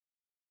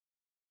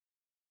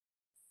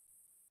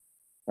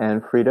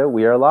And Frida,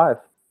 we are live.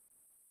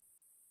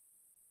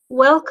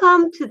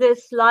 Welcome to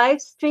this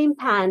live stream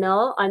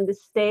panel on the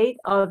state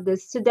of the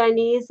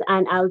Sudanese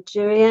and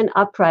Algerian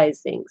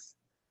uprisings.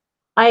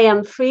 I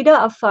am Frida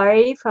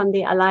Afari from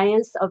the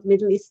Alliance of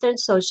Middle Eastern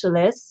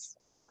Socialists.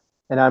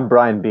 And I'm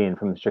Brian Bean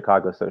from the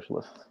Chicago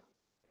Socialists.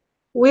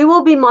 We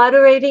will be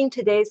moderating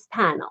today's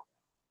panel.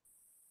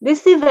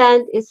 This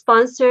event is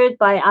sponsored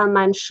by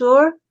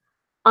Al-Manshur,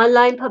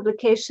 online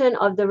publication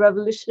of the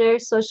Revolutionary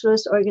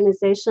Socialist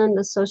Organization,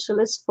 the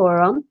Socialist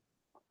Forum,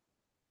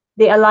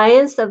 the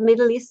Alliance of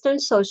Middle Eastern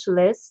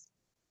Socialists,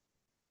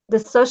 the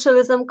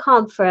Socialism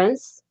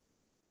Conference,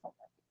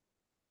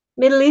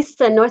 Middle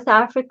East and North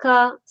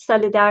Africa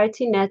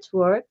Solidarity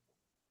Network,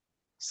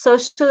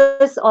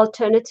 Socialist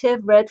Alternative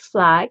Red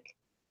Flag,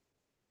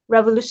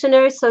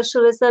 Revolutionary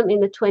Socialism in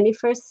the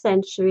 21st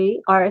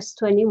Century,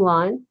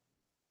 RS21,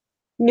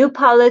 New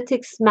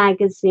Politics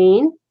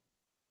Magazine,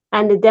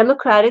 and the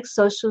Democratic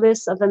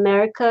Socialists of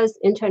America's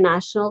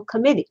International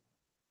Committee.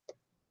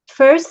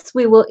 First,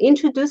 we will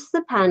introduce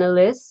the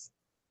panelists,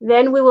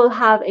 then we will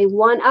have a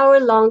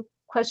 1-hour-long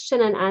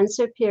question and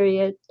answer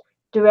period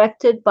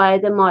directed by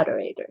the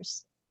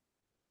moderators.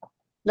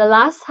 The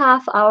last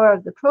half hour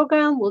of the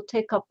program will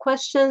take up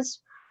questions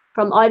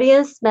from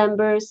audience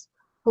members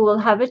who will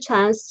have a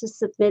chance to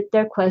submit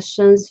their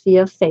questions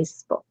via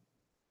Facebook.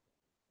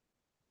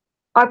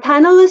 Our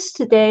panelists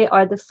today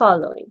are the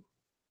following.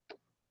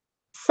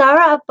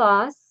 Sara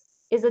Abbas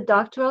is a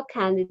doctoral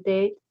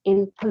candidate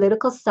in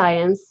political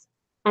science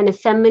and a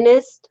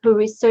feminist who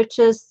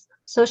researches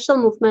social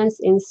movements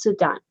in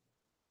Sudan.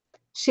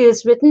 She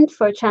has written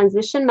for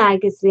Transition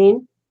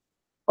Magazine,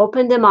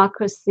 Open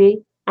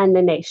Democracy, and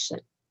The Nation.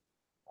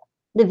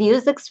 The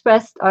views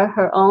expressed are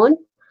her own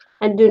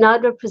and do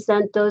not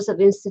represent those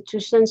of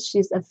institutions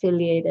she's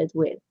affiliated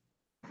with.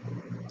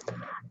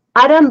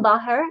 Adam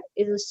Bahar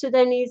is a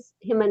Sudanese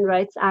human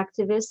rights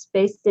activist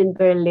based in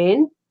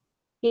Berlin.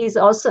 He is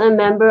also a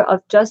member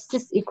of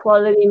Justice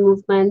Equality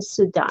Movement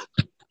Sudan.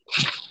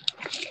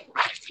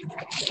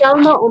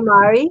 Selma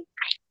Omari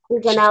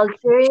is an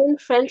Algerian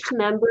French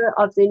member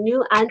of the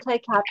New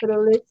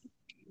Anti-Capitalists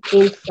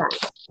in France.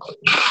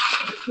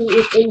 He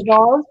is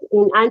involved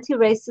in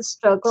anti-racist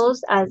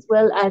struggles as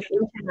well as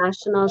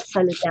international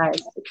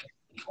solidarity.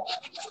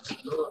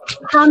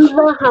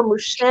 Hamza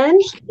Hamouchen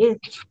is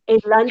a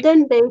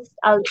London-based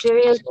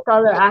Algerian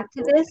scholar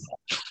activist,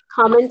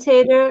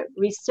 commentator,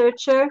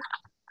 researcher,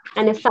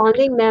 and a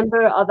founding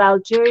member of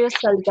Algeria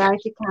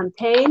Solidarity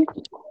Campaign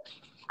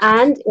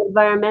and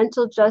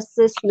Environmental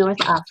Justice North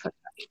Africa.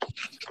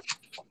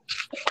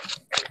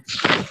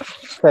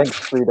 Thanks,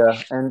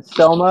 Frida. And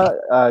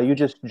Selma, you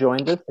just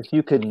joined us. If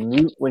you could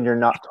mute when you're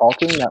not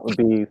talking, that would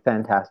be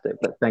fantastic.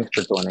 But thanks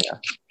for joining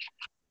us.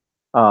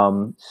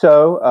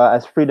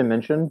 As Frida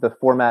mentioned, the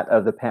format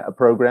of the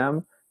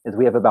program is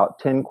we have about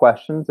 10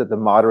 questions that the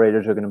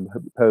moderators are going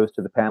to pose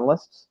to the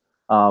panelists.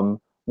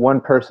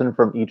 One person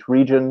from each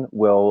region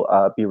will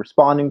be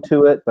responding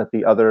to it, but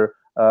the other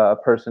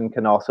person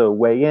can also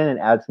weigh in and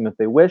add some if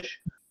they wish,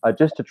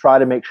 just to try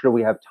to make sure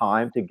we have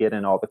time to get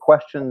in all the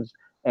questions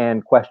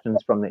and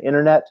questions from the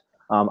internet.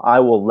 I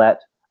will let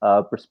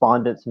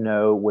respondents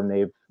know when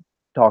they've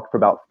talked for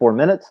about 4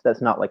 minutes.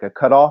 That's not like a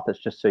cutoff. It's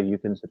just so you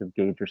can sort of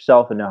gauge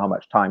yourself and know how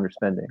much time you're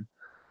spending.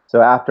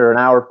 So after an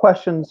hour of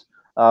questions,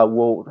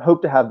 we'll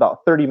hope to have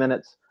about 30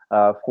 minutes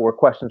for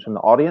questions from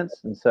the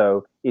audience. And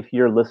so if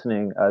you're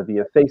listening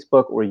via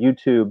Facebook or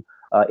YouTube,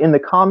 in the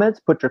comments,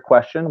 put your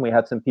question. We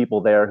have some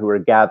people there who are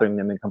gathering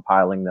them and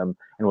compiling them,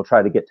 and we'll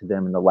try to get to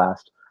them in the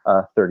last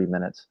 30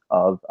 minutes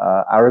of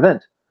our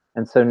event.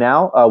 And so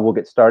now we'll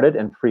get started.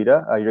 And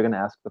Frida, you're going to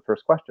ask the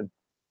first question.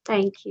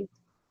 Thank you.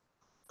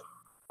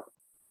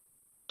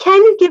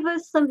 Can you give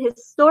us some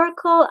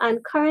historical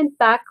and current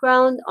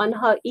background on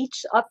how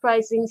each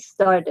uprising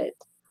started?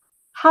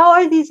 How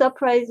are these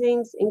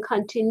uprisings in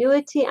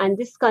continuity and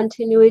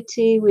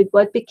discontinuity with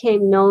what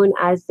became known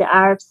as the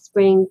Arab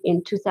Spring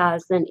in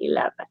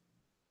 2011?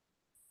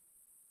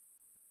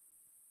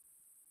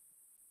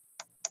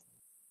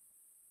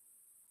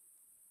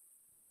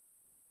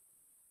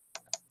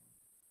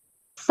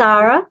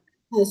 Sarah?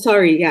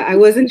 Sorry, yeah, I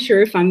wasn't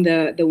sure if I'm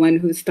the one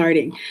who's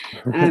starting.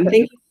 Thank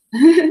you.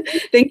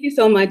 Thank you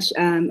so much,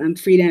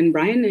 Frida and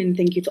Brian, and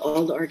thank you to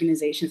all the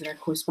organizations that are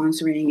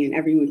co-sponsoring and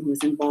everyone who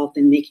was involved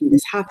in making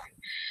this happen.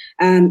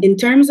 In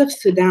terms of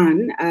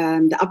Sudan,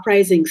 the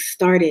uprising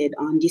started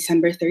on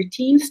December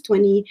 13th,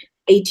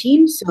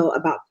 2018, so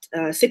about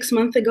 6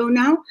 months ago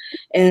now.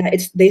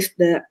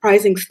 The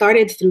uprising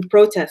started through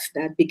protests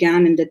that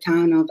began in the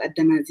town of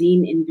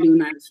Ad-Damazin in Blue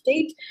Nile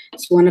State.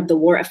 It's one of the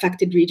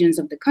war-affected regions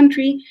of the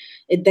country.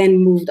 It then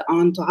moved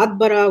on to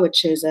Atbara,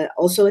 which is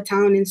also a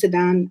town in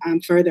Sudan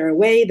further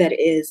away that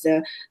is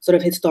a sort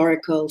of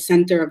historical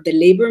center of the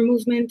labor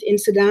movement in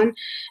Sudan.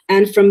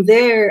 And from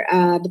there,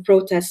 the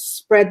protests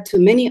spread to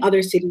many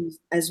other cities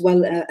as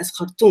well as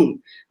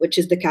Khartoum, which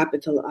is the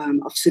capital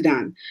of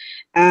Sudan.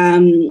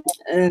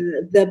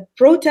 The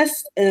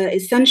protests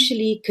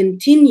essentially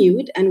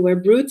continued and were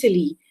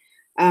brutally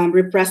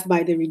repressed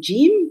by the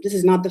regime. This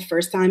is not the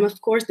first time, of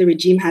course. The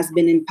regime had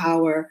been in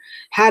power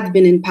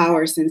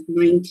since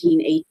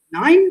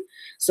 1989,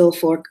 so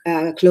for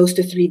close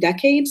to 3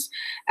 decades.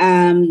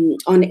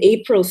 On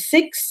April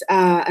 6,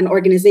 an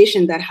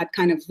organization that had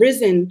kind of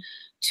risen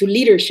to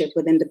leadership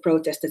within the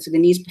protest, the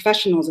Sudanese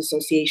Professionals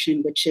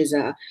Association, which is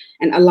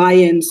an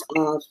alliance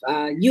of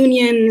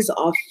unions,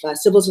 of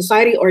civil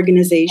society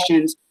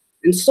organizations,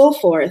 and so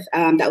forth,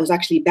 that was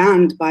actually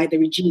banned by the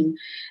regime,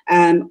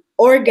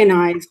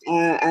 organized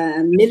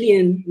a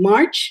million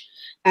march.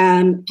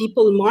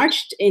 People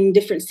marched in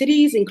different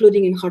cities,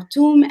 including in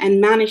Khartoum, and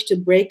managed to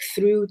break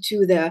through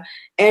to the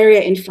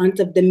area in front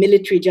of the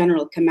military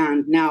general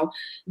command. Now,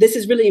 this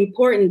is really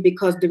important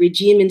because the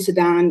regime in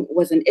Sudan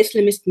was an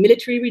Islamist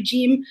military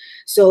regime.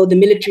 So the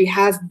military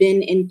has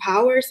been in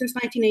power since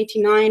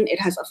 1989. It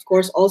has, of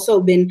course,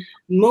 also been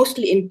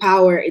mostly in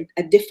power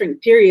at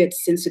different periods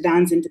since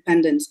Sudan's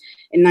independence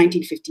in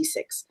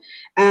 1956.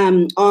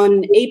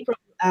 On April,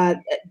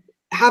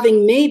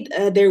 having made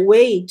their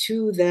way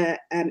to the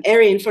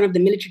area in front of the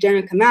military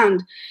general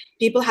command,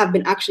 people have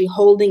been actually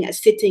holding a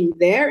sitting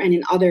there and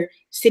in other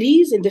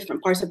cities in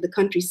different parts of the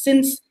country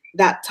since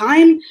that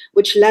time,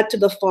 which led to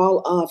the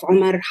fall of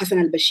Omar Hassan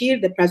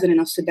al-Bashir, the president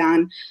of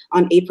Sudan,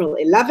 on April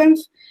 11th.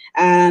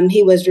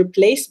 He was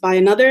replaced by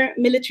another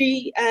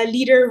military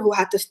leader who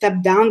had to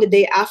step down the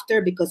day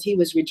after because he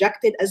was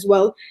rejected as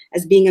well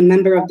as being a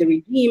member of the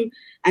regime.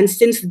 And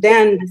since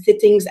then, the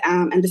sittings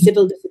and the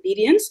civil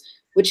disobedience,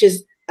 which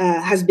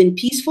has been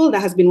peaceful,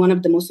 that has been one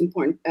of the most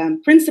important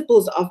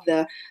principles of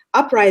the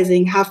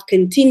uprising, have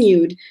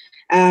continued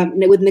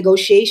with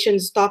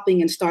negotiations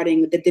stopping and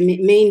starting, with the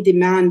main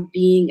demand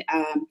being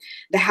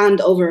the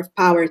handover of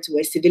power to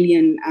a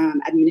civilian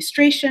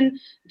administration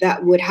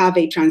that would have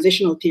a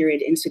transitional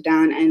period in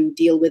Sudan and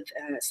deal with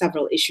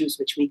several issues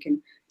which we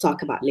can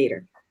talk about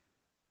later.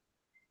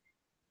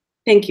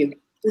 Thank you.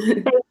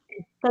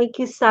 Thank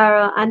you,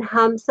 Sarah. And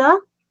Hamza?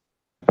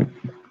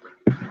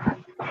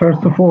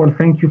 First of all,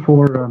 thank you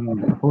for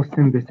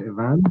hosting this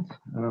event.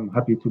 I'm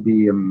happy to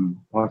be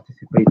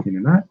participating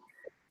in that.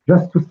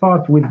 Just to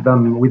start with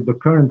the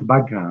current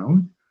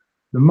background,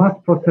 the mass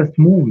protest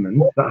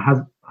movement that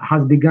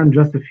has begun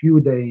just a few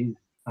days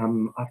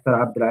after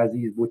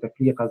Abdelaziz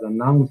Bouteflika's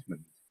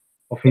announcement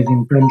of his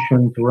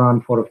intention to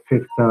run for a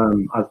 5th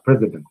term as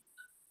president.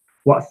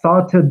 What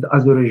started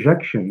as a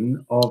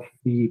rejection of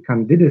the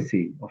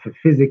candidacy of a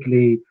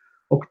physically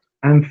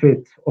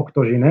unfit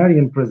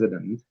octogenarian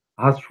president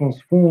has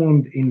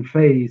transformed in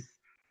face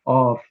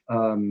of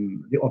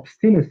the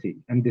obstinacy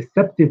and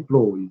deceptive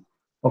ploys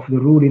of the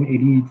ruling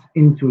elites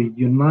into a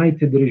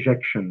united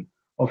rejection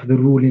of the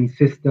ruling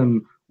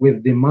system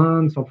with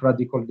demands of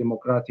radical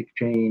democratic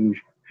change,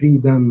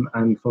 freedom,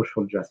 and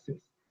social justice.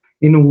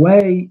 In a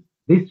way,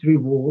 this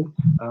revolt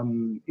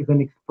is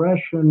an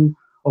expression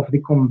of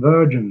the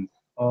convergence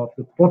of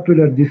the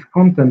popular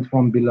discontent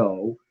from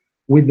below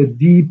with the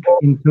deep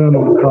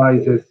internal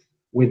crisis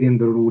within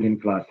the ruling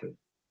classes.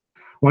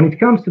 When it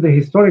comes to the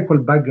historical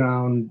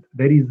background,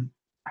 there is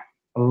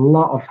a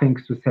lot of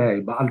things to say,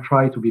 but I'll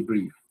try to be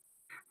brief.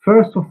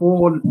 First of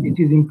all, it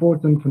is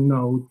important to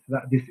note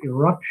that this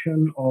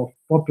eruption of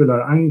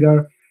popular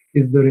anger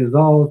is the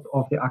result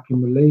of the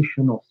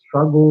accumulation of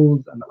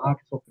struggles and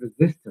acts of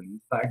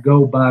resistance that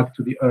go back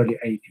to the early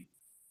 80s.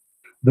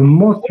 The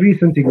most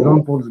recent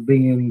examples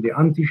being the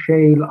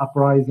anti-shale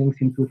uprisings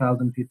in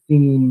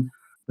 2015,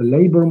 the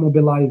labor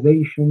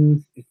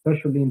mobilizations,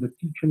 especially in the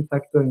teaching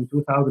sector in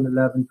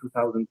 2011,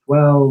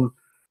 2012,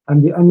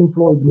 and the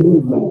unemployed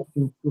movement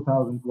since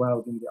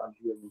 2012 in the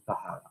Algerian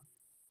Sahara.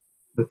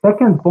 The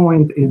second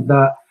point is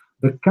that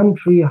the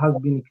country has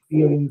been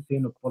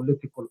experiencing a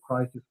political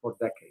crisis for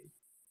decades,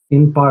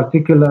 in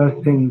particular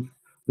since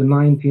the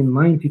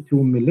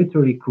 1992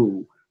 military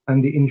coup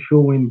and the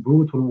ensuing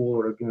brutal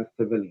war against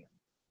civilians.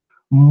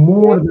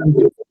 More than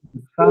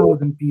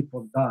 2,000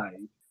 people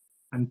died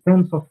and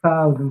tens of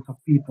thousands of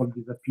people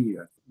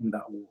disappeared in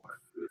that war.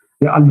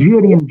 The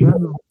Algerian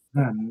generals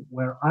then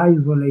were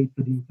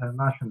isolated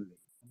internationally.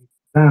 It's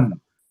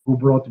them who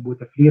brought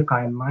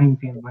Bouteflika in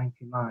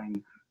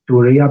 1999 to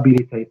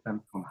rehabilitate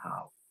them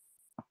somehow.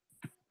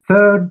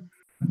 Third,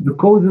 the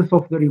causes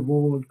of the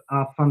revolt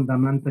are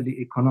fundamentally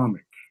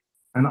economic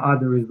and are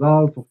the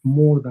result of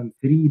more than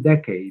 3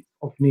 decades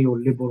of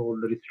neoliberal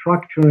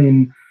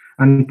restructuring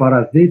and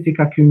parasitic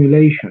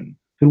accumulation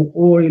through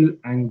oil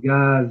and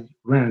gas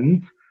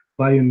rent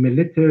by a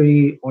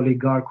military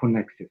oligarchical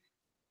nexus.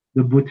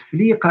 The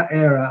Bouteflika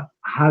era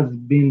has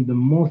been the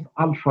most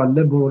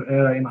ultra-liberal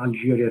era in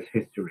Algeria's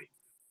history.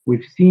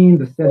 We've seen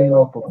the setting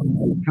up of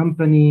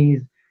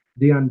companies,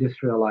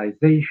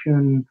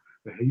 deindustrialization,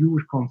 the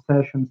huge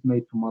concessions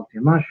made to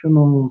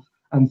multinationals,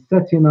 and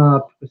setting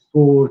up a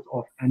sort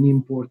of an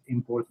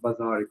import-import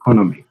bazaar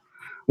economy.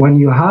 When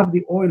you have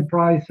the oil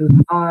prices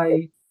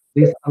high,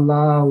 this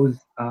allows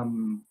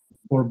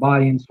for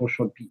buying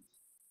social peace.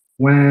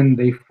 When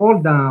they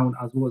fall down,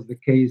 as was the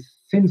case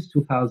since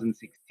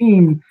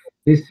 2016,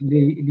 this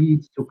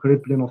leads to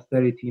crippling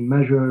austerity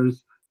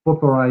measures,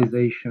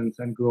 pauperizations,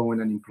 and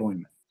growing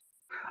unemployment.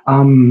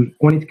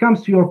 When it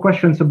comes to your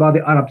questions about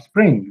the Arab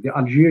Spring, the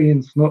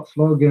Algerian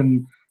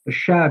slogan,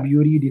 "الشعب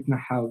يريد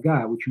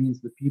يتنحى," which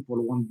means the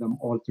people want them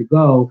all to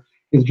go,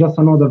 is just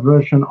another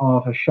version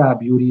of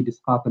الشعب يريد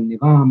إسقاط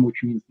النظام,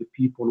 which means the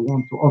people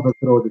want to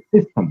overthrow the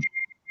system.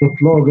 The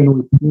slogan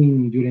we've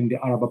seen during the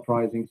Arab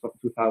uprisings of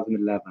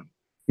 2011.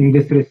 In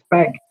this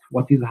respect,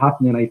 what is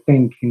happening, I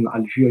think, in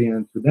Algeria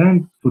and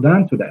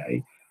Sudan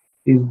today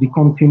is the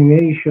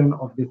continuation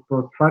of this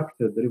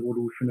protracted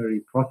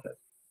revolutionary process.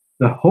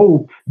 The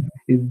hope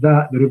is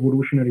that the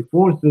revolutionary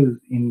forces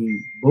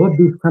in both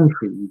these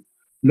countries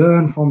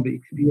learn from the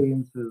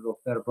experiences of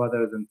their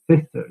brothers and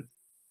sisters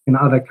in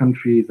other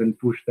countries and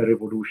push the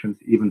revolutions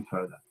even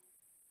further.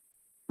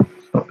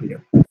 Stop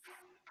here.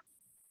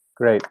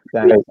 Great,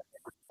 thanks.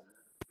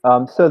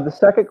 So the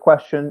second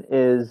question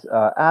is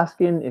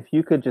asking if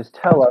you could just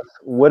tell us,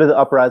 what do the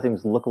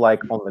uprisings look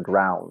like on the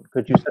ground?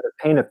 Could you sort of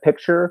paint a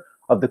picture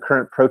of the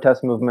current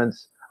protest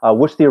movements?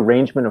 What's the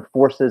arrangement of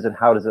forces and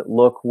how does it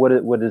look? What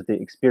is the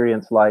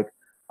experience like?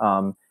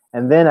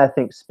 And then I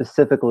think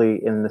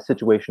specifically in the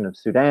situation of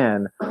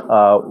Sudan,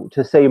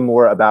 to say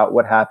more about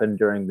what happened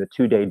during the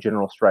 2-day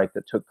general strike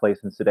that took place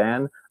in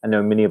Sudan. I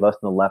know many of us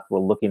on the left were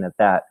looking at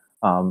that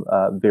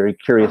very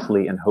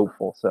curiously and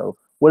hopeful. So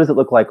what does it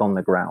look like on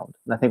the ground?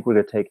 And I think we're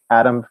going to take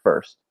Adam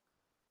first.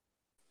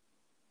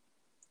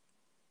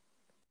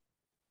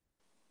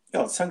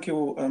 Yeah, thank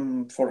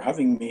you for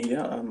having me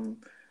here.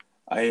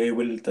 I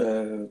will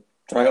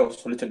try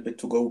also a little bit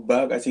to go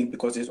back, I think,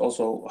 because it's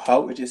also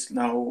how it is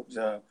now,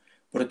 the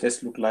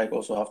protests look like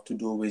also have to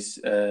do with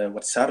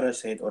what Sarah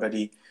said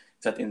already,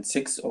 that in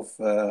 6th of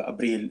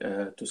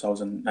April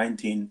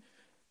 2019,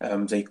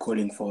 they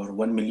calling for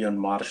 1 million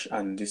march,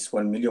 and this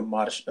 1 million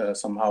march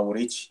somehow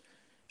reach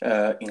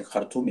in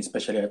Khartoum,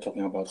 especially I'm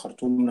talking about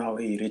Khartoum now,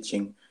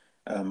 reaching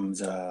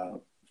the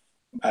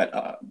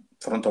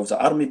front of the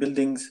army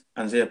buildings,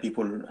 and there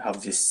people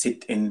have this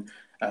sit-in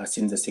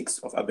since the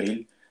 6th of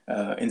April.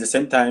 In the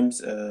same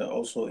times,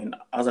 also in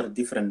other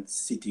different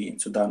city in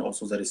Sudan,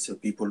 also there is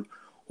people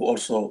who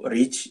also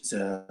reach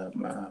the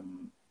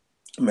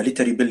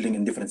military building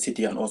in different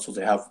city, and also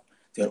they have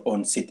their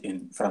own sit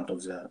in front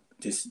of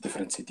these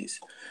different cities.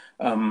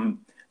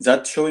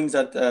 That showing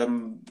that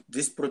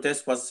this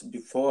protest was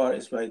before,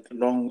 it's like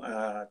long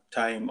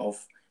time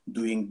of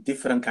doing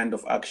different kind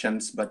of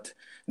actions, but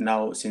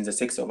now since the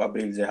 6th of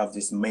April, they have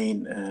this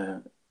main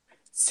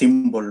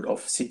symbol of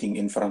sitting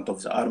in front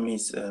of the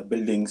army's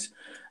buildings.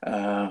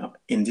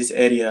 In this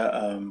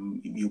area,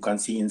 you can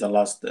see in the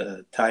last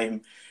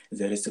time,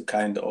 there is a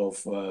kind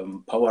of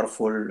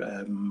powerful,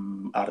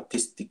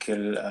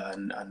 artistical,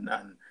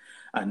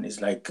 and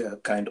it's like a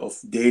kind of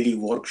daily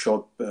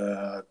workshop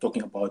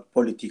talking about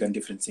politics and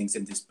different things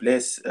in this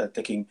place,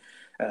 taking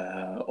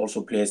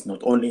also place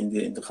not only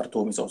in the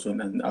Khartoum, it's also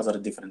in other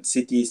different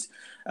cities.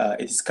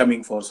 It is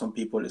coming for some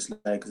people, it's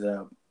like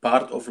the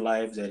part of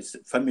life. There's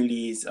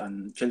families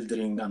and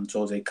children, and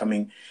so they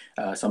coming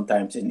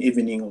sometimes in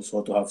evening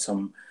also to have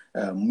some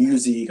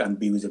music and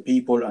be with the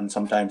people, and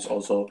sometimes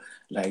also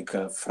like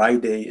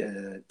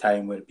Friday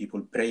time where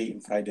people pray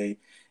in Friday.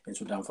 In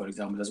Sudan, for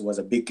example, this was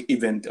a big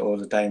event all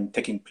the time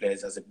taking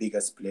place as the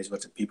biggest place where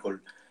the people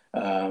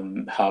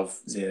have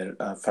their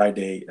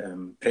Friday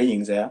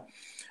praying there.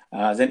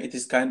 Then it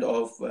is kind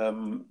of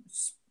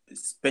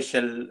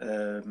special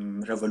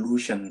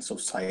revolution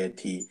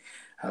society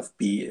have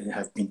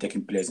been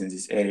taking place in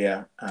this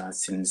area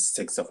since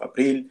 6th of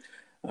April.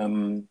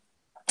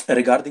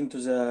 Regarding to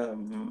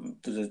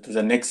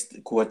the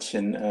next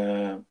question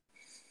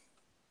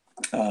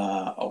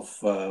of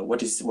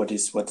what is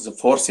the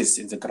forces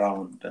in the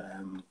ground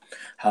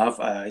have,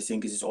 I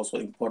think it is also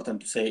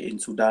important to say in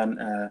Sudan.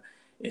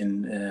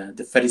 In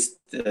the first,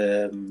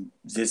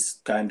 this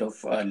kind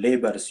of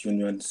labor's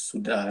union,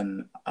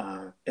 Sudan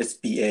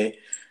SPA,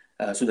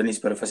 Sudanese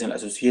Professional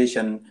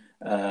Association,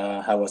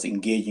 was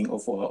engaging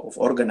of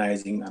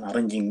organizing and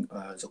arranging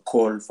the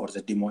call for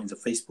the demo in the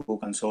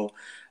Facebook, and so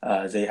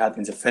they had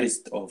in the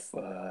 1st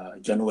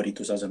of January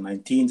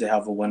 2019, they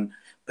have one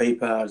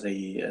paper,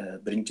 they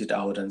print it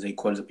out and they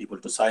call the people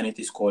to sign it.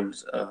 It's called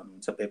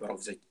the paper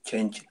of the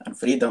change and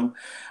freedom,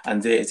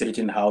 and there is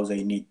written how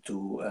they need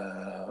to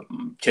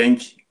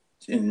change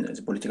in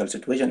the political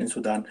situation in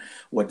Sudan,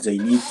 what they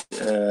need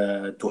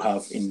to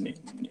have in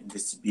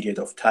this period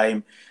of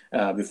time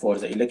before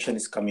the election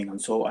is coming,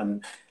 and so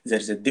on.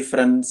 There's a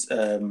different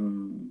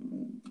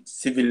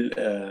civil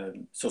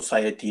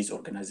societies,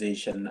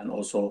 organization, and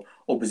also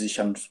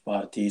opposition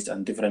parties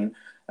and different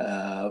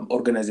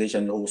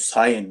organizations who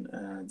sign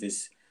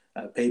this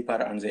paper,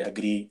 and they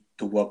agree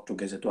to work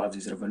together to have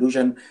this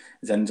revolution.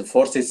 Then the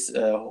forces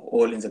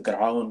all in the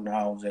ground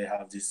now, they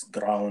have this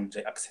ground,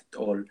 they accept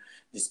all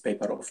this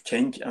paper of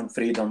change and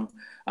freedom,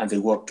 and they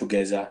work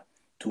together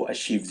to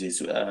achieve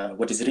this.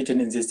 What is written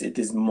in this, it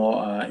is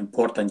more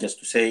important just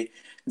to say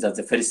that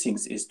the first thing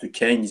is to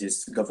change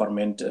this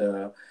government,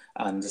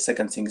 and the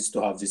second thing is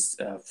to have this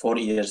 4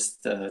 years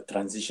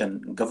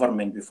transition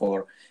government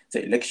before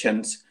the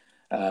elections.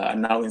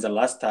 And now in the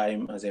last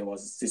time, there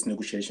was this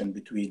negotiation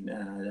between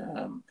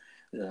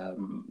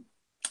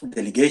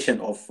delegation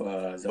of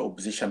the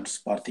opposition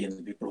party and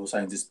the people who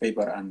signed this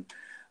paper and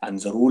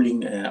the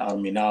ruling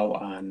army now,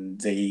 and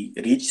they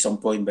reach some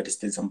point, but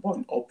still some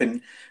point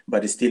open.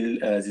 But still,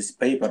 this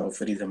paper of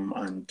freedom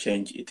and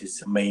change, it is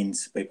the main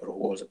paper who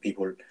all the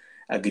people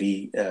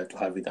agree to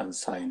have it and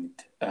sign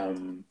it.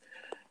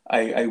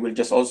 I will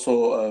just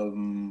also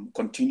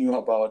continue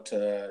about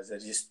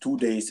these 2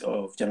 days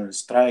of general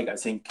strike. I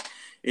think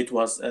it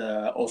was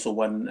also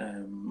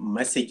one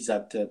message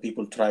that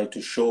people try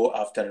to show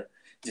after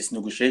this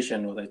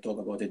negotiation. What I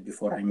talked about it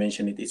before I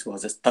mentioned it, it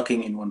was stuck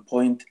in one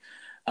point,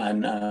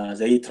 and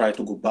they try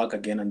to go back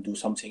again and do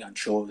something and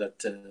show that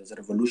the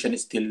revolution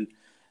is still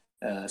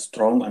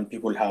strong and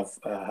people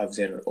have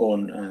their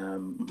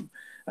own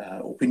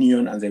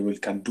opinion and they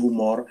can do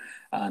more.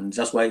 And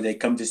that's why they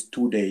come these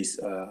 2 days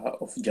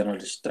of general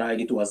strike.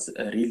 It was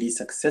really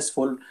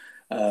successful.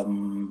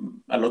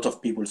 A lot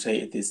of people say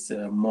it is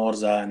more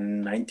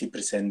than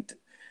 90%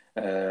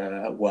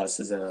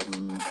 was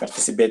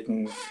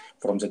participating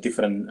from the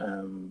different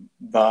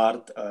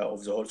part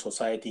of the whole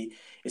society.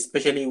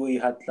 Especially we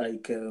had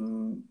like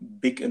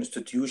big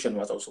institution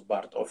was also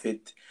part of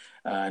it,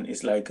 and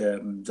it's like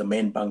the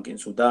main bank in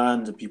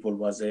Sudan. The people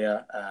was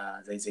there.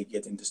 They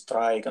get in the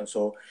strike, and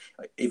so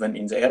even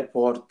in the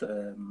airport,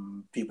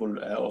 people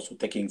also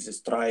taking the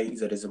strike.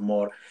 There is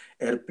more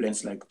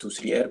airplanes, like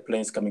 2-3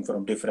 airplanes coming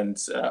from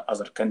different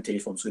other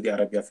countries, from Saudi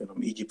Arabia,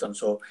 from Egypt, and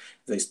so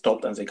they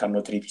stopped and they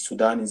cannot reach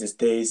Sudan in these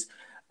days.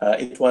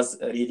 It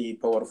was a really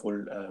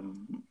powerful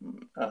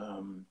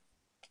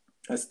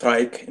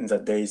strike in the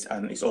days,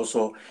 and it's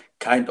also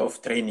kind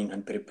of training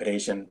and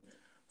preparation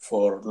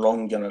for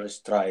long general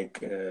strike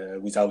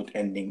without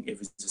ending if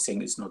the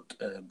thing is not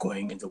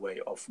going in the way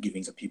of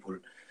giving the people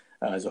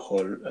the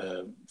whole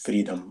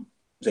freedom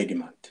they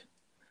demand.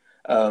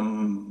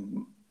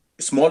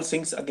 Small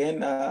things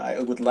again I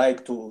would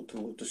like to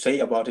say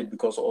about it,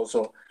 because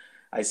also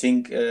I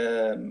think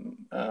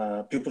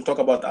people talk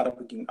about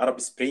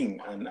Arab Spring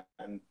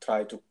and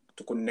try to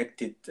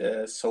connect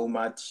it so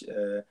much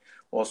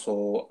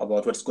also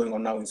about what's going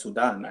on now in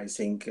Sudan. I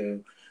think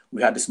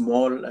we had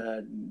small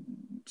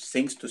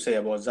things to say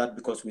about that,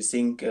 because we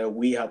think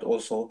we had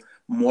also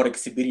more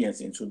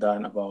experience in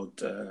Sudan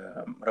about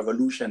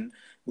revolution,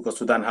 because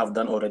Sudan have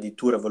done already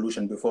 2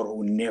 revolutions before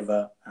who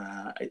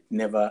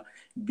never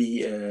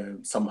be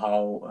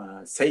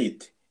somehow say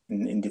it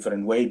in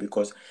different way,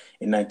 because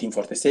in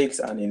 1946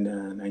 and in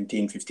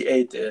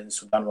 1958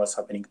 Sudan was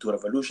happening 2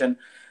 revolution.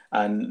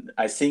 And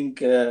I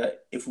think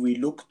if we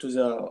look to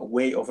the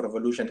way of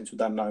revolution in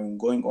Sudan now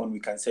going on,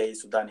 we can say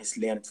Sudan has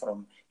learned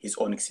from his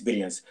own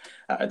experience.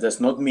 It does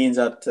not mean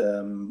that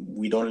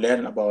we don't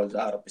learn about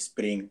the Arab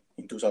Spring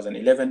in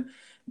 2011,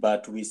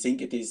 but we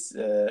think it is,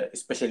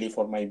 especially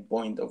for my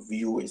point of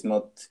view, is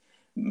not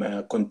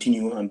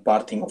continue and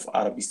parting of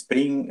Arab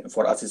Spring.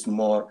 For us, it's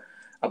more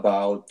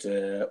about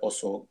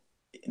also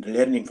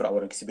learning from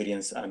our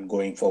experience and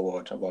going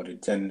forward about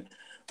it. And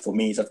for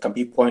me, that can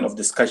be point of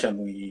discussion.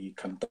 We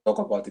can talk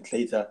about it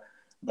later,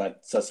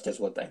 but that's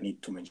just what I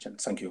need to mention.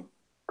 Thank you.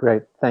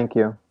 Great, thank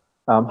you.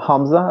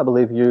 Hamza, I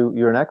believe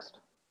you're next.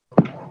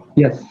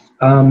 Yes.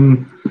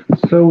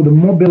 So the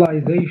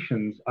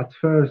mobilizations at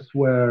first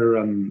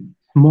were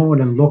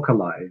small and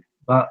localized,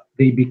 but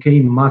they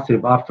became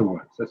massive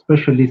afterwards,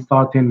 especially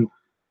starting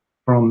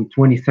from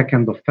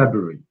 22nd of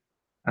February.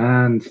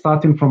 And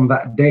starting from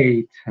that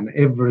date and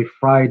every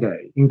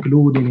Friday,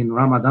 including in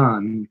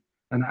Ramadan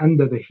and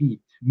under the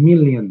heat,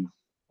 millions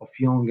of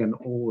young and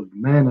old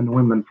men and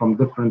women from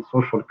different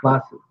social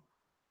classes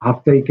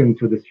have taken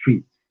to the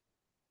streets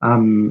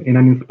in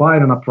an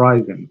inspiring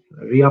uprising,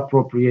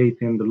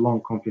 reappropriating the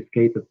long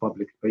confiscated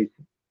public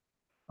spaces.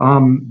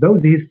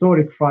 Those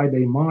historic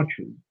Friday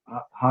marches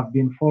have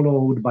been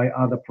followed by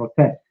other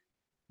protests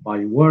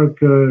by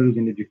workers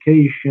in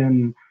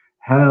education,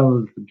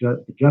 health,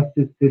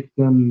 justice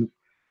systems,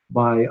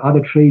 by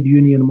other trade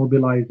union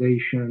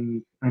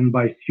mobilizations, and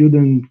by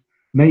students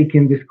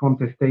making this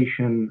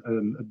contestation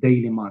a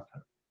daily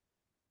matter.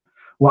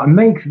 What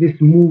makes this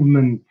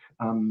movement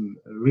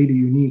really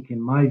unique,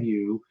 in my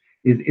view,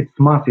 is its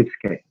massive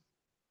scale,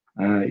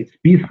 its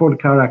peaceful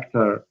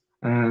character,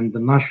 and the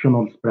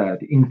national spread,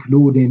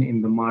 including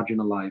in the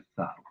marginalized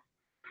South.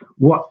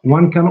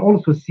 One can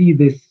also see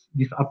this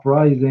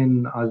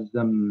uprising as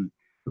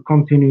a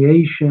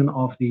continuation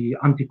of the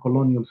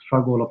anti-colonial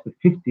struggle of the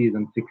 50s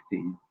and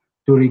 60s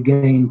to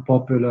regain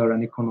popular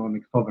and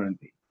economic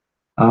sovereignty.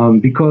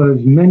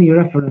 Because many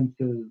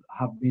references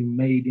have been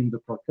made in the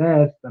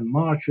protests and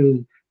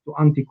marches to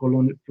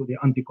the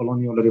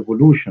anti-colonial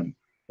revolution,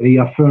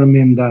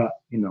 reaffirming that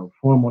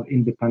formal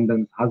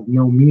independence has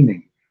no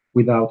meaning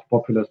without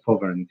popular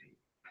sovereignty.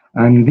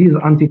 And these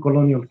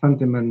anti-colonial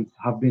sentiments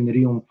have been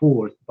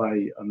reinforced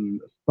by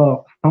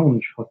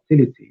staunch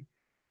hostility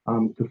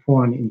to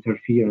foreign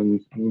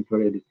interference and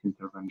imperialist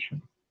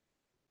intervention.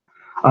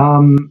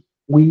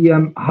 We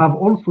have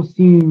also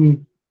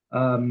seen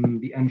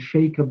the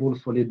unshakable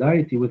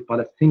solidarity with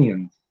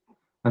Palestinians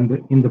and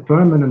in the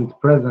permanent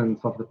presence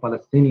of the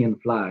Palestinian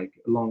flag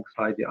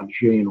alongside the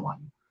Algerian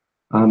one.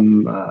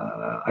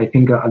 I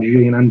think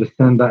Algerians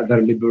understand that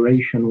their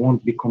liberation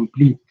won't be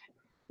complete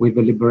with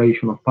the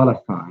liberation of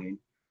Palestine.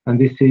 And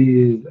this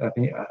is,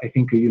 I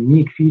think, a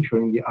unique feature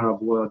in the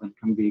Arab world and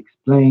can be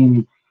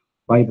explained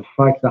by the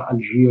fact that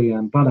Algeria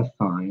and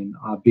Palestine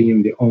are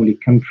being the only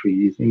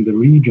countries in the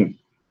region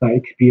that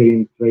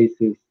experience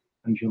racist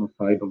and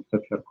genocidal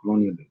settler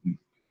colonialism.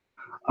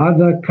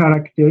 Other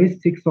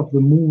characteristics of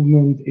the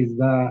movement is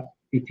that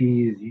it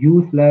is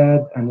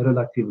youth-led and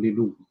relatively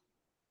loose.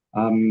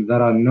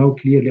 There are no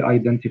clearly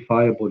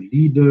identifiable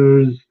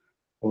leaders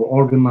or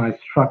organized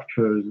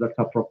structures that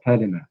are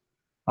propelling it.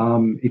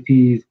 It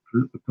is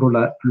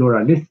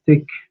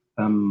pluralistic,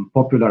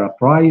 popular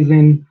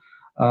uprising,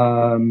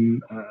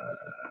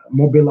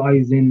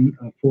 mobilizing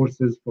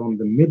forces from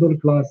the middle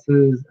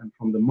classes and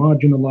from the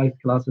marginalized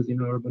classes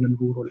in urban and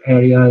rural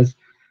areas.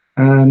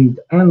 And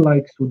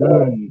unlike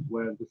Sudan,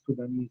 where the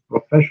Sudanese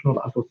Professional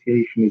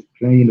Association is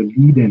playing a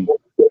leading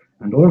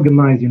and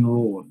organizing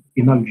role,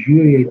 in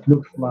Algeria it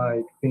looks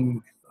like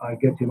things are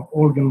getting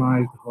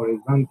organized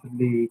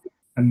horizontally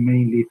and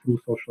mainly through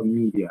social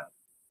media.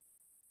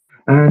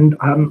 And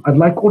I'd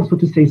like also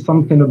to say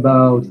something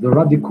about the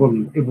radical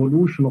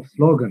evolution of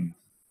slogans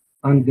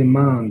and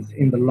demands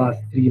in the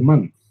last 3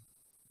 months.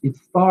 It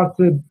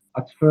started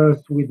at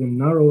first with a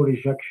narrow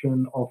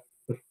rejection of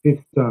the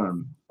 5th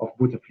term of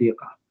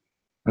Bouteflika.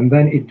 And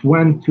then it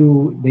went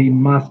to they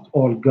must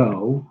all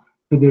go,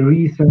 to the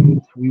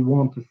recent we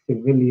want a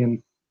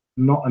civilian,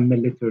 not a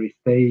military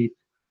state.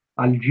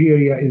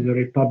 Algeria is a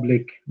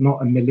republic,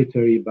 not a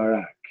military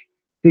barrack,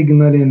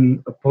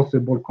 signaling a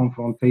possible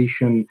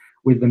confrontation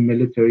with the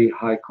military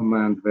high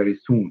command very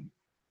soon.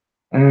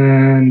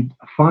 And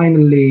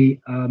finally,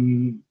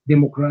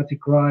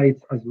 democratic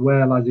rights as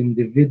well as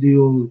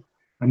individual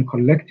and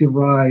collective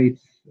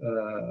rights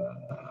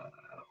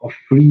of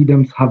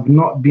freedoms have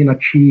not been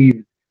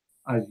achieved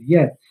as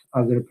yet,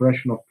 as the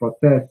repression of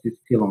protests is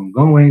still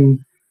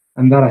ongoing,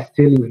 and there are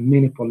still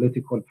many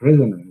political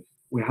prisoners.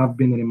 We have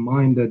been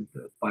reminded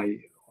of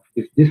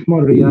this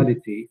dismal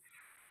reality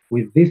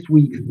with this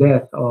week's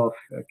death of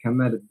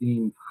Kamal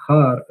Eldin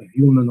Khar, a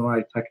human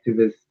rights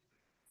activist,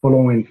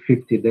 following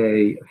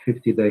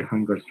 50-day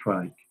hunger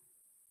strike.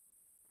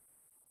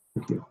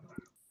 Thank you.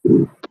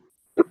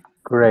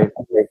 Great.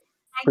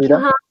 Thank you,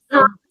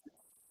 Hamza.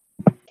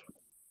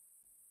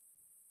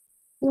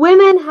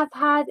 Women have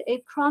had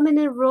a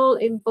prominent role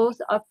in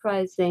both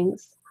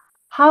uprisings.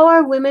 How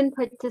are women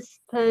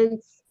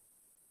participants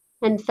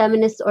and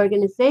feminist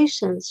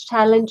organizations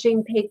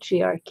challenging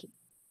patriarchy?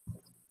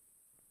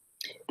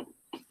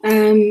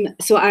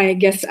 So I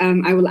guess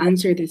I will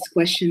answer this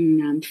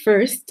question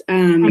first.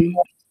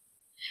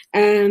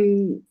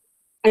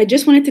 I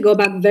just wanted to go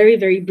back very,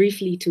 very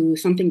briefly to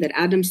something that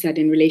Adam said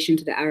in relation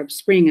to the Arab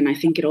Spring, and I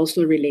think it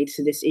also relates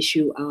to this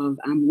issue of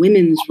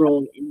women's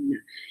role in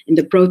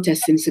the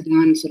protests in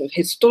Sudan, sort of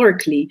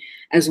historically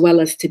as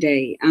well as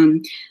today.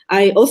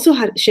 I also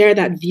share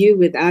that view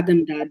with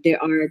Adam that there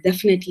are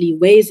definitely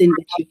ways in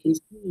which you can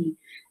see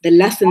the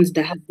lessons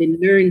that have been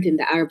learned in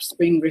the Arab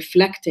Spring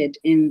reflected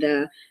in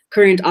the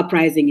current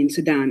uprising in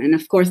Sudan. And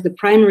of course, the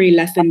primary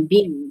lesson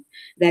being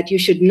that you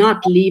should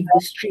not leave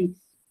the streets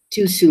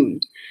too soon.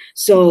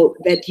 So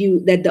that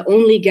the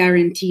only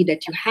guarantee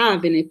that you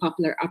have in a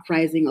popular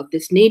uprising of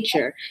this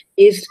nature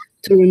is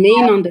to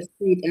remain on the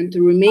street and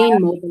to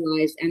remain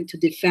mobilized and to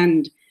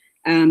defend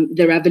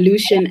the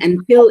revolution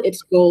until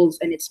its goals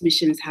and its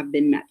missions have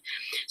been met.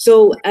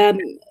 So,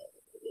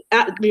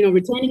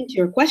 returning to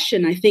your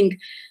question, I think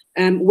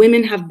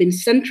women have been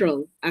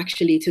central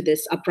actually to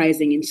this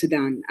uprising in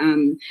Sudan.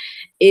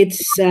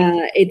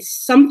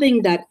 It's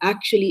something that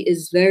actually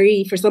is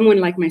very, for someone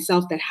like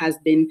myself that has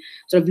been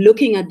sort of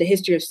looking at the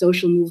history of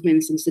social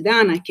movements in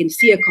Sudan, I can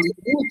see a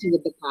continuity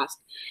with the past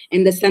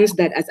in the sense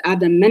that, as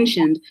Adam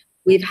mentioned,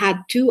 we've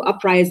had 2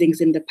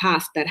 uprisings in the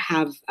past that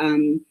have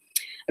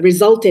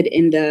resulted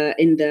in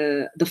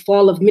the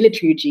fall of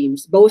military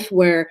regimes. Both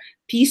were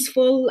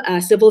peaceful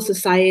civil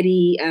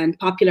society and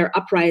popular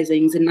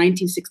uprisings in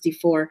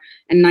 1964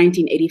 and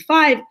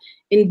 1985,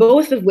 in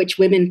both of which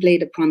women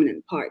played a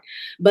prominent part.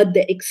 But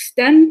the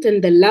extent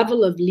and the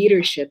level of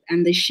leadership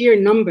and the sheer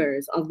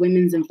numbers of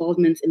women's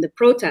involvements in the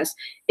protests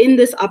in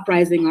this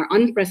uprising are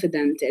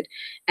unprecedented.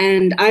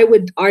 And I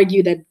would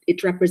argue that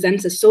it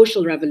represents a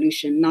social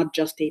revolution, not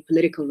just a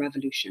political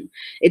revolution.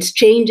 It's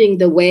changing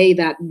the way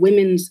that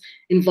women's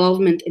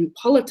involvement in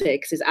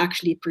politics is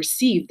actually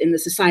perceived in the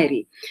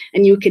society.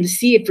 And you can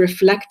see it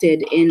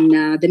reflected in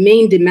the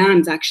main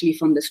demands actually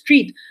from the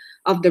street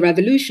of the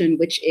revolution,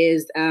 which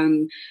is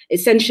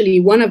essentially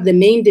one of the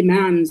main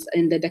demands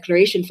in the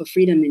Declaration for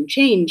Freedom and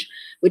Change,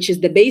 which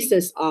is the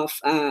basis of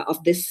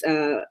this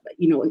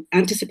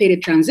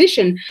anticipated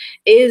transition,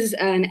 is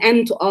an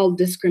end to all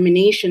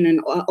discrimination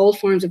and all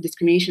forms of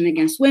discrimination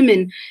against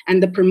women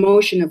and the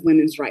promotion of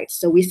women's rights.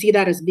 So we see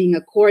that as being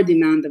a core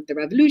demand of the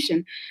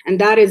revolution, and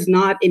that is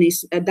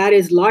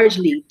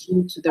largely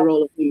due to the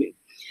role of women.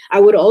 I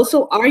would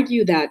also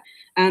argue that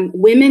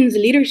women's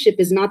leadership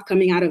is not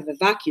coming out of a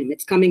vacuum.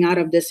 It's coming out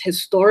of this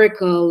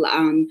historical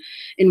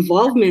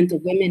involvement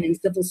of women in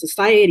civil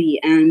society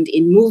and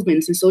in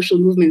movements and social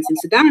movements in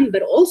Sudan,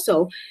 but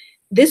also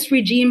this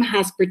regime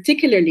has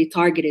particularly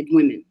targeted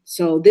women.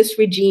 So this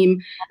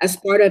regime, as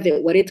part of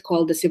it, what it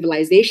called the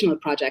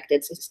civilizational project,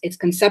 its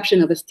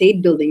conception of a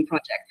state building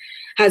project,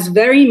 has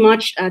very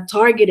much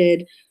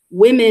targeted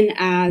women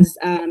as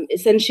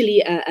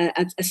essentially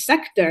a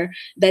sector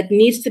that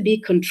needs to be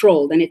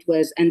controlled,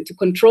 and to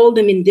control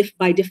them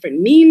by different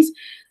means.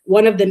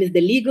 One of them is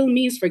the legal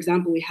means. For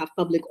example, we have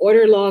public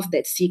order laws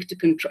that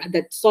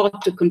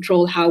sought to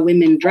control how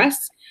women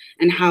dress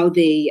and how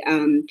they,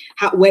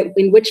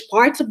 in which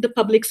parts of the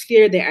public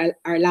sphere they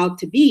are allowed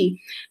to be,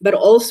 but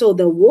also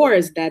the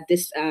wars that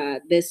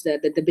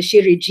the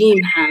Bashir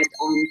regime had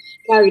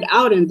carried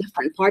out in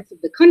different parts of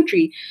the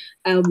country.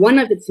 One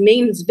of its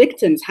main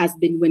victims has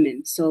been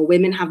women. So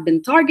women have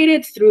been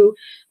targeted through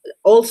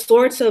all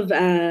sorts of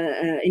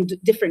in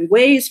different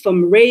ways,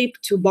 from rape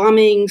to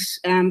bombings.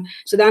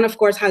 Sudan, of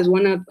course, had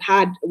one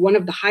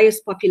of the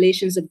highest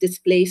populations of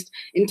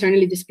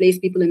internally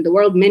displaced people in the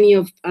world, many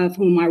of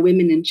whom are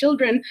women and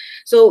children.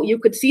 So you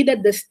could see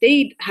that the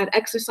state had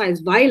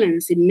exercised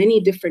violence in many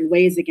different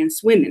ways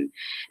against women.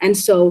 And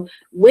so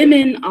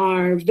women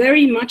are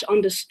very much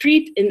on the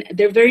street, and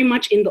they're very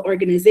much in the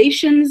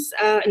organizations,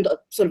 in the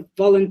sort of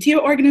volunteer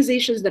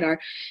organizations that are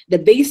the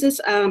basis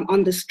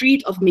on the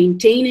street of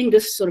maintaining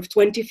this sort of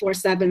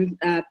 24/7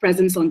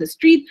 presence on the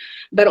street,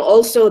 but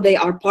also they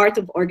are part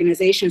of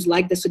organizations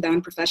like the Sudan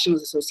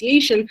Professionals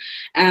Association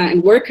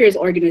and workers'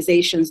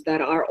 organizations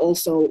that are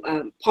also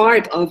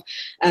part of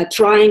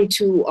trying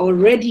to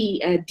already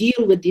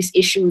deal with these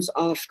issues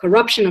of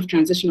corruption, of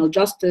transitional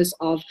justice,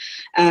 of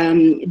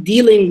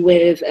dealing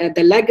with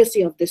the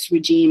legacy of this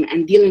regime,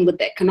 and dealing with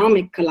the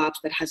economic collapse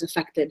that has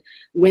affected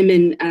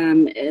women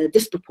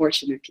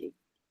disproportionately.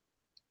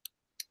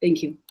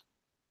 Thank you.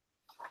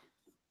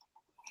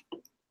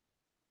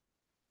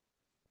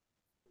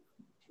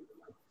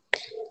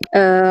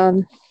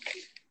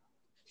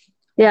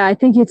 Yeah, I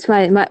think it's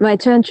my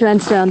turn to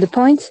answer on the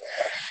points.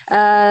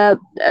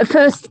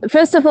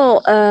 First of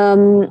all,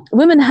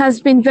 women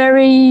has been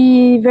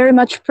very, very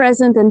much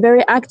present and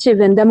very active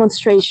in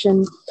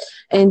demonstration,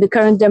 in the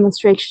current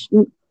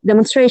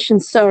demonstration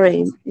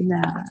story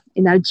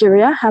in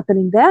Algeria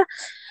happening there.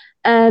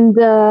 And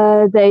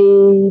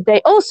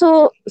they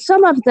also,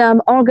 some of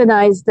them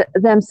organized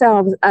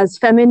themselves as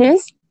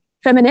feminists,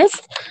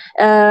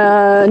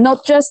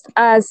 not just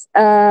as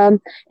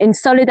in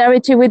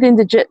solidarity within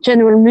the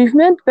general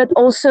movement, but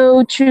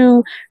also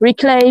to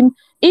reclaim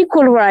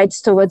equal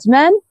rights towards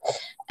men.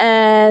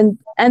 And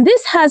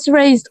this has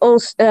raised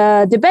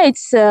also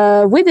debates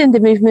within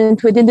the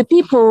movement, within the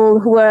people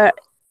who were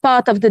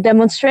part of the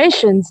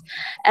demonstrations.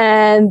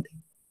 And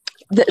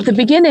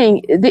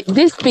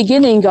this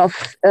beginning of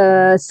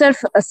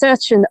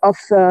self-assertion of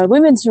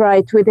women's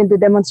rights within the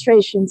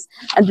demonstrations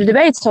and the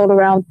debates all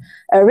around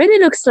really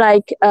looks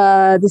like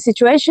the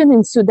situation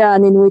in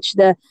Sudan, in which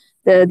the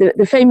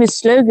famous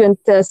slogan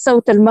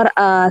 "Sawt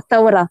al-mar'a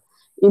thawra,"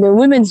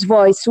 women's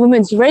voice,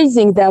 women's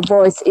raising their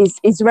voice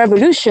is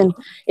revolution,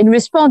 in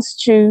response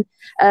to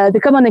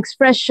the common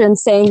expression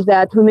saying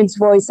that women's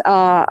voice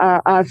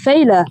are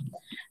failure.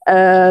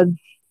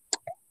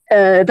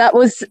 That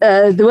was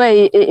the way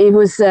it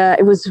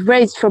was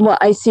raised from what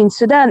I see in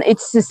Sudan.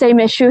 It's the same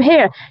issue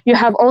here. You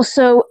have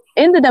also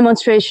in the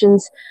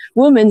demonstrations,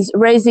 women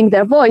raising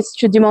their voice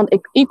to demand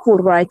equal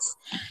rights.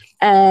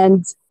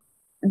 And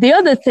the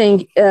other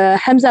thing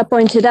Hamza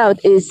pointed out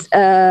is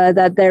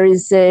that there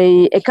is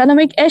a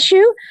economic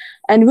issue,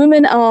 and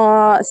women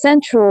are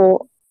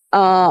central,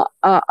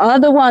 are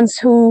the ones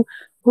who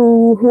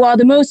are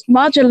the most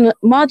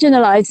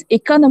marginalized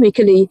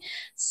economically.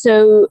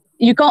 So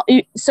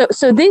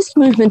this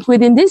movement,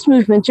 within this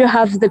movement, you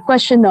have the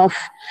question of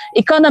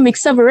economic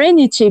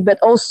sovereignty, but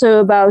also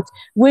about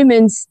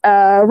women's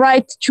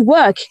right to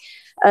work.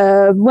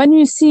 When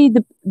you see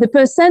the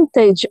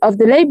percentage of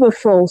the labor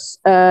force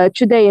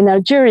today in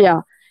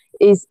Algeria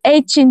is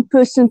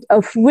 18%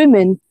 of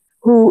women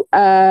who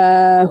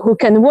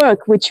can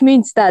work, which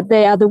means that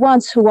they are the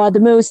ones who are the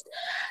most,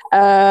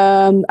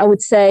 I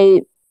would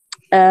say,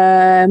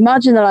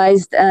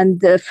 marginalized and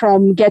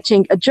from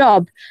getting a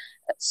job.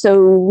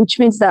 So, which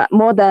means that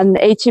more than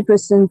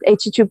 80%,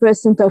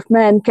 82% of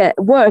men can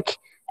work,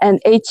 and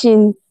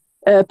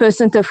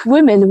 18% of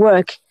women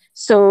work.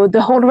 So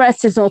the whole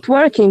rest is not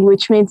working,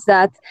 which means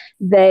that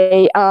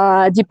they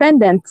are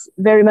dependent,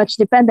 very much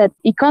dependent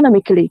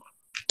economically.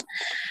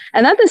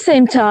 And at the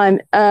same time,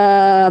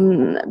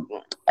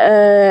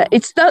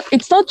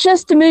 it's not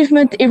just a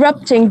movement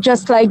erupting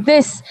just like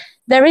this.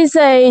 There is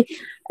a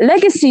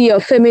legacy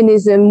of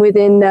feminism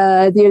within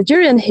the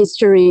Algerian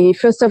history.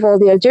 First of all,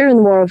 the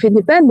Algerian War of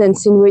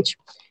Independence, in which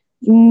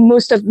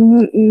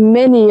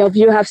many of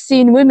you have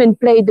seen women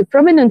play the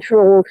prominent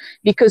role,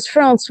 because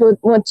France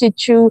wanted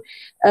to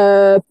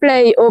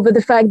play over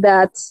the fact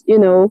that,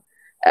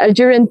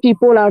 Algerian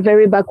people are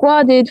very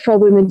backwarded for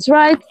women's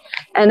rights.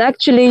 And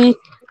actually,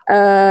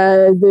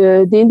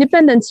 the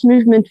independence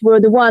movement were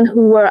the one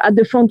who were at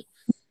the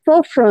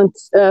forefront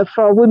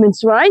for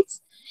women's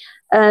rights.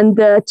 And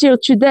till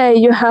today,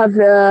 you have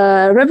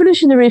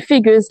revolutionary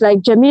figures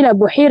like Jamila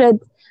Bouhired,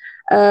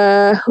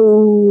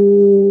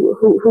 who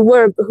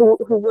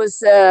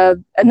was a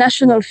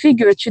national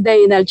figure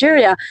today in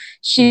Algeria.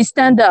 She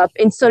stand up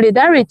in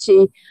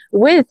solidarity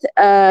with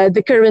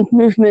the current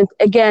movement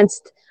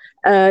against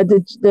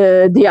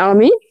the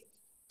army.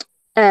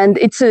 And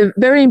it's a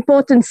very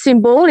important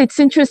symbol. It's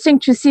interesting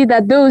to see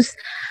that those,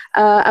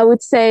 I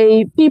would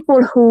say,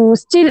 people who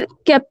still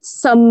kept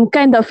some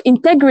kind of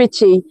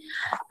integrity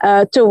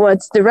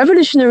towards the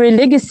revolutionary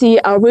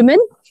legacy are women.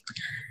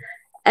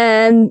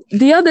 And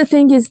the other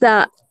thing is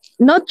that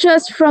not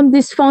just from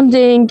this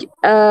founding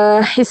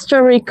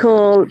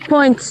historical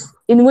points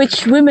in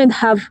which women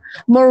have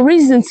more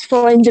reasons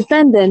for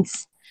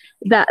independence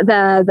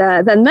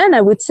than men,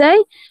 I would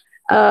say,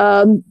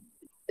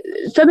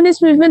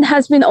 feminist movement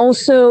has been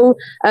also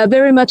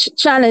very much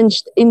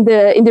challenged in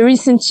the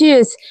recent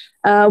years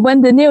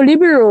when the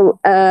neoliberal,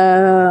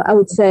 I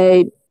would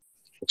say,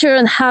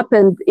 turn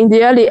happened in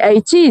the early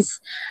 80s.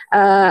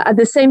 At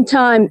the same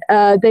time,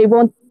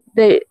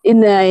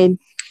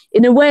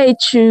 in a way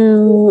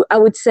to, I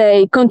would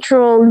say,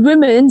 control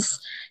women's,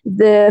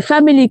 the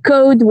family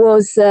code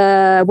was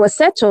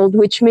settled,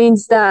 which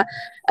means that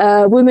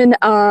women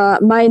are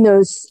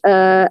minors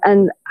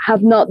and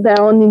have not their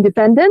own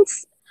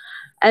independence.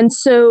 And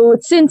so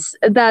since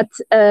that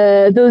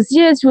those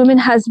years, women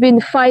has been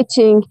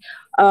fighting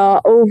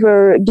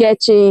over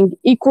getting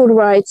equal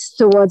rights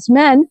towards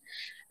men.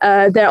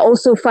 They're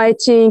also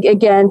fighting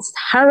against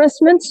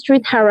harassment,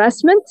 street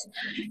harassment.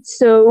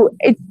 So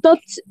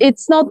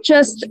it's not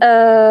just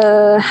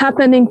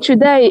happening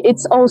today.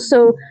 It's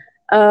also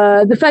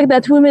the fact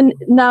that women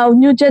now,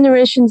 new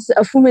generations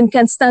of women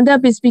can stand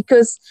up is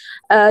because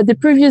the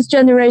previous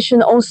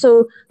generation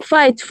also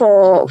fight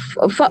for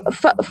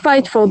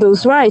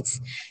those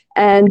rights.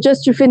 And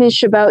just to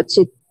finish about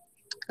it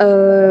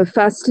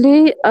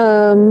fastly,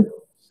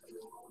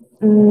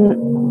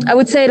 I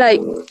would say,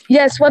 like,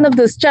 yes, one of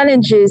those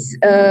challenges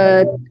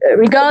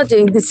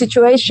regarding the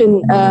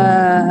situation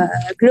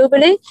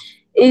globally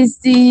is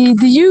the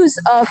use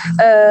of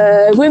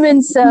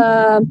women's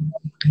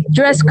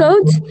dress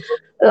code,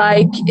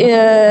 like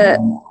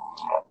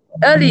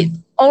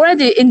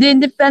already in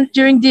the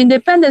during the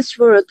independence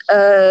world,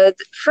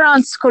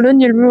 France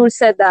colonial rule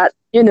said that,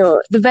 you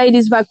know, the veil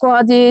is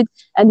backwarded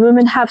and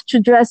women have to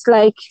dress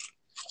like,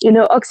 you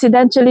know,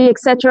 occidentally,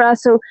 etc.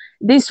 So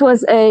this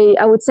was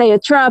I would say, a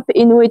trap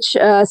in which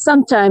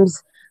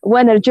sometimes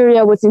when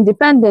Algeria was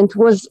independent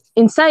was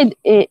inside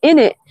in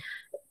it.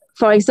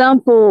 For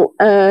example,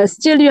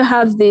 still you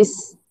have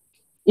this,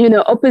 you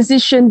know,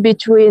 opposition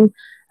between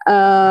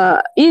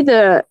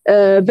either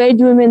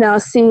veiled women are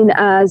seen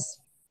as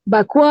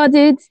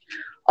backwarded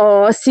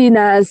or seen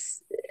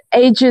as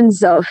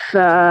agents of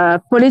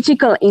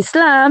political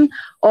Islam,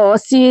 or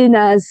seen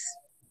as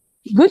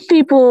good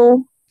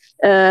people,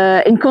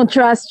 in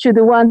contrast to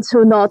the ones who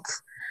are not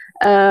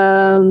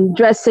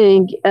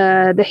dressing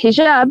the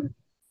hijab.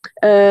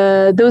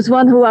 Those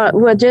one who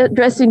are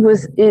dressing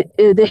with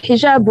the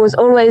hijab was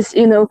always,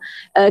 you know,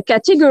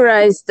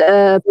 categorized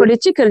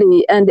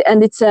politically, and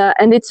it's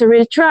a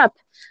real trap.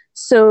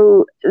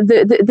 So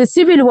the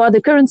civil war,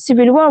 the current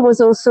civil war,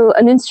 was also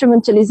an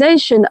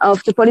instrumentalization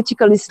of the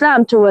political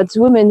Islam towards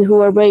women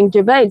who are wearing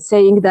the veil,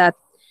 saying that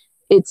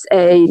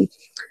I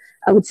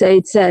would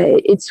say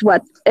it's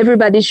what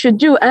everybody should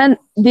do. And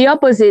the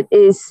opposite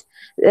is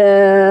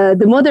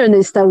the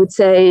modernists, I would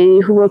say,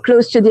 who were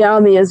close to the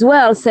army as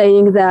well,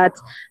 saying that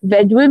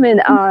veiled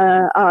women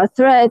are a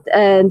threat,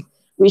 and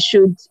we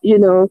should, you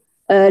know,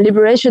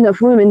 liberation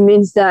of women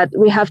means that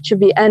we have to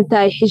be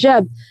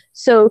anti-hijab.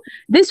 So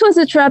this was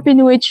a trap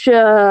in which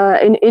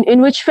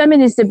in which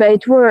feminist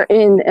debate were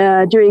in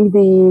during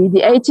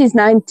the 80s,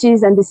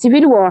 90s, and the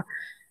Civil War.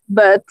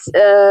 But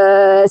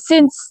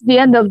since the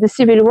end of the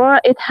Civil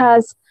War, it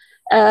has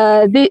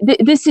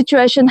this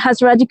situation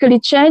has radically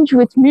changed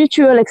with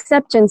mutual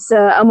acceptance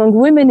among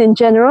women in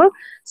general.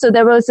 So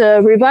there was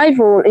a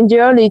revival in the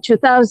early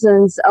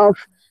 2000s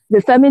of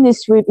the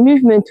feminist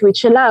movement,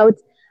 which allowed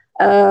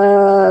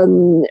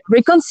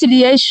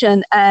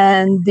reconciliation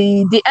and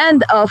the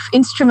end of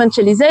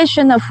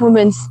instrumentalization of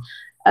women's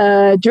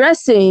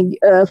dressing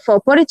for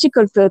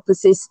political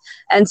purposes.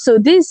 And so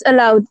this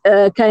allowed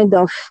kind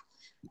of,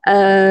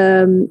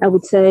 I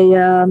would say,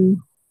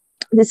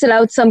 this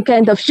allowed some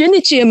kind of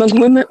unity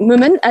among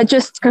women. I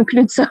just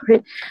conclude,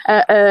 sorry.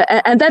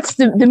 And that's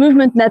the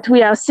movement that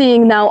we are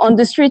seeing now on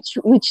the street,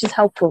 which is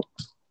helpful.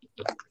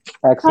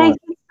 Excellent.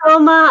 Thank you,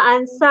 Soma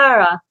and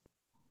Sarah.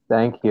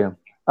 Thank you.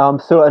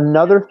 So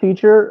another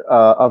feature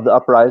of the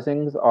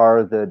uprisings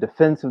are the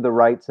defense of the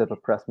rights of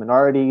oppressed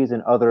minorities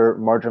and other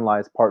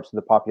marginalized parts of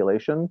the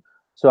population.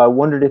 So I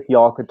wondered if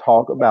y'all could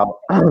talk about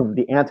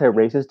the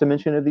anti-racist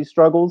dimension of these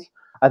struggles.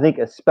 I think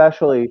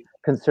especially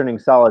concerning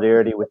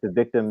solidarity with the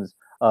victims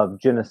of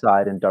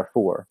genocide in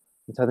Darfur.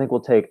 And so I think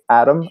we'll take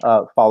Adam,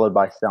 followed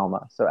by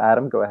Selma. So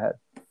Adam, go ahead.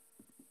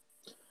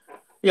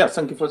 Yeah,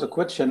 thank you for the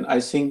question. I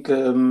think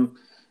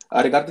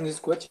regarding this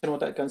question,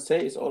 what I can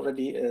say is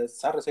already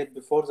Sarah said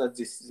before that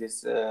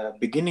this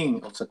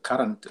beginning of the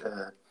current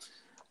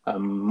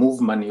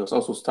movement was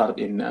also started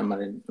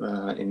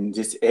in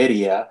this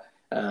area,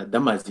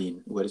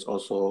 Damazin, where it's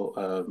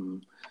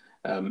also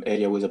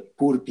area with the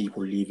poor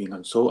people living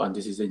and so. And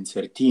this is in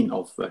 13th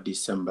of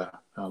December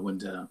when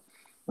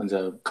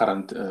the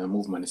current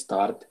movement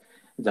start.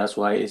 That's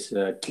why it's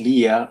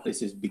clear.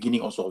 This is beginning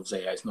also of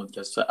Zaya. It's not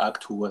just the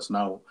act who was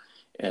now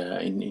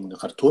in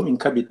Khartoum, in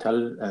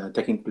capital,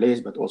 taking place,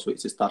 but also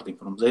it's starting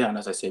from there. And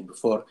as I said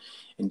before,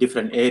 in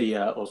different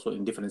area, also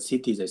in different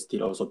cities, there's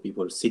still also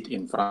people sit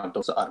in front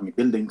of the army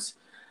buildings.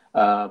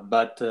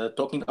 But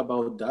talking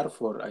about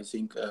Darfur, I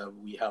think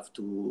we have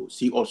to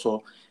see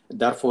also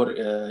Darfur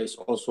is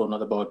also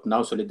not about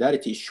now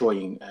solidarity is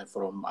showing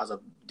from other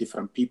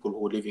different people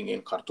who are living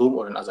in Khartoum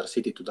or in other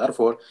city to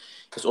Darfur.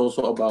 It's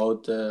also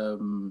about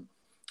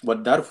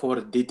what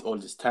Darfur did all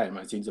this time.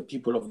 I think the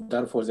people of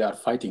Darfur, they are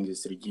fighting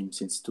this regime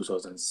since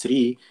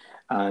 2003,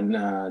 and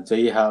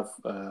they have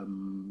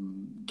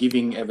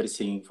giving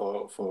everything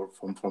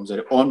from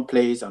their own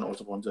place and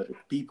also from their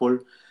people.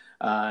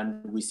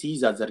 And we see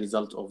that the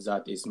result of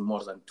that is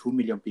more than 2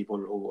 million people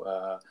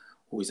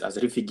who is as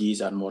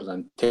refugees, and more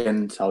than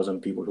 10,000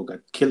 people who got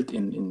killed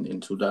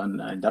in Sudan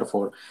and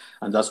Darfur.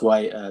 And that's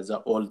why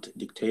the old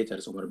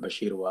dictators, Omar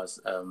Bashir,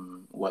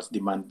 was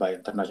demanded by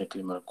International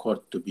Criminal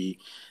Court to be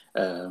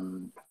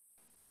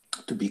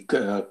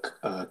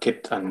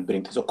kept and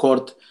bring to the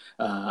court.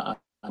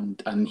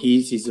 And he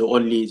is the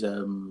only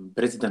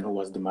president who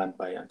was demanded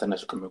by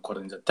International Criminal Court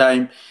in that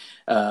time.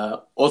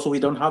 Also, we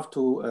don't have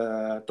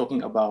to,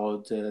 talking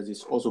about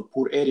this also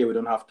poor area, we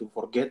don't have to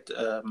forget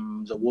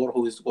the war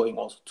who is going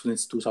also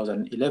since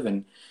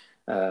 2011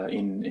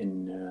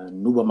 in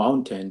Nuba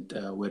Mountain,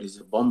 where is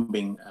a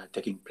bombing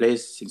taking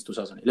place since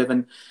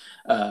 2011.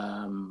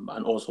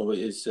 And also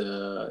is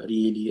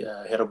really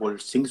horrible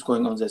things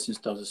going on there since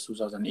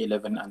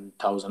 2011, and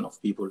thousands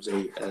of people,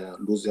 they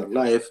lose their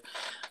life.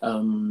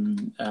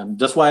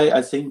 That's why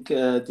I think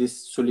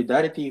this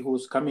solidarity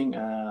who's coming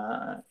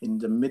in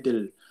the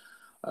middle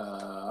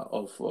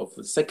of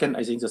the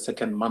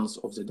second month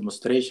of the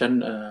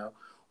demonstration,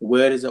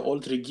 where the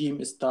old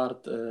regime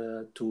start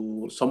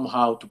to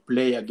somehow to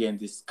play again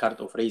this card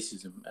of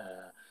racism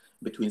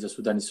between the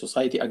Sudanese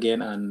society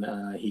again,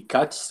 and he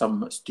catch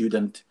some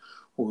student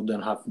who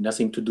don't have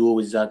nothing to do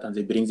with that, and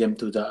they bring them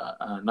to the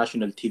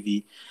national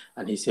TV,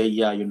 and he say,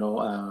 yeah,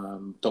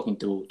 talking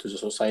to the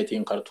society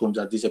in Khartoum,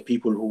 that these are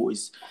people who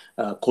is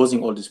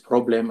causing all this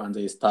problem, and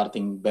they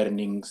starting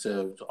burning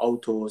the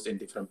autos in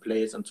different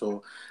places and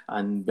so,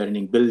 and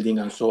burning building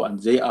and so, and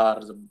they are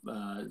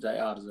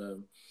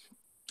the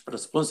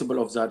responsible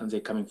of that, and they're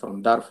coming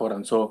from Darfur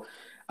and so.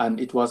 And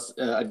it was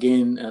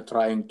again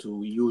trying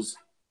to use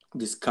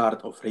this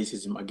card of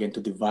racism again to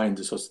divide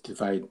the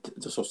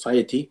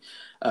society.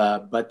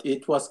 But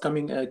it was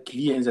coming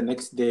clear in the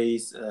next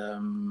days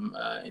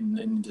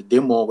in the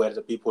demo, where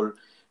the people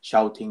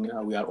shouting,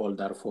 we are all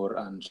Darfur,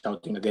 and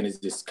shouting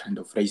against this kind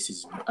of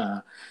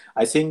racism.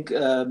 I think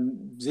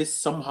this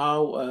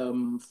somehow,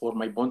 for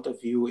my point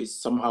of view, is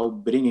somehow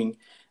bringing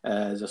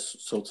the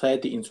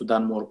society in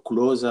Sudan more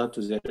closer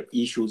to their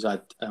issues,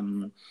 that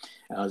the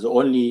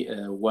only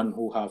one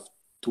who have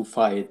to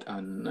fight,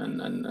 and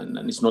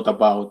it's not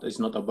about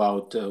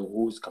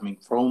who's coming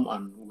from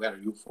and where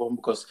you from,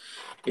 because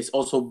it's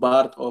also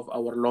part of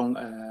our long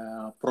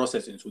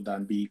process in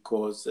Sudan.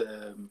 Because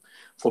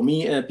for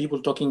me,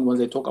 people talking, when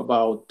they talk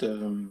about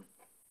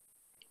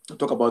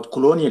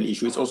colonial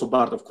issue, it's also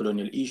part of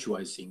colonial issue,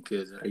 I think,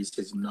 the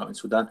racism now in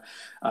Sudan.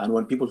 And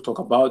when people talk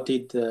about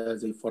it,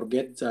 they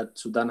forget that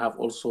Sudan have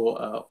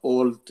also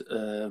old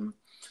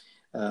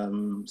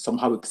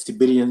somehow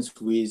experience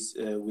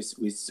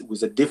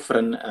with a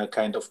different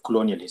kind of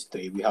colonial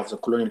history. We have the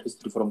colonial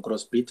history from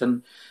Great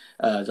Britain.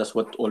 That's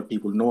what all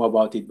people know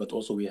about it. But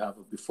also we have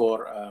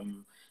before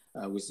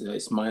with the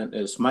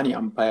Osmani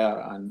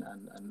Empire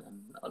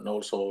and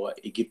also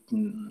Egypt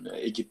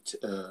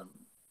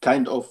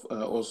kind of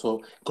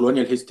also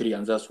colonial history,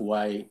 and that's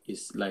why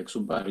it's like,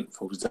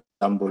 for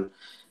example,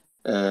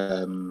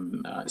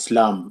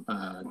 Islam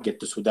get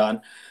to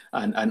Sudan,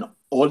 and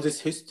all this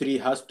history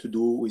has to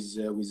do with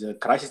the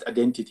crisis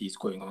identities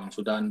going on in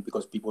Sudan,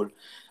 because people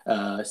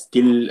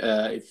still,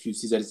 if you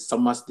see, there is so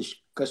much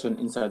discussion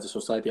inside the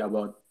society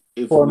about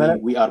if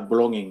we are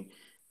belonging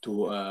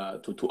to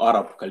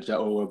Arab culture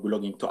or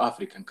belonging to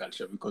African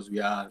culture, because we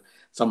are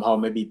somehow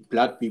maybe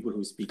black people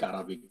who speak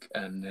Arabic,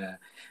 and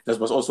that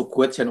was also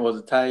question all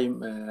the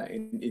time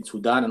in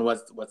Sudan, and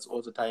what's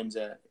all the time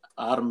the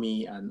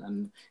army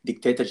and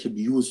dictatorship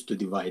used to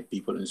divide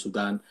people in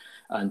Sudan,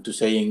 and to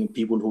saying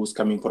people who's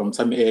coming from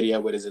some area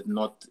where is it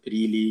not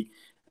really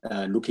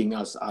looking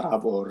as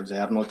Arab, or they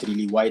are not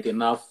really white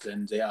enough,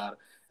 then they are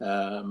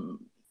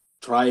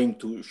trying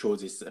to show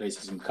this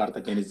racism card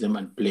against them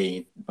and play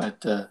it.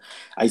 But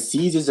I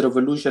see this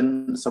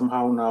revolution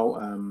somehow now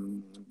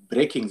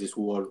breaking this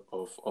wall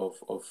of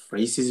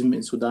racism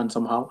in Sudan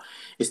somehow.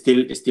 It's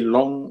still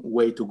long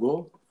way to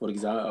go. For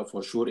example,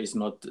 for sure, that's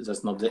not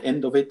the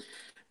end of it.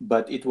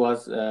 But it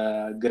was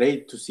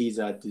great to see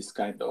that this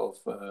kind of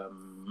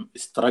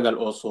struggle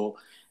also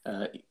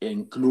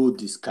include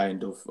this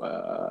kind of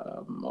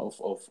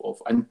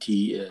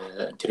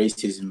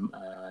anti-racism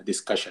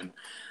discussion.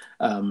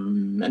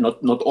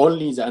 Not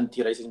only the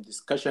anti-racism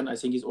discussion, I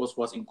think it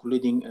also was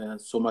including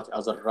so much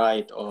other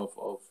right of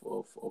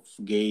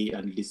gay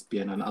and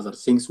lesbian and other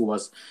things.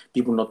 Was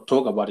people not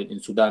talk about it in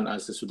Sudan,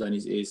 as the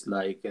Sudanese is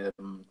like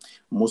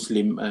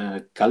Muslim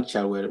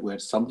culture where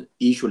some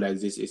issue like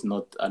this is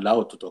not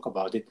allowed to talk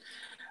about it.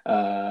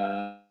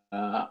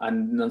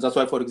 And that's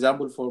why, for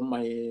example, for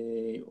my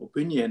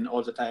opinion,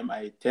 all the time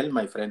I tell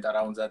my friend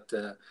around that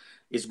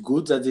it's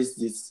good that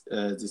this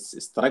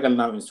struggle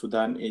now in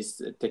Sudan is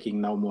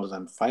taking now more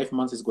than 5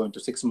 months. It's going to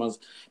 6 months,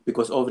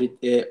 because all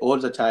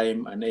the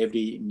time and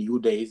every new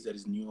days there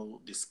is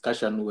new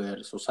discussion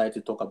where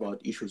society talk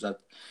about issues that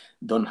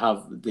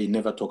they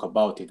never talk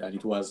about it, and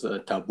it was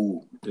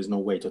taboo. There's no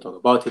way to talk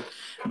about it,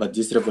 but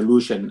this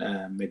revolution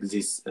makes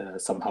this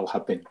somehow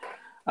happen.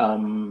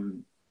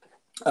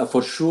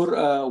 For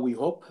sure, we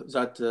hope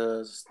that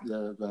the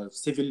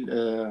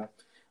civil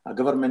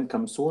government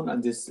comes soon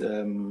and this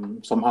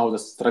somehow the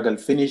struggle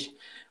finish.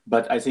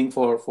 But I think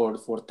for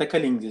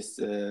tackling this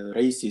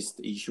racist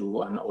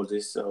issue and all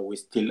this, we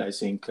still, I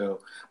think,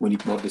 we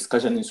need more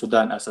discussion in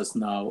Sudan, as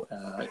now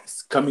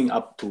it's coming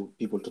up to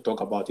people to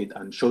talk about it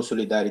and show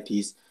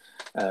solidarities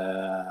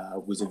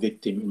with the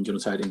victim in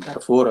genocide in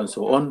Darfur and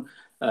so on.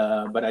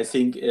 But I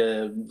think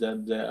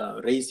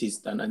the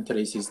racist and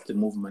anti-racist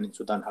movement in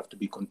Sudan have to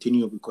be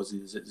continued, because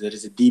there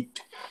is a deep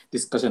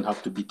discussion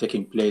have to be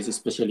taking place,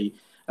 especially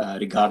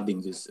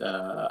regarding this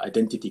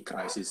identity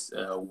crisis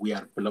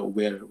where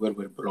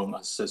we belong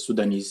as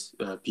Sudanese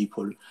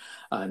people,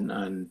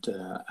 and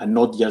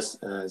not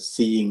just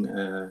seeing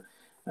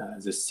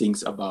the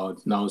things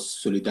about now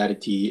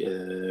solidarity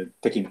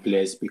taking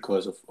place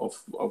because of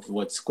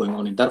what's going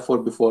on in Darfur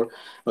before,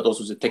 but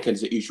also to tackle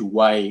the issue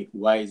why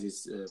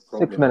this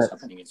problem is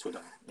happening in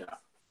Sudan. Yeah.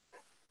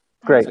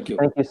 Great.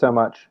 Thank you so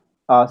much.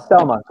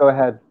 Selma, go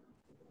ahead.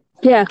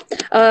 Yeah,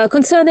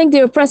 concerning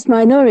the oppressed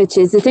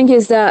minorities, the thing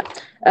is that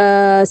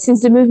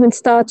since the movement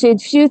started,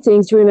 few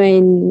things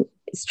remain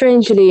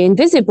strangely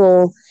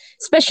invisible,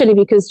 especially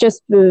because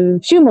just a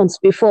few months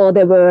before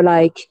they were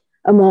like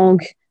among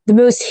the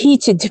most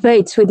heated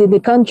debates within the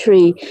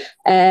country,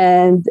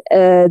 and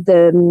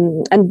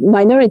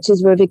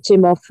minorities were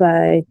victim of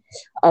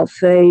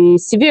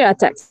severe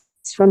attacks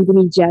from the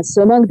media.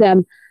 So among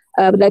them,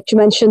 I would like to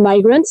mention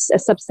migrants,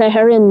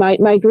 sub-Saharan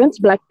migrants,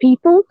 Black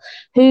people,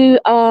 who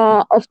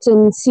are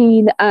often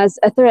seen as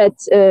a threat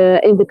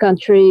in the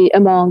country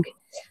among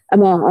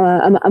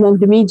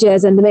the media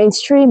and the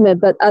mainstream,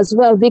 but as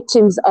well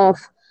victims of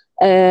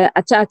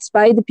attacks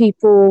by the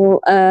people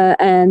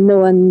and no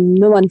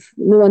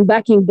one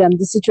backing them.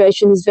 The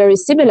situation is very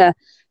similar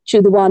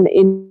to the one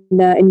in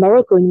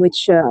Morocco, in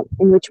which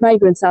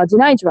migrants are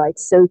denied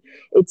rights. So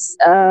it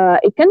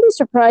can be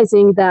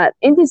surprising that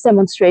in this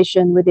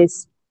demonstration with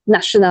this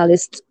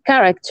nationalist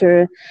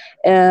character,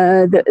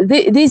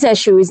 this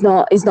issue is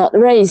not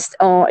raised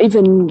or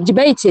even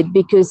debated,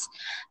 because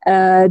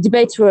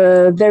debates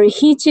were very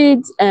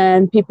heated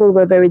and people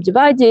were very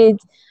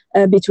divided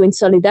between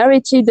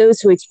solidarity,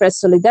 those who express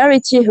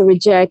solidarity, who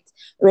reject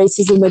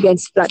racism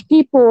against Black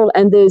people,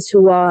 and those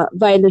who are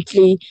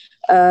violently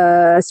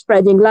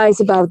spreading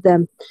lies about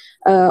them.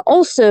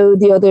 Also,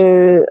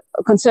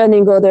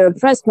 concerning other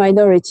oppressed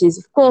minorities,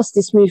 of course,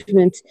 this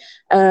movement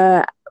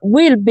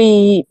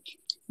will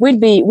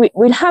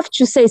have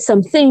to say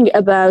something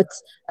about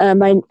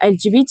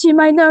LGBT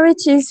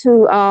minorities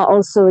who are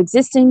also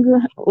existing,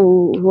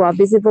 who are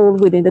visible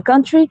within the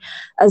country,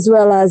 as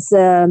well as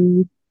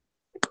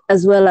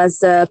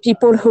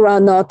people who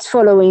are not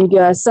following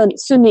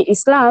Sunni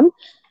Islam.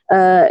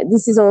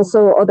 This is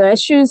also other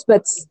issues,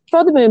 but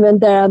for the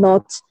moment they are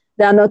not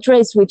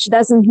raised, which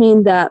doesn't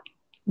mean that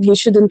we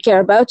shouldn't care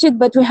about it,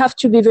 but we have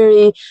to be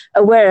very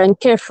aware and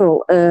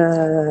careful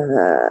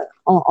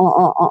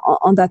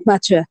on that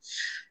matter.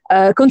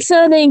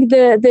 Concerning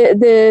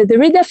the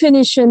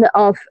redefinition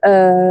of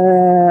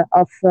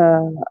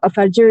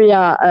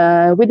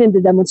Algeria within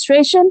the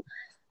demonstration,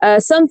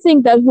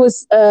 something that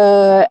was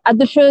at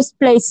the first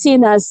place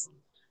seen as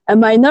a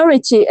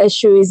minority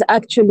issue is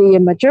actually a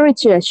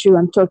majority issue.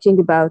 I'm talking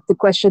about the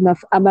question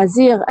of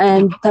Amazigh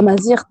and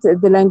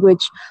Tamazight, the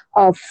language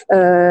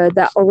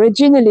that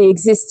originally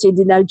existed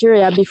in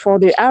Algeria before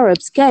the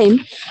Arabs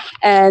came.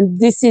 And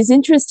this is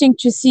interesting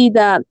to see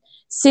that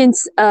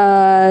since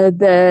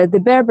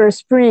the Berber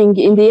Spring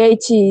in the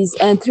 80s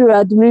and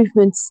throughout the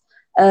movements,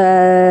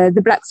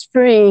 the Black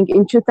Spring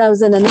in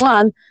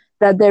 2001,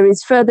 that there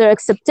is further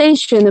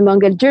acceptation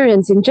among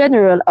Algerians in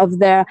general of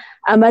their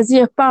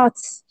Amazigh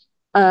parts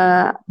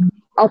of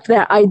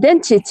their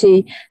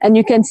identity. And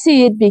you can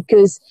see it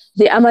because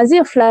the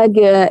Amazigh flag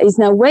is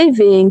now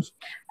waving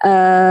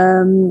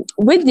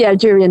with the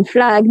Algerian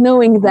flag,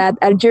 knowing that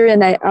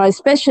Algerians are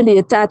especially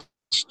attached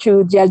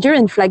to the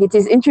Algerian flag, it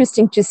is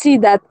interesting to see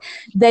that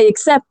they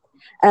accept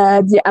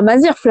the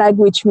Amazigh flag,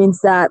 which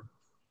means that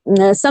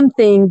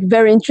something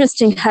very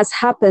interesting has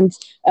happened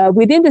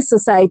within the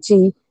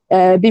society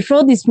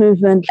before this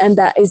movement, and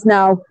that is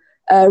now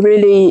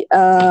really,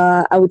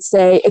 I would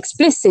say,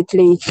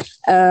 explicitly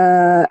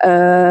a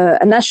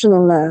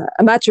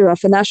matter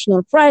of a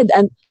national pride,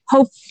 and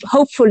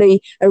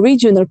hopefully a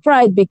regional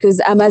pride, because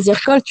Amazigh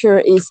culture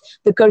is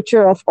the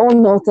culture of all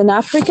Northern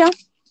Africa.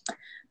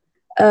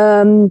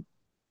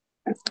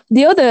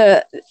 The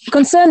other,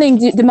 concerning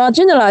the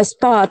marginalized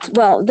part,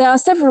 well, there are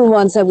several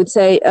ones, I would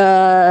say.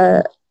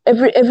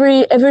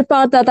 Every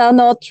part that are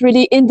not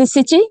really in the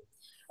city.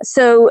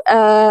 So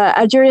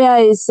Algeria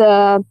is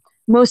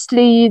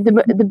mostly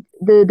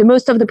the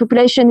most of the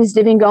population is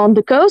living on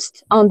the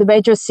coast, on the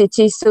major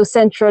cities. So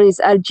central is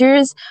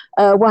Algiers,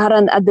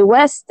 Wahran at the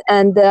west,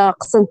 and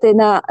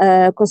Qsantena,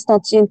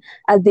 Constantine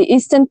at the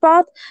eastern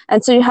part.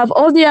 And so you have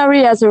all the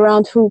areas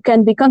around who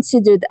can be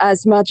considered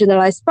as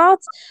marginalized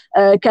parts.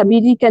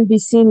 Kabylie can be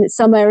seen in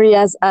some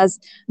areas as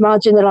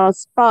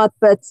marginalized part,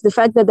 but the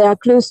fact that they are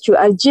close to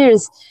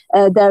Algiers,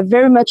 they're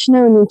very much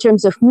known in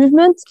terms of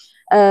movement.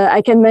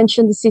 I can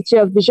mention the city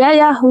of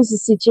Béjaïa, who's a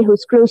city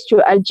who's close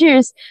to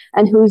Algiers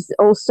and who's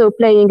also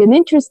playing an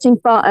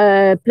interesting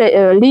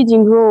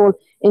leading role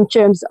in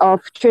terms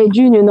of trade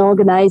union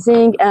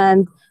organizing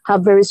and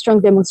have very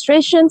strong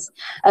demonstrations.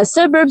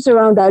 Suburbs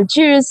around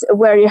Algiers,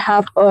 where you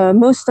have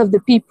most of the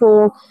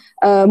people,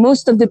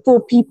 most of the poor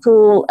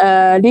people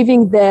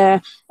living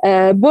there.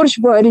 Bourj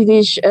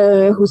Bouarridj,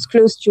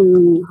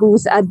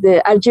 who's at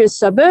the Algiers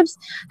suburbs,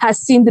 has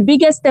seen the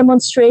biggest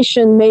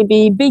demonstration,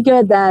 maybe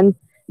bigger than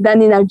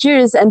in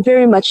Algiers, and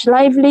very much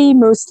lively,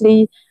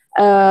 mostly,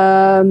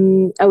 I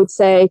would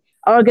say,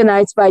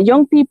 organized by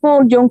young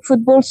people, young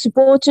football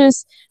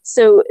supporters.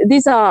 So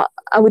these are,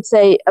 I would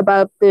say,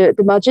 about the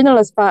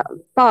marginalized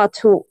part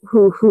who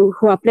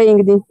are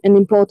playing an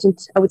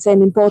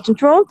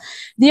important role.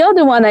 The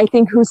other one, I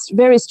think, who's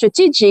very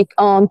strategic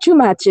on two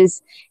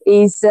matters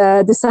is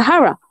the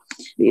Sahara.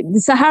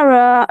 The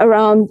Sahara,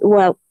 around,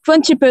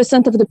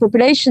 20% of the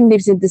population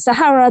lives in the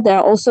Sahara. They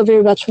are also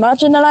very much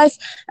marginalized.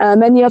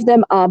 Many of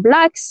them are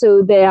Black,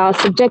 so they are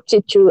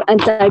subjected to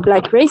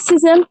anti-Black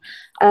racism.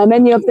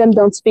 Many of them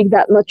don't speak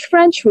that much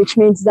French, which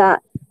means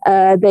that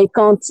they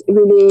can't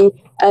really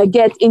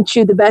get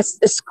into the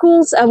best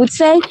schools, I would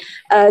say.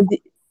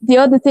 The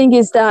other thing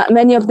is that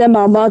many of them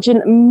are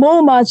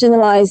more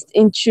marginalized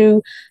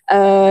into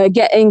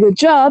getting a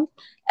job.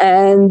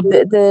 And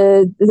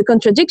the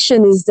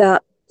contradiction is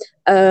that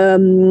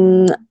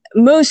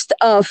most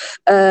of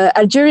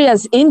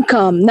Algeria's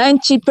income,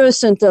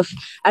 90% of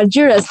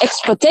Algeria's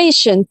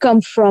exportation come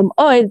from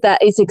oil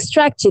that is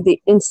extracted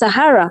in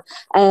Sahara,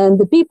 and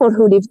the people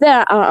who live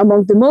there are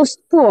among the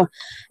most poor.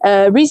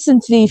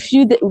 Recently,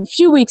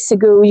 few weeks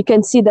ago, you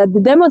can see that the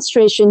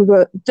demonstrations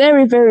were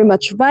very, very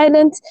much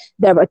violent.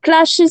 There were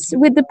clashes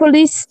with the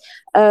police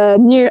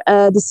near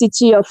the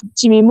city of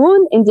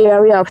Timimoun, in the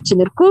area of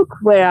Tinirkouk,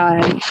 where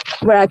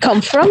I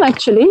come from,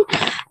 actually.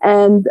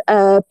 And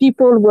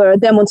people were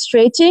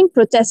demonstrating,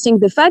 protesting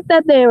the fact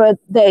that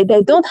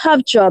they don't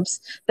have jobs,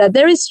 that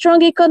there is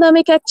strong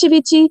economic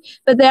activity,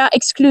 but they are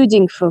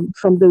excluding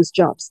from those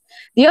jobs.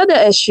 The other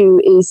issue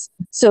is,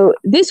 so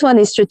this one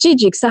is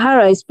strategic.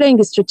 Sahara is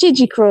playing a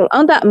strategic role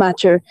on that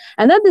matter.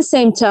 And at the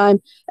same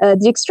time,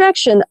 the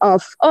extraction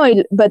of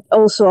oil, but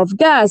also of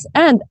gas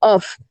and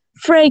of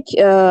fracking,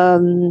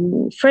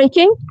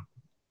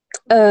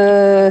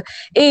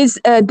 is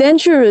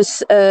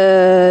dangerous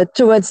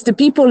towards the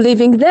people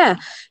living there.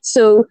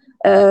 So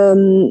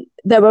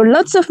there were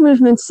lots of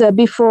movements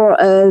before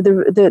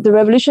the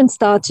revolution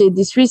started,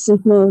 these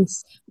recent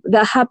months,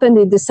 that happened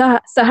in the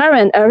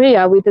Saharan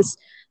area with this.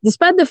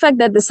 Despite the fact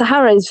that the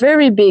Sahara is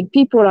very big,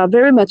 people are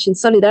very much in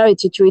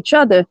solidarity to each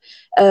other.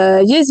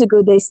 Years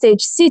ago, they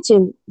staged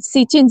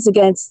sit-ins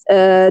against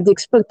the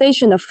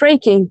exploitation of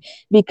fracking,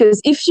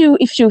 because if you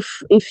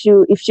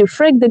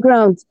frack the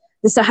ground,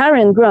 the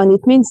Saharan ground,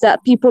 it means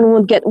that people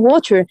won't get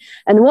water,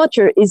 and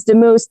water is the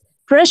most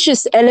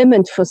precious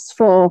element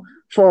for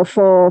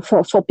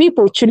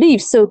people to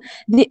live. So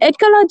the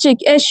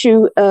ecologic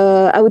issue,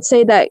 I would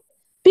say that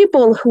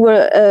people who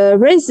were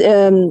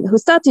who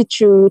started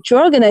to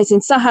organize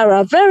in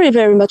Sahara very,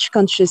 very much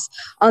conscious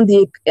on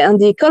the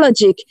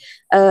ecologic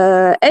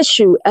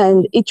issue,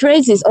 and it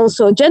raises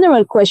also a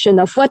general question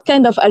of what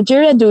kind of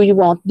Algeria do you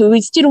want? Do we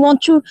still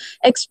want to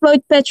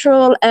exploit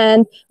petrol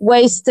and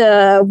waste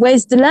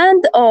the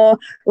land, or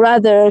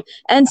rather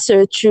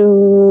answer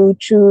to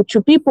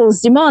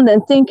people's demand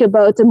and think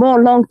about a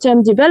more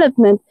long-term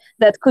development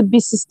that could be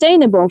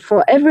sustainable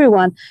for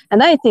everyone?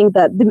 And I think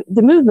that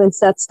the movements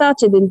that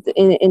started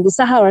in the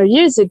Sahara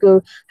years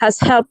ago has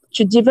helped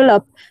to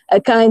develop a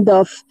kind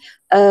of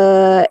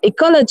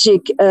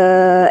ecologic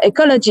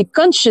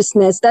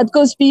consciousness that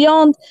goes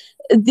beyond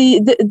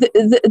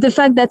the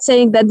fact that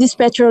saying that this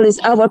petrol is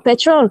our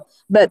petrol,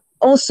 but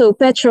also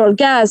petrol,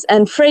 gas,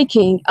 and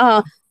fracking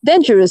are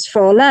dangerous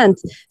for land.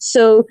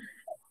 So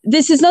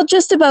this is not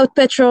just about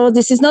petrol.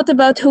 This is not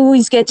about who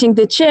is getting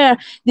the chair.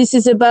 This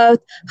is about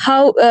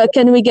how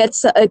can we get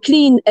a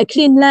clean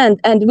land.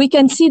 And we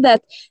can see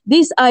that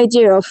this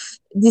idea of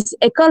this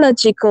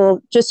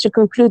ecological, just to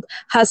conclude,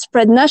 has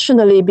spread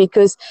nationally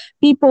because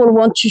people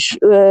want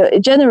to,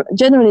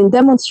 generally in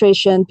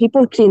demonstration,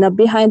 people clean up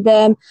behind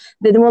them.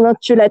 They don't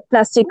want to let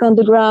plastic on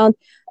the ground.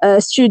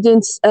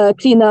 Students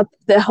clean up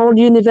the whole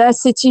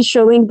university,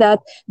 showing that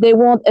they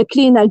want a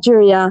clean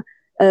Algeria,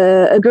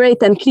 a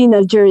great and clean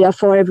Algeria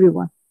for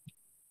everyone.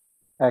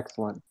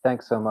 Excellent.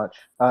 Thanks so much.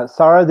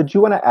 Sarah, did you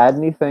want to add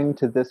anything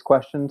to this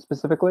question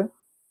specifically?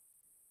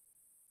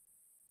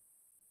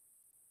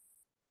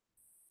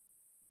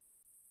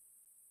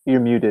 You're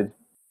muted.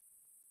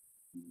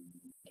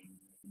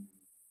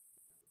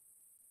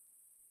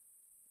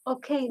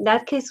 Okay, in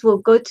that case, we'll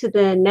go to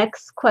the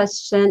next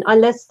question,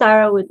 unless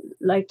Sarah would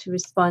like to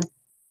respond.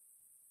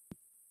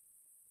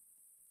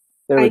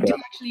 I do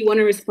actually want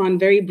to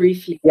respond very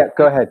briefly. Yeah,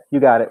 go ahead. You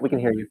got it. We can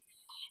hear you.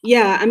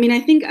 Yeah, I mean, I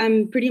think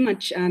pretty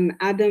much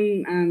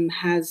Adam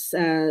has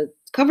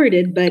covered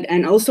it,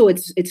 and also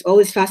it's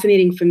always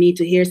fascinating for me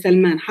to hear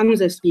Salma and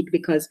Hamza speak,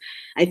 because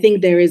I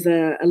think there is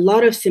a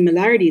lot of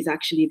similarities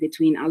actually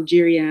between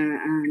Algeria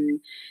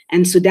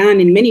and Sudan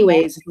in many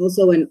ways. It's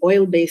also an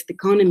oil-based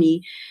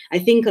economy. I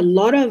think a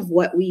lot of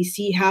what we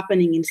see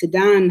happening in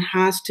Sudan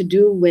has to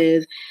do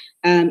with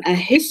a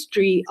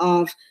history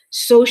of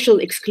social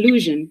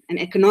exclusion and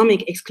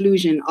economic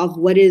exclusion of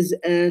what is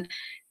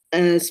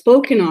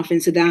spoken of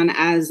in Sudan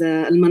as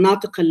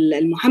al-manatiq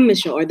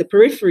al-muhammisha, or the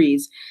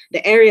peripheries,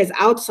 the areas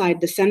outside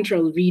the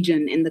central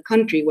region in the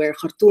country where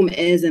Khartoum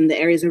is and the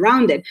areas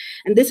around it.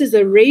 And this is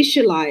a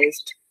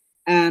racialized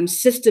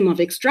system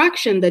of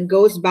extraction that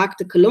goes back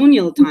to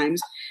colonial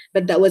times,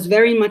 but that was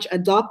very much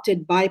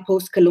adopted by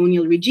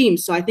post-colonial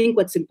regimes. So I think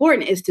what's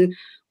important is to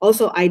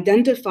also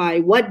identify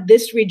what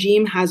this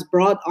regime has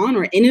brought on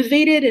or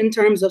innovated in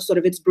terms of sort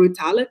of its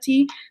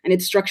brutality and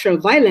its structural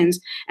violence,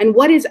 and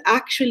what is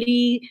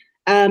actually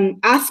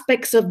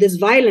aspects of this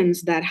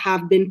violence that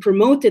have been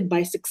promoted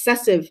by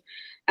successive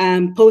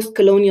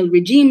post-colonial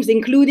regimes,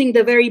 including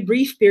the very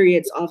brief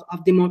periods of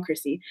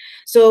democracy.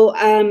 So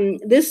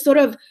this sort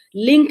of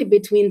link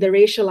between the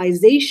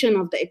racialization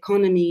of the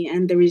economy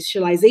and the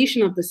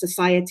racialization of the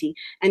society,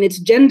 and its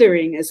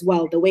gendering as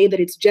well, the way that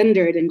it's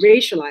gendered and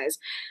racialized,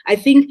 I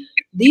think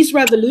these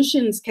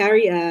revolutions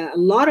carry a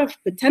lot of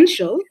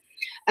potential.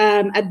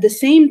 At the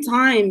same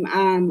time,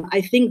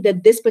 I think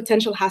that this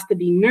potential has to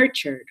be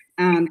nurtured.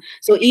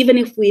 So even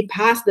if we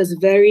pass this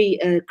very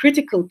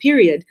critical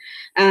period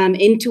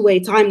into a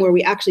time where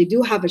we actually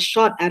do have a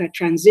shot at a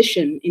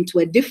transition into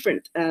a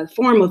different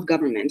form of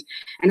government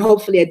and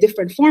hopefully a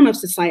different form of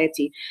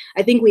society,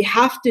 I think we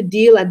have to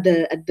deal at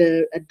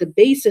the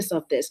basis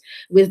of this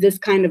with this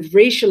kind of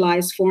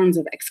racialized forms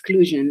of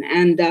exclusion.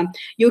 And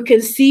you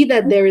can see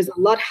that there is a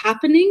lot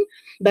happening,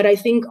 but I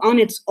think on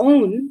its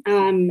own,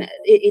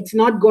 it's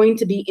not going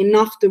to be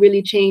enough to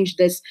really change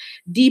this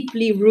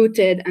deeply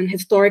rooted and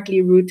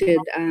historically rooted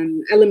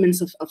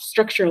elements of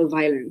structural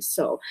violence.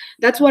 So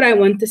that's what I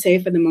want to say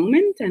for the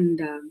moment.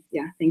 And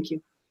yeah, thank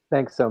you.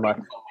 Thanks so much.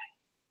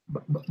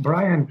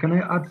 Brian, can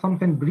I add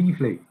something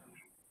briefly?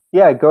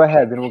 Yeah, go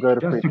ahead, then we'll go to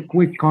just a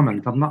quick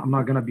comment. I'm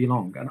not going to be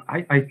long. And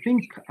I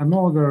think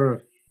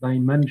another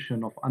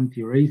dimension of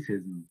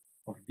anti-racism,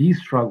 of these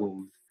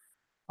struggles,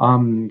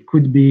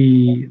 could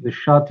be the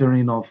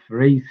shattering of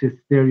racist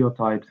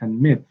stereotypes and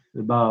myths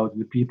about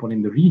the people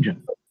in the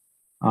region.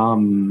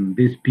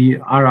 These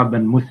Arab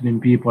and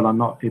Muslim people are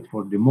not fit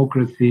for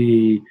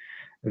democracy.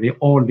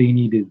 All they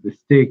need is the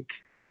stick.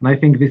 And I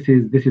think this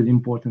is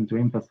important to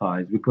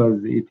emphasize, because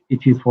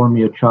it is for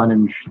me a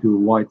challenge to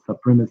white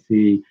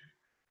supremacy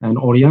and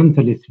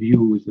Orientalist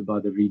views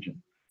about the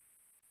region.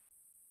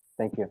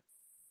 Thank you.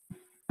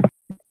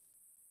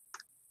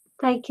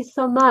 Thank you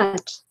so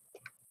much.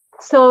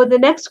 So the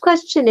next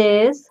question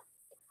is,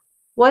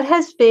 what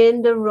has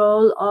been the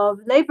role of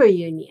labor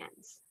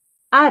unions?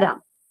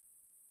 Adam.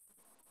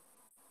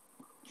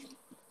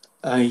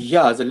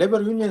 Yeah, the labor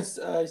unions,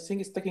 I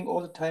think, is taking all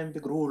the time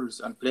big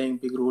roles and playing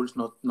big roles,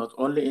 not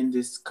only in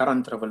this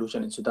current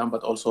revolution in Sudan,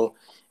 but also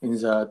in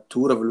the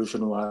two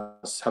revolution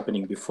was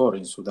happening before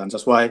in Sudan.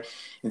 That's why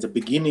in the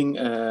beginning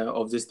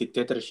of this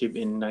dictatorship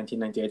in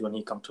 1998, when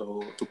he come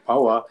to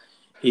power,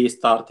 he is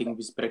starting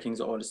with breaking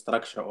the old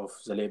structure of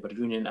the labor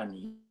union, and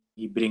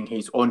he bring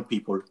his own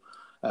people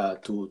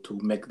to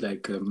make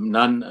like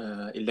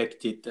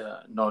non-elected,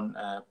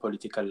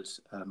 non-political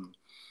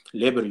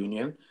labor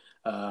union.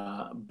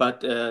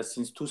 But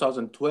since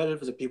 2012,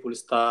 the people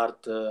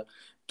start to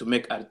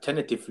make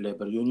alternative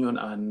labor union,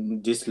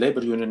 and this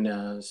labor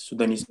union,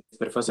 Sudanese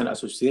Professional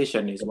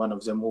Association, is one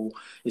of them who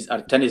is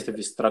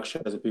alternative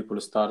structure. The people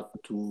start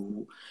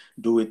to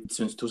do it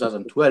since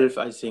 2012,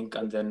 I think,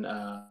 and then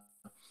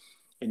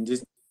in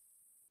this.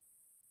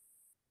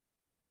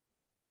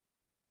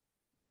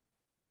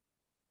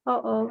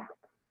 Uh-oh,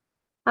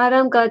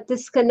 Adam got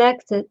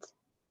disconnected.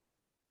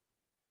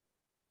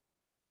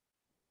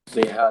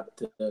 They had,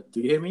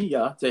 do you hear me?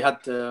 Yeah, they had.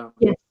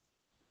 Yes.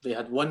 They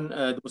had one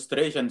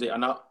demonstration. They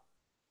announced.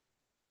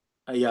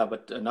 Yeah,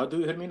 but now do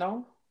you hear me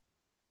now?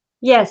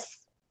 Yes,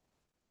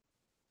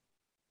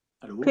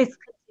 Hello? please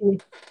continue.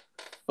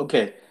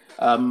 Okay.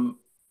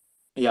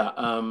 Yeah.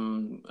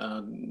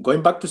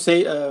 Going back to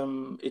say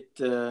in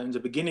the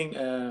beginning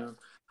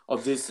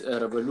of this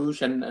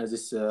revolution,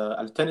 this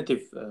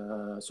alternative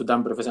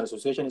Sudan Professional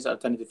Association is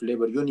alternative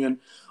labor union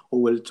who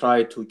will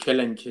try to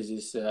challenge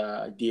this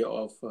idea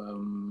of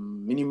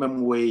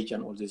minimum wage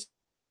and all this.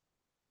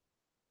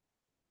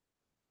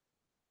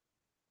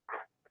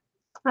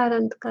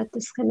 Adam got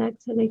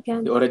disconnected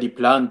again. They already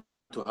planned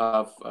to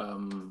have.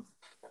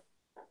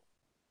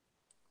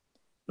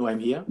 No, I'm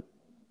here.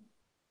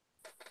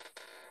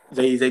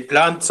 They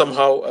planned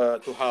somehow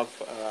to have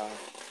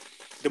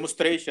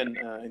demonstration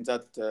in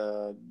that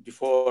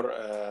before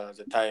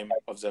the time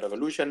of the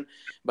revolution,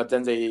 but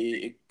then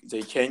they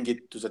changed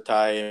it to the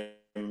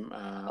time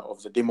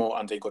of the demo,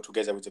 and they got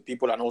together with the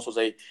people, and also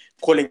they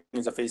calling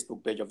in the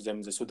Facebook page of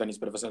them, the Sudanese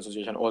Professional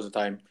Association, all the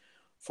time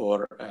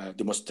for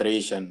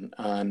demonstration.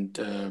 And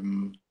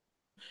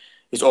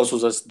it's also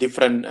this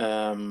different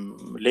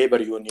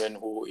labor union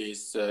who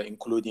is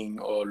including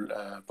all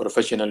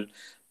professional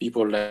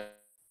people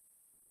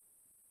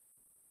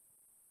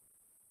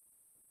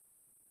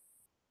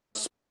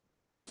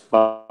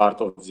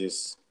part of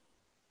this.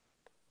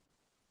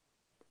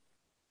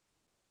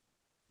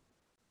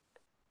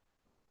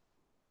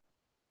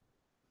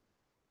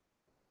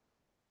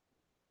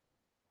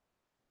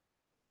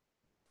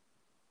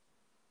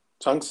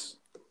 Thanks.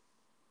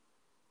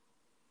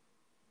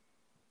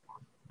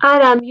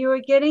 Adam, you were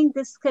getting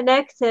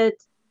disconnected.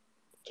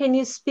 Can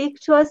you speak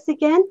to us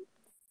again?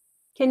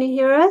 Can you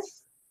hear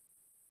us?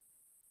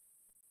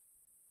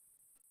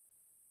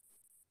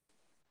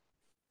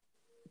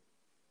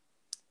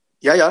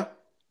 Yeah.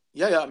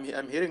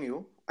 I'm hearing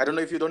you. I don't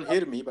know if you don't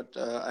hear me, but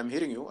I'm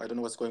hearing you. I don't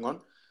know what's going on.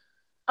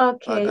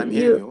 Okay, I'm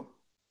hearing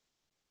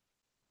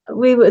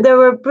you. There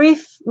were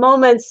brief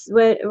moments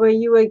where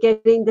you were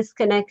getting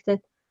disconnected.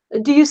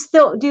 Do you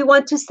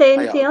want to say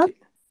anything else?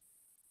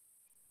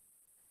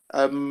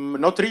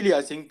 Not really.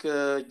 I think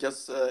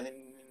just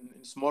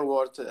in small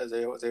words,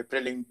 they're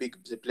playing big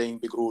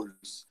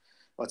roles.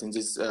 But in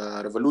this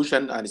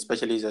revolution, and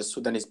especially the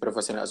Sudanese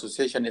Professional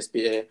Association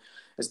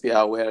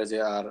 (SPA), where they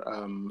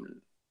are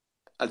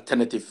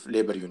alternative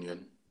labor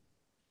union.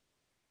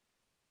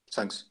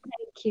 Thanks.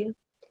 Thank you,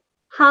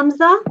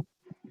 Hamza.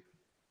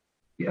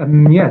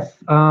 Yes,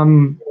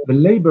 the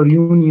labor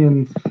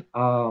unions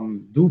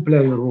do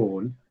play a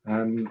role,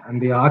 and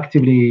they are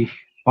actively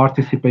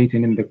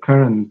participating in the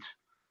current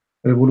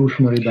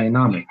revolutionary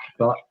dynamic.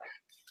 But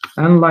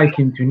unlike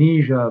in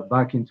Tunisia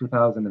back in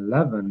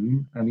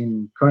 2011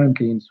 and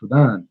currently in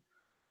Sudan,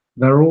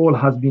 their role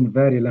has been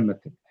very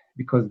limited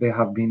because they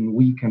have been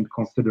weakened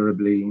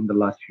considerably in the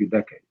last few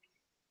decades.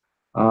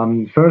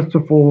 First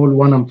of all,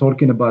 when I'm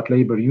talking about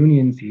labor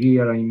unions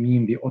here, I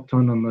mean the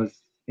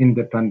autonomous,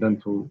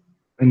 independent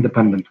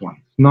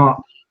ones,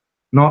 not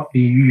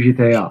the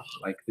UGTAA,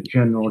 like the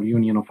General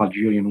Union of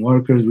Algerian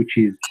Workers, which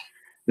is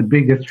the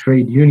biggest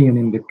trade union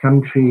in the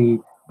country,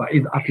 but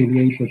is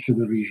affiliated to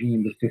the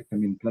regime, the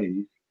system in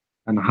place,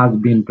 and has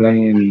been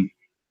playing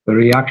the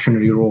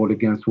reactionary role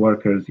against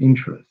workers'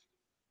 interests.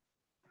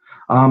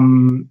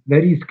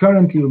 There is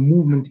currently a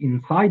movement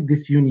inside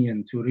this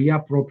union to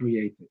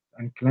reappropriate it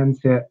and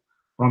cleanse it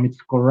from its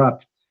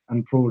corrupt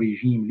and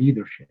pro-regime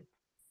leadership.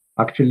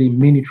 Actually,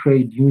 many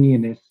trade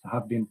unionists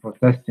have been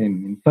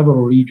protesting in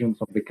several regions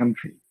of the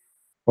country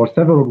for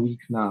several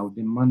weeks now,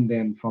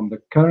 demanding from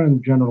the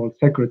current general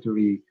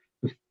secretary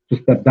to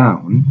step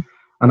down.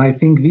 And I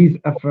think these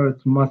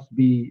efforts must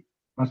be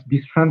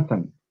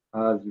strengthened,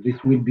 as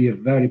this will be a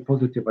very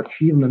positive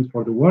achievement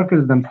for the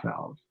workers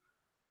themselves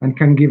and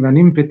can give an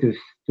impetus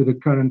to the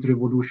current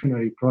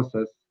revolutionary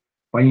process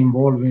by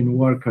involving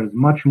workers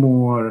much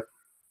more,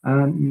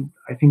 and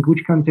I think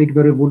which can take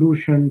the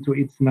revolution to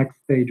its next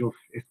stage of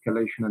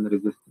escalation and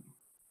resistance.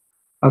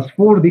 As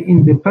for the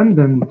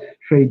independent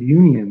trade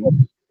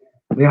unions,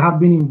 they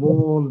have been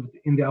involved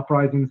in the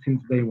uprising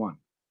since day one.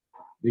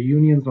 The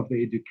unions of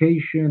the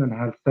education and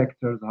health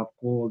sectors have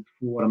called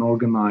for an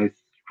organized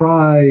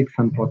strikes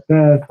and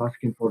protests,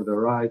 asking for their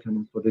rights and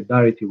in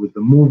solidarity with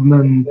the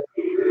movement.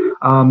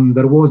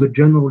 There was a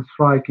general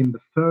strike in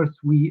the first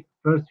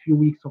few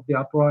weeks of the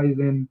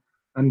uprising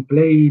and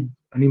played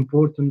an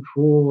important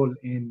role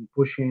in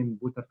pushing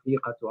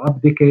Bouteflika to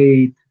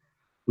abdicate.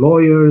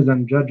 Lawyers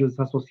and judges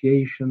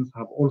associations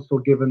have also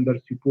given their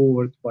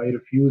support by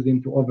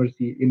refusing to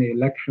oversee any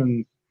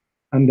elections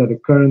under the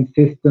current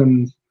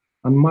systems.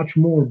 And much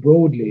more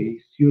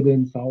broadly,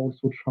 students are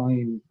also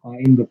trying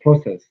in the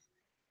process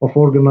of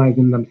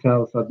organizing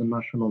themselves at the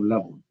national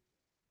level.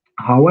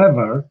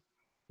 However,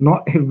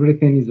 not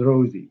everything is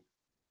rosy,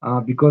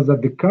 because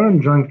at the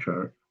current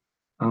juncture,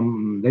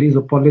 there is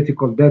a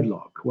political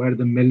deadlock where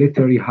the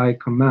military high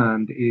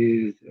command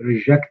is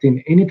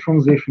rejecting any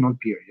transitional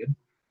period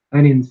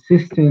and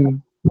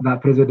insisting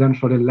that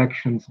presidential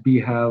elections be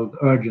held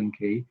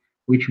urgently,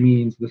 which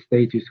means the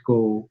status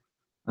quo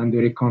and the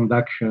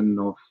reconduction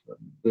of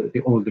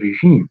the old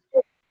regime.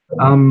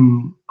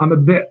 I'm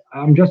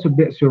just a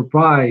bit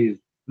surprised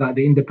that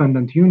the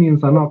independent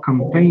unions are not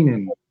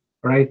campaigning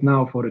right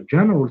now for a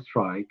general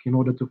strike in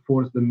order to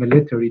force the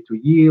military to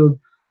yield,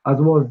 as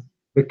was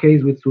the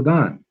case with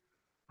Sudan.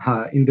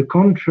 In the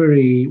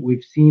contrary,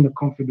 we've seen a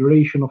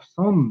confederation of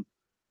some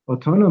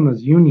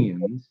autonomous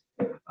unions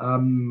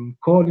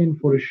calling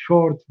for a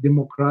short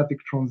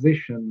democratic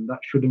transition that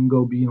shouldn't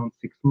go beyond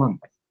 6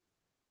 months.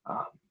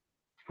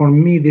 For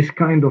me, this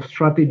kind of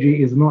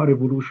strategy is not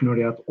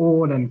revolutionary at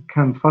all and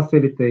can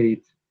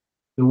facilitate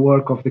the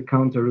work of the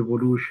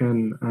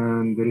counter-revolution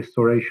and the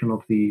restoration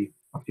of the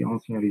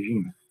ancien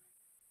regime.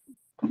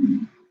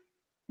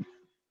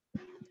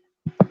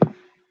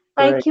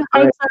 Thank you,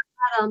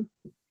 Adam.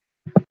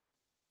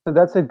 So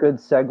that's a good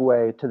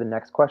segue to the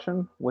next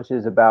question, which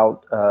is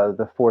about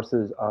the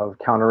forces of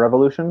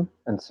counter-revolution.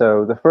 And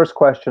so the first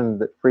question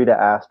that Frida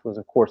asked was,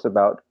 of course,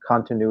 about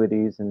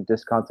continuities and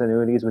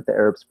discontinuities with the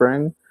Arab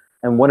Spring.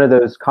 And one of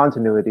those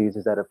continuities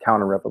is that of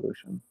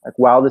counter-revolution. Like,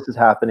 while this is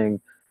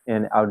happening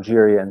in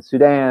Algeria and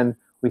Sudan,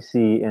 we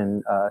see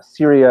in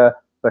Syria,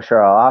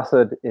 Bashar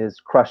al-Assad is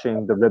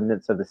crushing the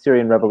remnants of the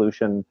Syrian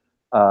revolution.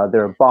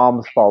 There are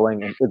bombs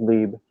falling in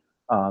Idlib.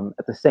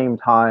 At the same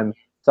time,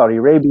 Saudi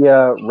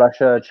Arabia,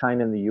 Russia,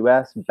 China, and the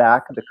US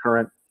back the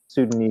current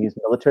Sudanese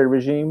military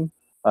regime.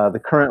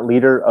 The current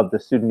leader of the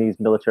Sudanese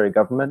military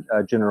government,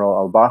 General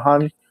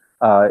al-Burhan,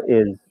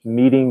 is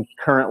meeting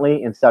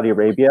currently in Saudi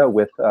Arabia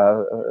with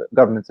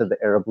governments of the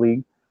Arab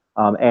League,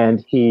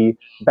 and he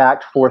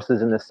backed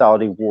forces in the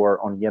Saudi war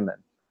on Yemen.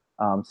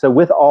 So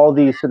with all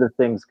these sort of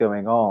things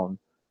going on,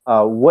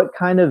 what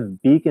kind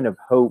of beacon of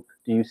hope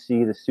do you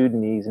see the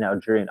Sudanese and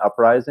Algerian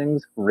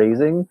uprisings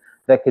raising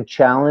that could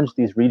challenge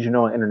these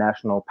regional and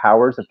international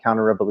powers of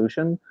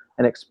counter-revolution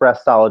and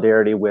express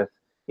solidarity with,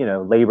 you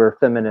know, labor,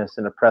 feminist,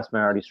 and oppressed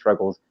minority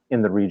struggles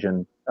in the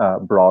region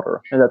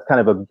broader? And that's kind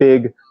of a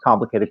big,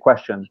 complicated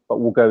question, but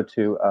we'll go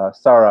to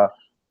Sarah,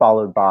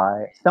 followed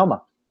by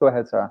Selma. Go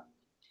ahead, Sarah.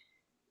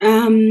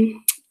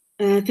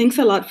 Thanks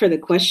a lot for the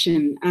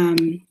question.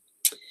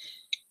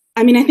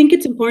 I mean, I think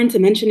it's important to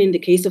mention in the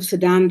case of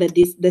Sudan that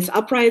this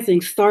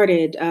uprising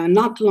started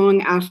not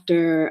long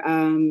after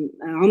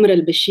Omar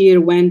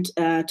al-Bashir went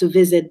to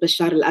visit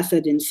Bashar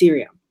al-Assad in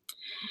Syria.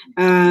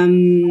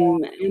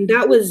 And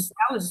that was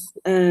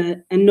a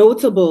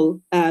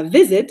notable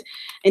visit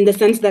in the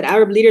sense that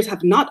Arab leaders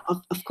have not,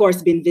 of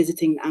course, been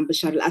visiting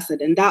Bashar al-Assad.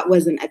 And that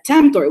was an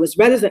attempt, or it was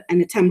rather an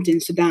attempt in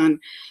Sudan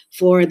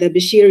for the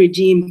Bashir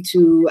regime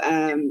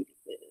to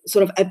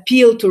sort of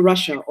appeal to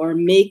Russia or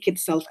make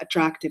itself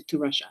attractive to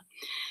Russia.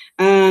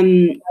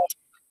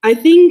 I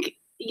think,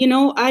 you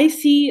know, I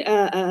see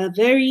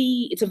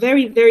it's a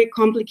very, very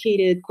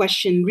complicated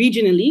question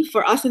regionally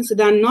for us in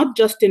Sudan, not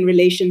just in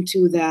relation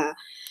to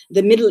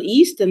the Middle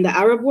East and the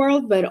Arab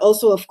world, but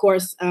also, of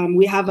course,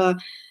 we have a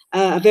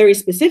very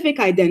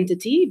specific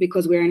identity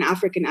because we're an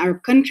African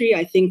Arab country.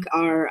 I think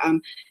our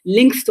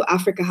links to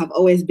Africa have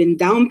always been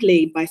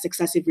downplayed by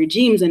successive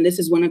regimes. And this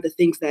is one of the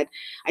things that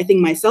I think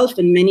myself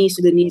and many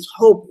Sudanese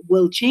hope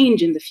will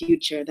change in the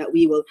future, that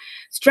we will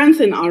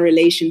strengthen our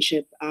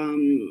relationship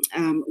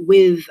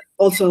with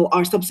also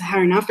our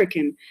sub-Saharan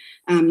African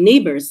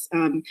neighbors.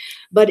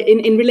 But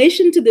in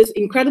relation to this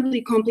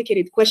incredibly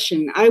complicated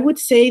question, I would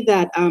say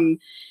that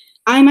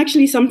I'm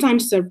actually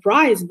sometimes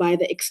surprised by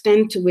the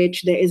extent to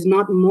which there is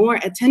not more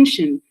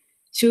attention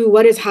to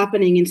what is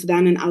happening in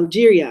Sudan and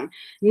Algeria,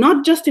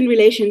 not just in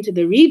relation to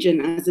the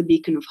region as a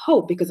beacon of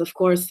hope, because of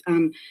course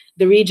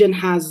the region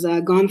has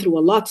gone through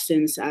a lot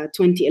since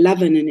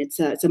 2011, and it's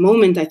a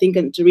moment, I think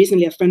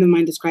recently a friend of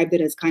mine described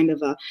it as kind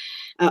of a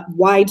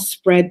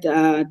widespread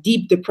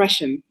deep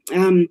depression.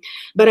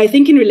 But I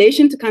think in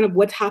relation to kind of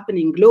what's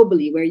happening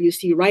globally, where you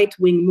see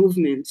right-wing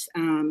movements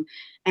and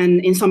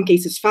in some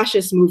cases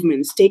fascist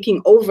movements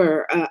taking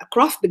over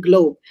across the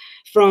globe,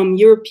 from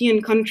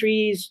European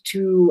countries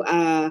to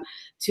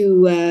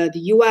the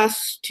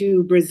US,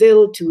 to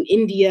Brazil, to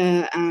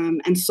India,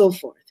 and so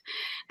forth.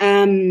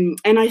 And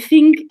I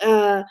think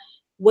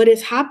what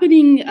is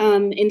happening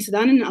in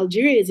Sudan and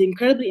Algeria is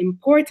incredibly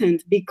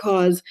important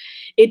because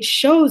it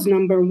shows,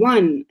 number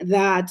one,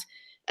 that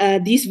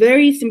these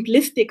very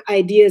simplistic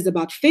ideas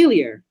about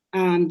failure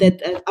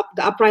that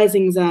the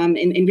uprisings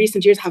in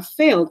recent years have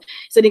failed.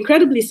 It's an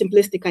incredibly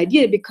simplistic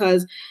idea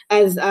because,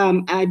 as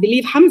I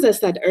believe Hamza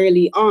said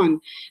early on,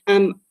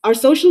 our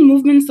social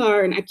movements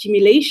are an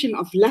accumulation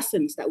of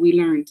lessons that we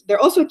learned.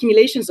 They're also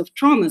accumulations of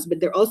traumas, but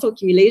they're also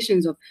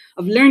accumulations of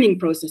learning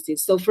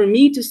processes. So for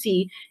me to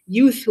see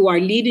youth who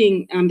are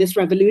leading this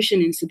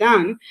revolution in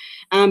Sudan,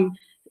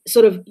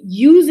 sort of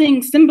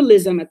using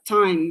symbolism at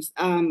times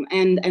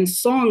and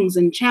songs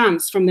and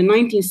chants from the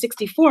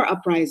 1964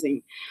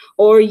 uprising,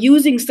 or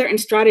using certain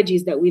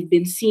strategies that we've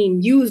been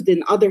seeing used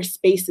in other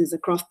spaces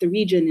across the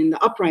region in the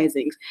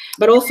uprisings,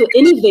 but also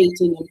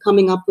innovating and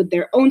coming up with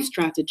their own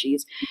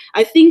strategies.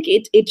 I think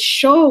it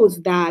shows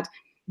that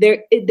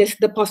there's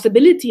the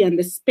possibility and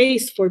the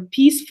space for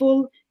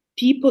peaceful,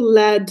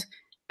 people-led,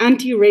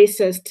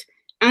 anti-racist,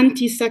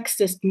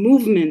 anti-sexist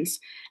movements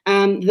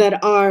that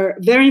are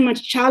very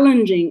much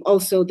challenging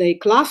also the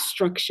class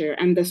structure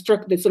and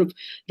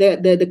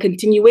the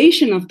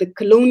continuation of the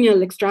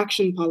colonial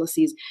extraction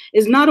policies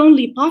is not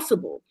only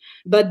possible,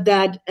 but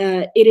that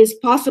it is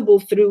possible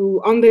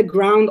through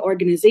on-the-ground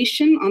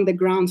organization,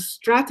 on-the-ground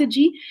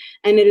strategy,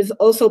 and it is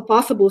also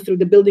possible through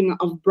the building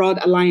of broad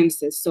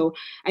alliances. So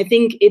I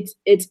think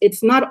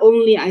it's not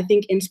only, I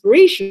think,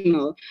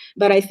 inspirational,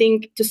 but I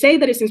think to say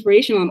that it's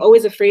inspirational, I'm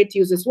always afraid to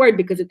use this word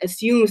because it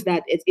assumes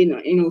that it's,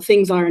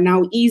 things are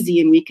now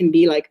easy and we can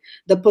be like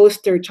the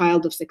poster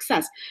child of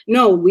success.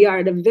 No, we are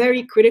at a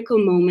very critical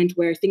moment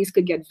where things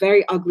could get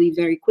very ugly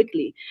very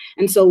quickly.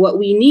 And so what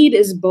we need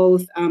is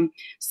both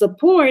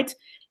support.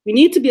 We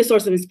need to be a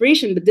source of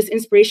inspiration, but this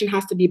inspiration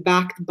has to be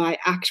backed by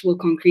actual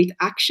concrete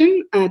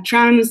action.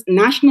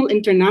 Transnational,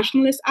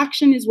 internationalist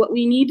action is what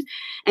we need.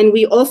 And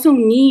we also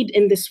need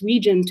in this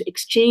region to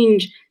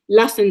exchange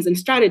lessons and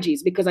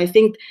strategies, because I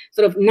think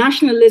sort of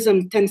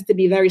nationalism tends to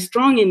be very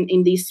strong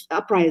in these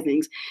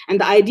uprisings. And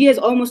the idea is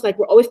almost like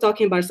we're always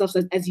talking about ourselves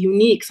as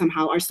unique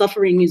somehow. Our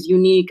suffering is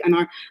unique and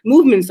our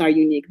movements are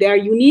unique. They are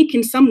unique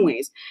in some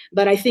ways.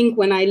 But I think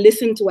when I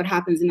listen to what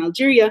happens in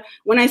Algeria,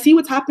 when I see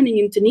what's happening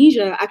in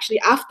Tunisia, actually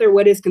after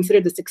what is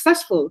considered a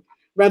successful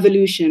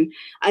revolution,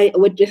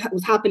 what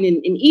was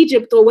happening in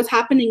Egypt, or what's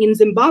happening in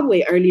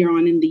Zimbabwe earlier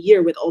on in the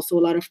year, with also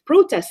a lot of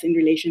protests in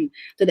relation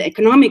to the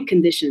economic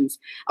conditions,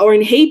 or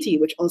in Haiti,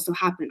 which also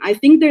happened. I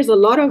think there's a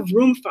lot of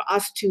room for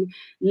us to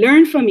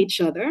learn from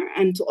each other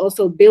and to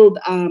also build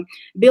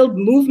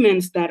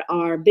movements that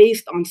are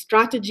based on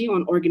strategy,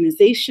 on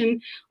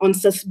organization, on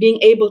being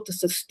able to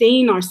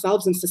sustain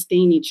ourselves and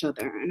sustain each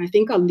other. And I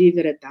think I'll leave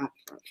it at that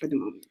for the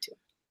moment too.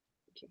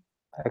 Thank you.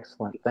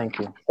 Excellent, thank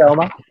you.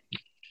 Selma?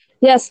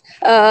 Yes,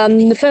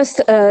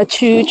 first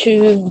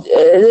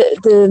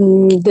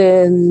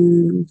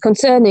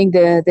concerning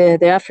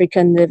the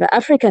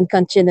African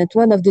continent,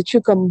 one of the two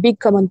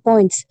big common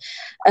points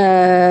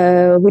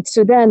with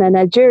Sudan and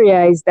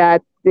Algeria is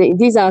that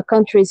these are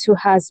countries who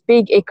has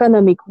big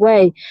economic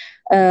weight.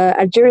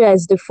 Algeria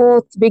is the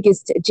 4th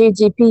biggest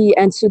GDP,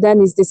 and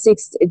Sudan is the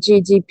 6th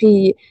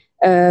GDP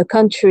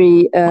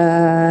country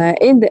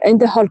in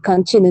the whole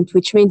continent,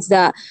 which means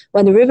that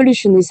when a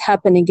revolution is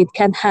happening, it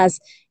can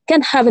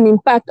have an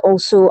impact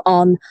also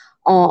on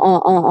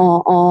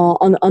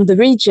the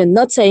region.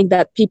 Not saying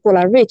that people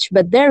are rich,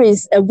 but there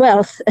is a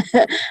wealth,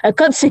 a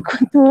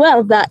consequent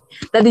wealth that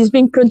is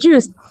being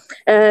produced.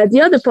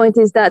 The other point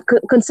is that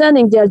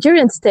concerning the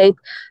Algerian state,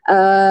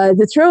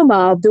 the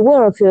trauma of the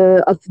war of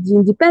the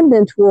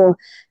independent war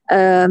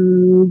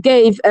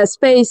gave a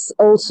space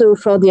also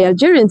for the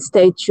Algerian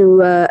state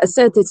to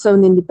assert its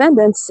own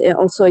independence,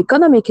 also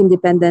economic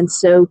independence.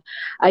 So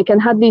I can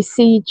hardly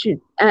see,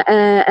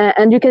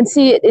 and you can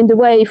see it in the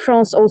way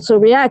France also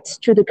reacts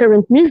to the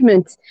current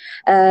movement.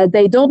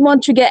 They don't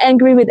want to get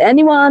angry with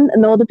anyone,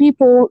 nor the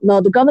people,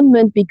 nor the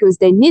government, because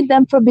they need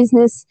them for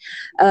business.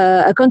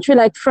 A country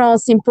like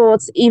France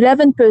imports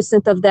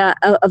 11% of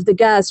the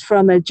gas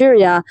from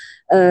Algeria.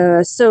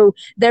 So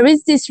there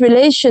is this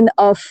relation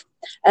of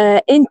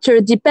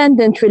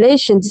interdependent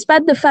relation,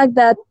 despite the fact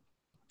that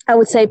I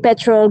would say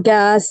petrol,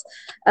 gas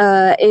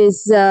have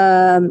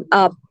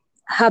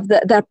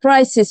their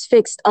prices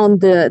fixed on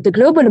the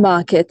global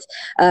market.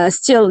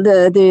 Still,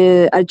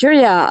 the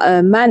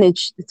Algeria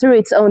managed through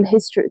its own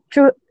history,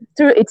 through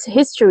its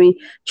history,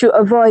 to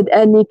avoid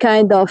any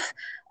kind of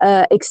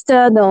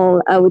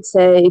external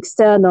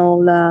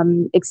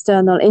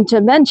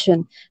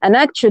intervention. And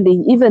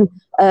actually, even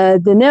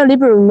the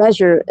neoliberal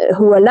measure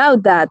who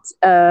allowed that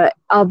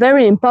are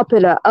very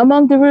unpopular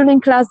among the ruling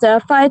class. There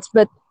are fights,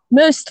 but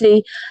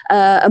mostly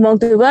among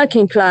the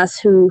working class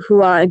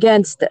who are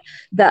against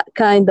that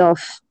kind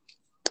of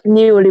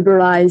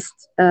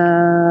neoliberalized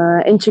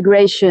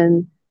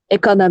integration,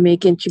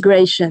 economic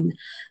integration.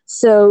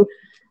 So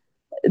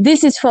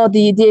this is for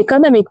the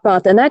economic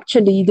part, and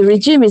actually the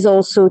regime is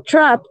also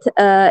trapped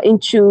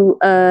into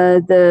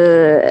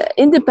the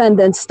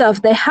independent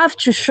stuff. They have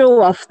to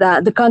show off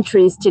that the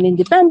country is still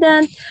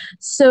independent.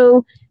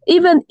 So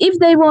even if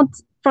they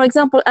want, for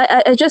example,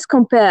 I just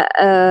compare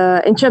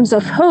in terms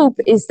of hope,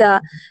 is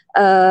that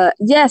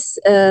yes,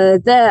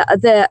 there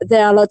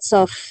are lots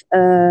of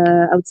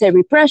I would say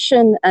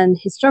repression, and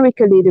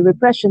historically the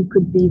repression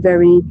could be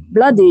very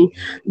bloody,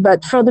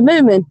 but for the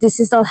moment this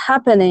is not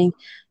happening.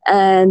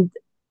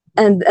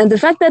 And the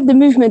fact that the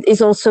movement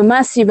is also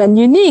massive and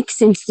unique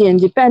since the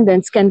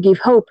independence can give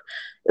hope.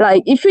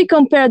 Like if we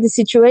compare the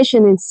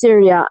situation in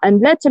Syria and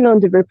let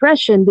alone the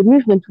repression, the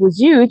movement was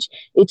huge.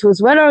 It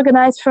was well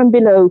organized from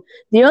below.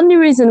 The only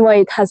reason why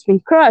it has been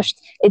crushed,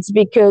 it's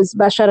because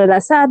Bashar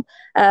al-Assad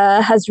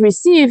has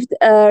received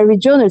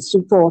regional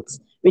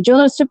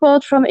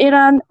support from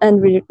Iran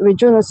and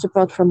regional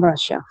support from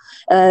Russia.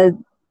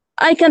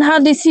 I can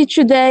hardly see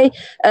today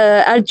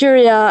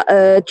Algeria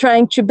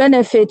trying to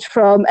benefit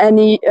from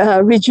any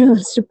regional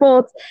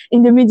support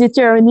in the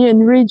Mediterranean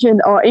region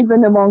or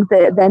even among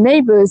their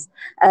neighbors.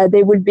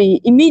 They will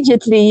be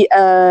immediately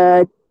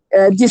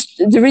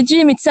the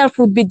regime itself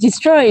would be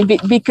destroyed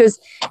because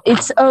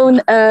its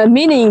own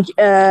meaning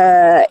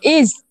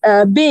is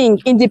being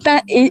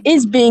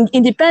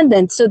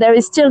independent. So there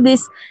is still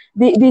this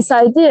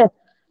idea,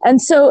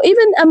 and so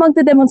even among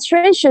the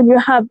demonstration, you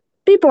have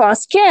people are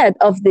scared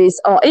of this,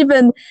 or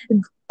even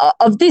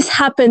of this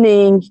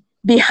happening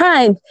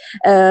behind.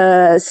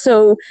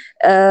 So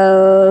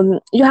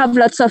you have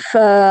lots of,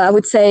 I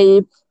would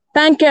say,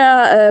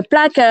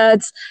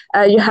 placards.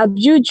 You have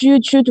huge,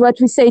 what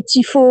we say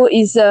tifo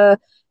is a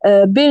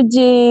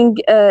building,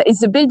 is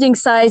the building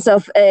size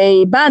of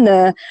a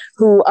banner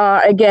who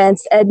are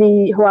against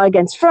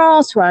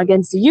France, who are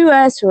against the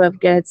US, who are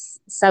against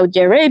Saudi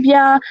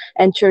Arabia,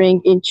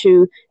 entering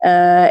into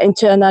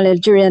internal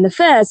Algerian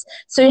affairs.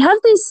 So you have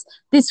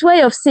this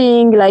way of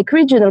seeing like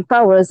regional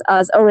powers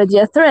as already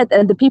a threat,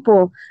 and the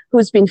people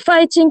who's been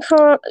fighting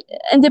for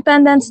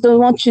independence don't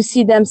want to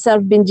see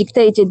themselves being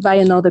dictated by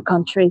another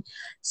country.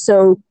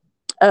 So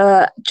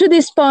to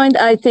this point,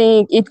 I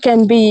think it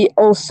can be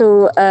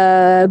also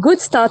a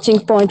good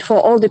starting point for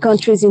all the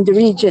countries in the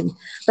region.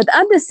 But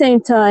at the same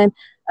time,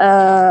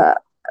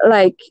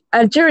 like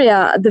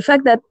Algeria, the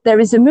fact that there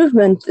is a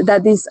movement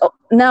that is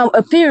now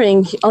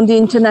appearing on the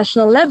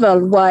international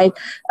level, while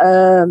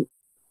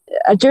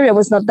Algeria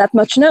was not that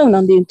much known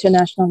on the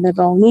international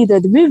level,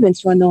 neither the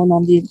movements were known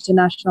on the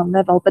international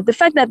level. But the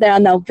fact that they are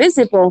now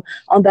visible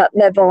on that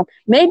level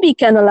maybe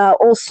can allow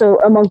also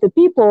among the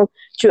people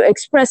to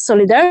express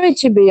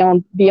solidarity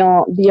beyond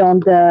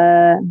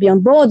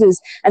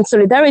borders, and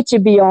solidarity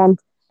beyond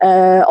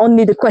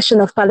only the question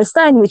of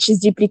Palestine, which is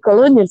deeply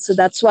colonial. So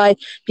that's why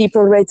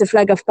people raise the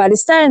flag of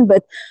Palestine.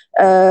 But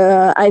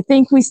I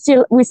think we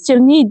still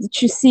need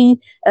to see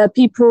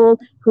people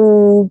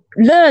who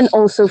learn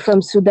also from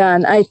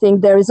Sudan. I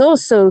think there is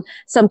also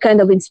some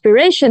kind of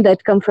inspiration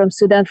that come from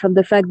Sudan, from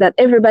the fact that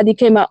everybody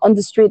came out on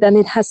the street and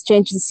it has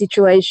changed the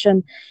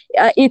situation.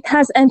 It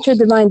has entered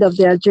the mind of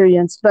the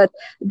Algerians, but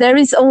there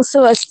is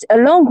also a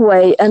long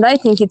way, and I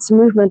think it's a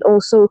movement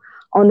also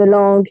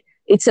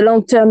it's a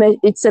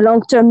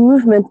long-term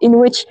movement in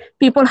which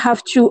people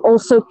have to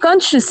also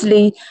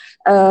consciously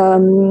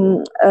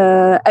accept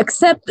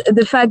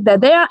the fact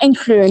that they are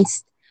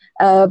influenced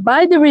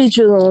by the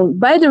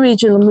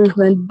regional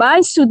movement,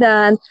 by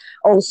Sudan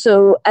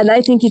also. And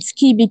I think it's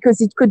key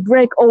because it could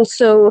break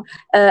also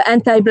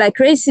anti-Black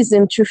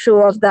racism, to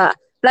show off that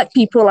Black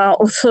people are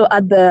also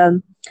at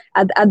the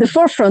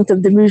forefront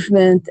of the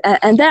movement,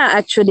 and they're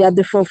actually at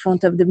the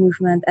forefront of the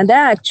movement, and they're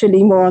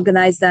actually more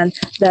organized than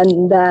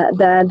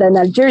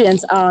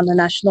Algerians are on a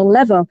national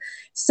level.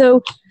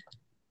 So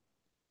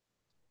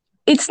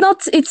it's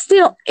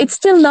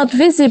still not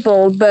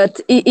visible, but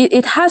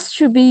it has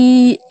to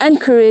be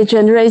encouraged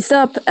and raised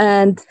up.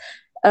 And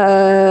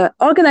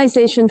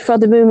organizations for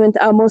the movement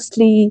are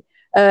mostly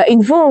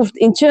involved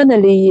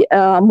internally,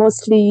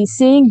 mostly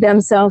seeing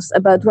themselves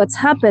about what's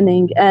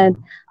happening. And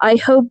I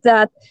hope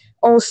that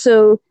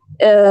also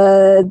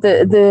in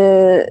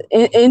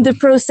the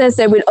process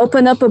they will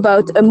open up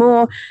about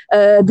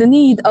the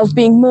need of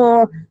being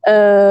more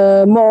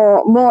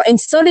in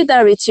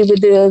solidarity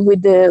with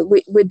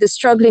the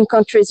struggling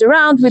countries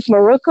around, with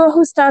Morocco,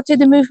 who started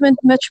the movement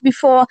much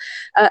before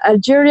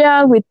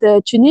Algeria, with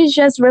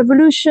Tunisia's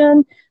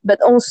revolution, but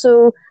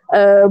also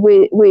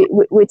with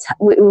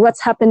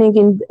what's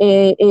happening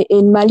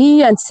in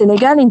Mali and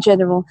Senegal in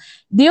general.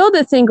 The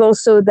other thing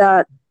also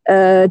that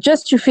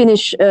just to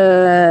finish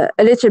a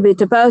little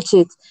bit about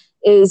it,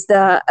 is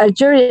that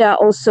Algeria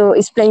also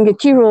is playing a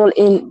key role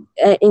in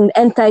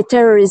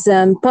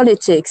anti-terrorism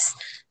politics.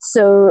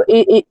 So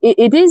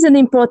it is an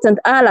important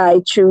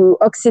ally to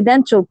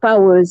Occidental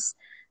powers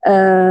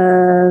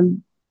for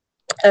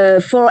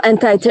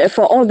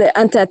all the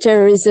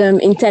anti-terrorism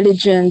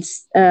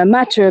intelligence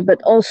matter,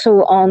 but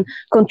also on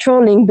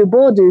controlling the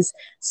borders.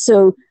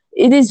 So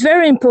it is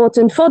very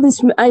important for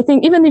this. I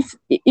think even if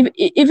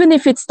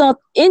it's not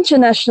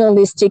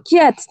internationalistic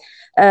yet,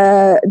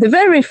 the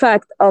very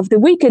fact of the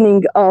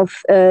weakening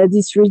of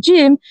this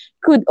regime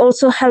could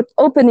also help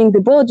opening the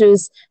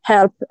borders,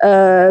 help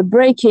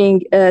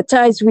breaking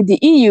ties with the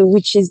EU,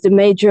 which is the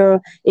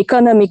major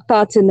economic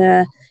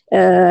partner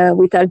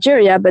with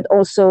Algeria, but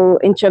also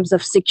in terms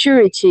of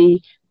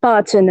security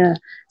partner.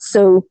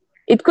 So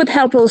it could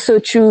help also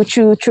to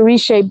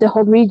reshape the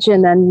whole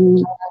region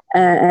and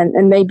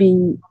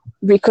maybe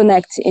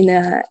reconnect in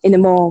a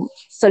more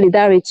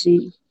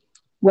solidarity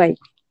way.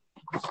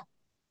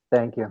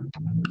 Thank you.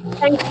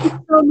 Thank you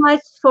so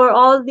much for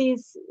all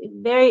these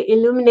very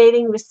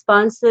illuminating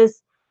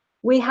responses.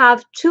 We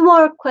have 2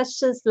 more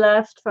questions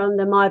left from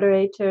the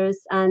moderators,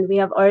 and we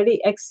have already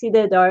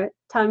exceeded our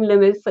time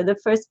limit for the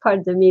first part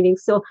of the meeting.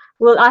 So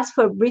we'll ask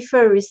for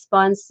briefer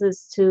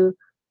responses to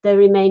the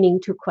remaining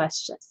 2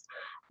 questions.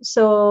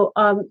 So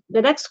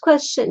the next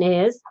question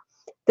is,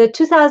 the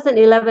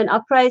 2011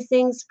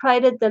 uprisings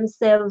prided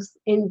themselves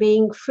in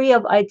being free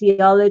of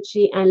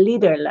ideology and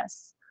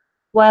leaderless.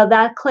 While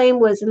that claim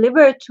was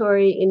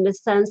liberatory in the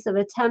sense of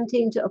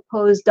attempting to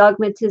oppose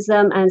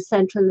dogmatism and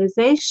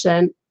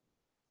centralization,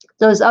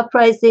 those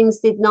uprisings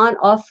did not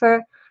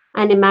offer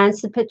an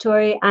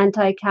emancipatory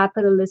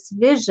anti-capitalist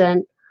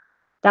vision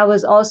that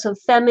was also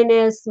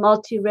feminist,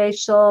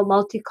 multiracial,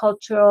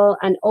 multicultural,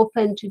 and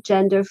open to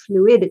gender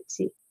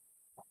fluidity.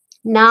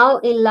 Now,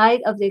 in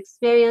light of the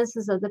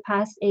experiences of the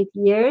past 8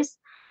 years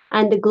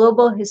and the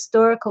global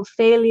historical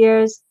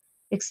failures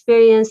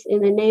experienced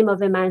in the name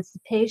of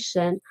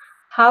emancipation,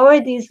 how are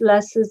these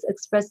lessons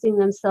expressing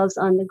themselves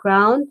on the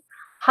ground?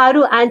 How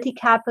do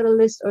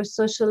anti-capitalist or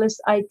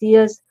socialist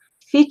ideas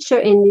feature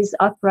in these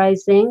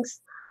uprisings?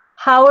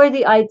 How are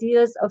the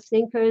ideas of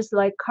thinkers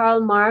like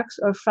Karl Marx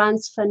or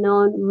Frantz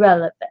Fanon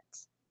relevant?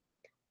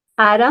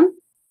 Adam?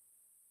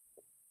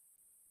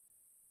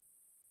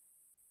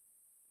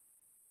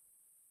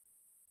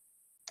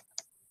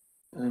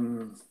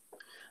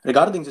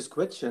 Regarding this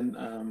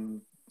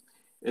question,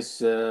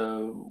 is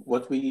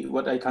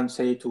what I can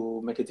say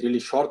to make it really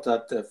short,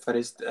 that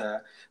first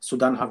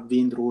Sudan have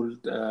been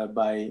ruled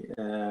by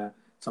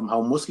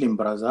somehow Muslim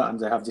brother, and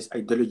they have this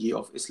ideology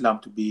of Islam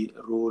to be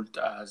ruled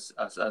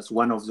as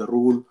one of the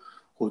rule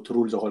who to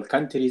rule the whole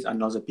countries, and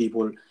now the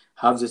people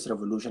have this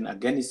revolution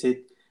against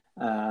it.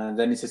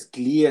 Then it is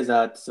clear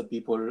that the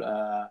people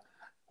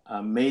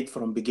made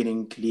from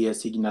beginning clear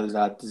signal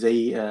that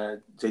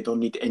they don't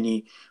need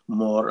any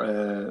more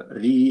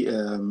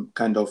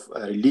kind of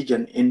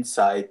religion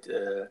inside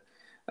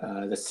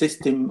the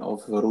system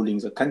of ruling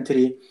the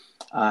country,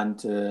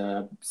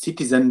 and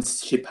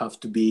citizenship have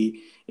to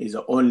be is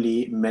the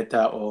only matter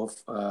of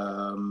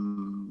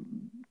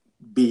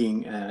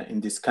being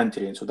in this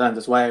country in Sudan.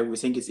 That's why we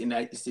think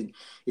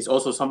it's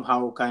also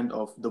somehow kind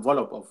of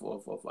develop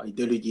of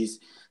ideologies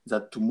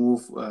that to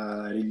move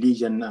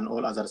religion and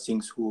all other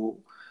things who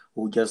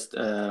just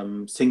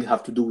things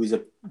have to do with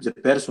the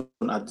person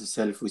at the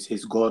self, with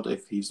his God,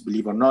 if he's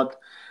believe or not.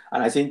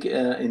 And I think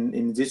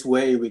in this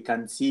way we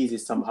can see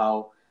this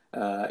somehow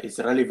is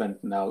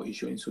relevant now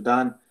issue in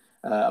Sudan.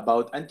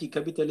 About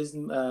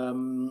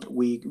anti-capitalism,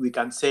 we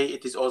can say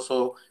it is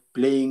also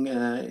playing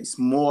a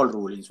small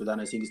role in Sudan.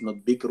 I think it's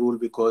not big role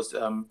because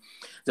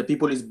the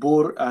people is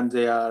poor and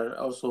they are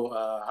also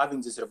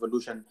having this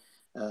revolution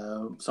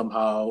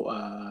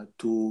somehow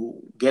to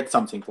get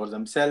something for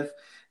themselves.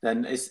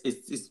 Then it's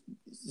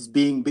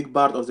being big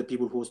part of the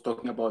people who's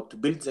talking about to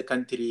build the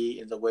country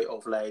in the way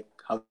of like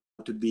how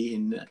to be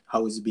in,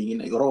 how is being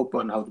in Europe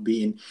and how to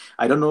be in,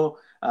 I don't know.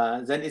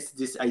 Then it's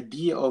this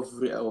idea of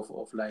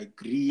like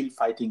real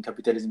fighting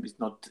capitalism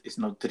is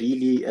not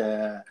really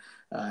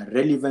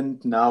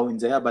relevant now in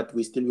there, but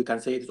we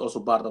can say it is also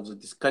part of the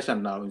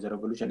discussion now in the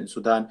revolution in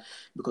Sudan,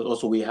 because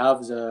also we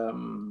have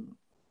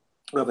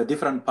a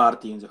different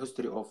party in the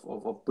history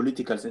of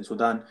politicals in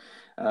Sudan.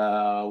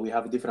 We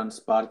have different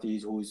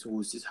parties who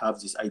have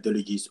these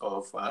ideologies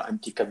of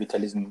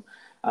anti-capitalism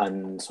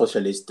and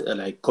socialist,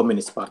 like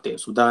Communist Party in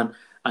Sudan,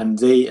 and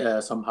they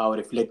somehow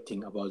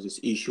reflecting about this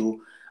issue.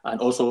 And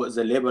also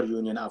the labor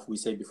union, as we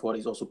said before,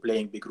 is also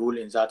playing big role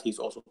in that. He's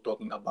also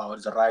talking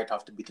about the right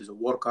have to be to the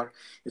worker.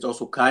 It's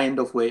also kind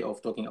of way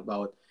of talking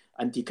about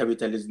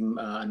anti-capitalism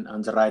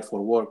and the right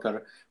for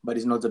worker, but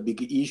it's not the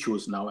big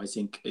issues now, I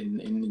think,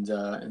 in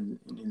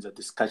the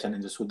discussion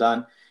in the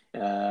Sudan.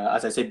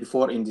 As I said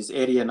before, in this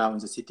area now, in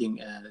the sitting,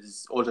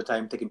 is all the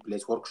time taking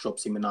place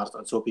workshops, seminars,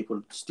 and so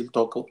people still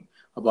talk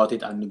about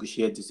it and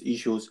negotiate these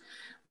issues.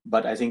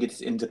 But I think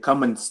it's in the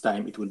comments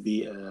time, it will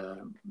be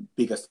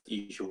biggest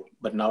issue.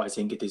 But now I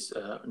think it is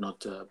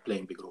not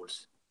playing big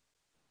roles.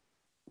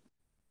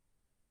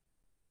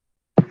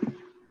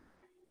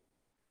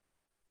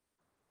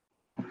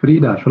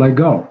 Frida, shall I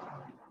go?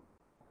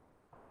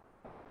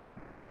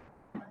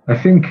 I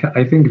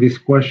think this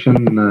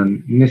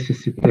question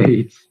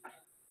necessitates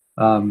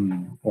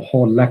a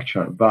whole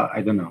lecture, but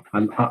I don't know.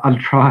 I'll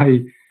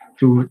try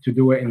to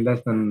do it in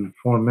less than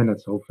 4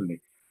 minutes,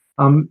 hopefully.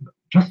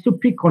 Just to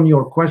pick on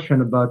your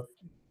question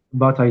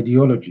about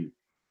ideology,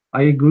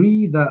 I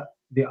agree that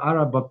the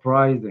Arab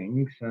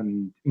uprisings,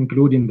 and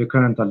including the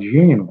current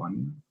Algerian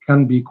one,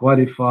 can be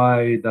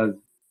qualified as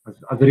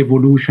a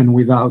revolution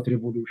without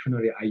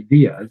revolutionary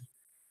ideas,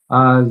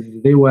 as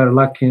they were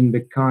lacking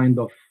the kind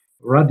of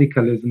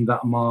radicalism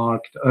that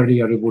marked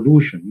earlier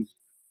revolutions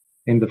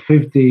in the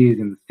 50s,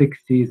 in the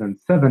 60s and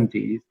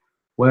 70s,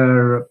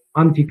 where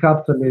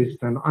anti-capitalist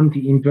and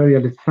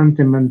anti-imperialist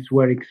sentiments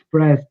were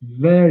expressed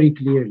very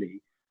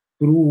clearly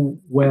through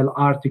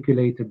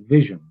well-articulated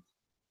visions.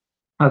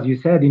 As you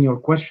said in your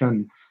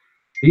question,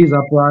 these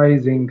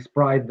uprisings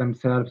pride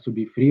themselves to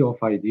be free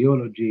of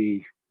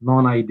ideology,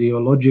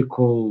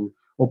 non-ideological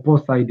or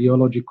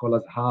post-ideological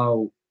as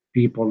how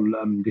people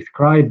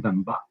describe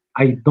them, but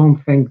I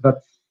don't think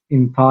that's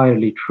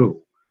entirely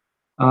true.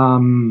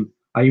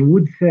 I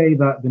would say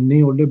that the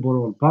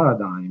neoliberal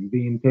paradigm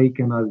being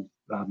taken as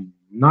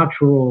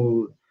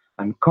natural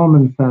and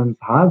common sense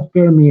has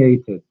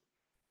permeated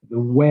the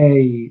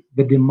way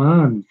the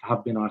demands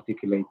have been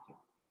articulated,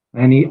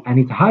 and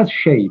it has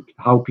shaped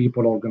how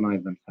people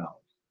organize themselves.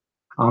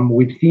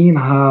 We've seen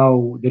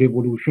how the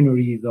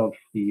revolutionaries of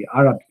the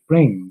Arab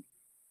Spring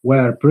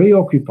were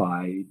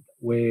preoccupied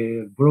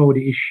with broad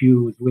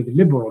issues, with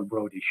liberal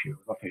broad issues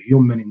of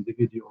human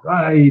individual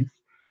rights,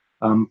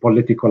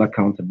 political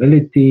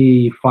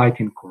accountability,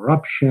 fighting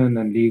corruption,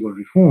 and legal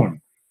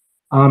reform.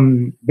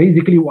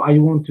 Basically, what I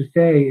want to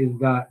say is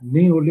that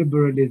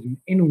neoliberalism,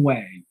 in a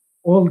way,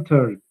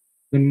 altered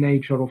the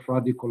nature of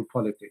radical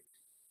politics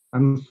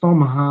and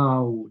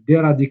somehow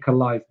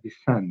de-radicalized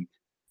dissent.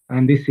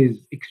 And this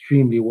is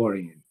extremely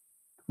worrying.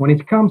 When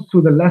it comes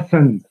to the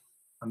lessons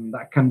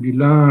that can be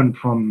learned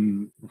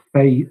from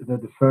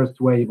the first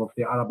wave of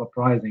the Arab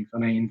uprisings,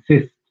 and I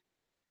insist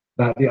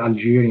that the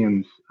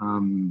Algerians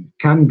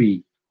can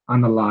be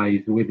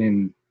analyzed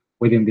within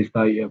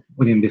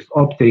this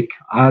optic,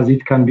 as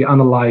it can be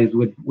analyzed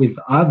with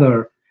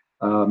other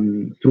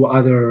through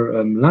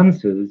other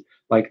lenses,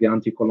 like the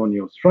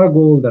anti-colonial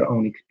struggle, their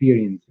own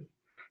experiences.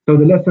 So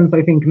the lessons,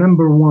 I think,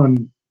 number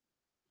one,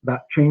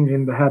 that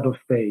changing the head of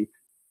state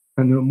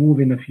and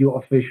removing a few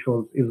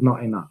officials is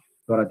not enough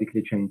to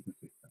radically change the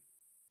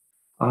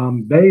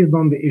system. Based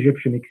on the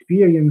Egyptian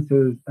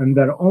experiences and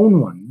their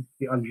own ones,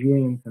 the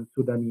Algerians and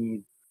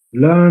Sudanese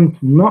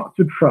learned not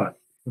to trust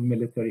the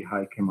military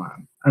high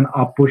command and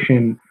are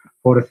pushing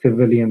for a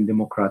civilian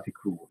democratic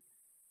rule.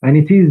 And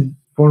it is,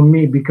 for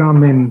me,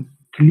 becoming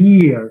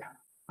clear,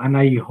 and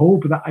I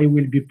hope that I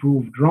will be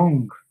proved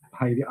wrong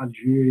by the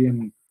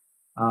Algerian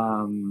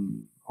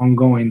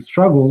ongoing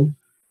struggle,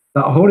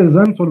 that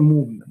horizontal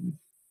movements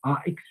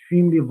are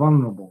extremely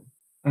vulnerable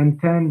and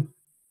tend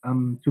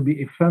to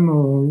be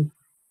ephemeral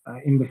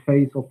in the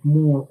face of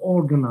more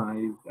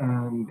organized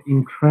and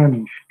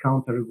entrenched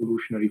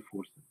counter-revolutionary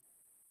forces.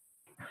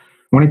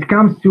 When it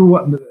comes to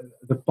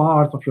the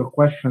part of your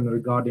question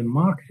regarding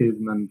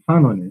Marxism and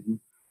Fanonism,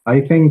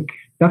 I think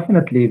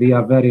definitely they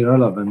are very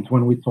relevant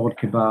when we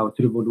talk about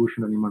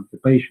revolution and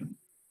emancipation.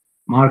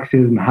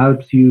 Marxism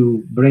helps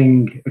you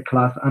bring a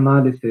class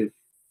analysis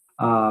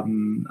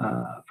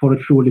for a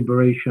true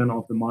liberation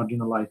of the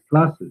marginalized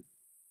classes.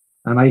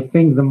 And I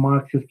think the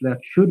Marxist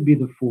left should be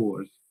the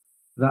force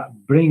that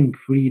bring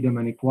freedom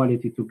and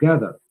equality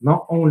together,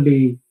 not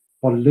only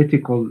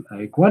political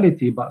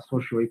equality, but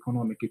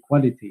socio-economic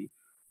equality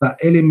that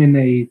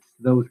eliminates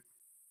those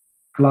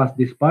class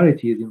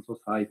disparities in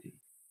society.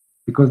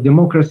 Because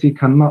democracy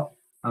cannot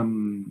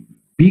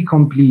be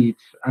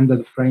complete under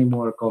the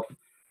framework of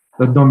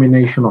the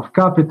domination of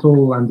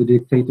capital and the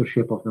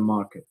dictatorship of the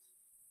market.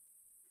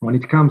 When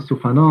it comes to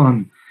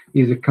Fanon,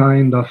 he's a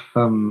kind of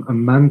a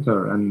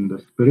mentor and a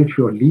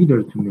spiritual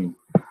leader to me.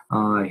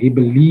 He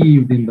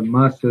believed in the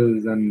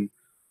masses and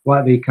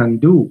what they can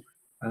do.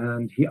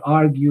 And he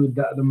argued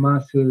that the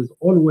masses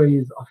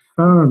always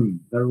affirm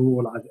their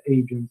role as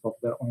agents of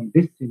their own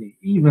destiny,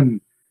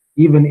 even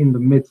in the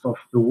midst of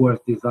the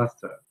worst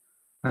disaster.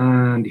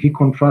 And he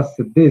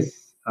contrasted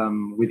this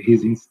with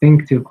his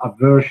instinctive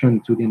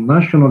aversion to the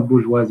national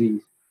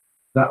bourgeoisies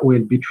that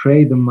will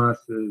betray the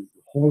masses,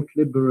 halt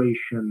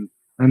liberation,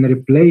 and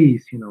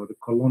replace,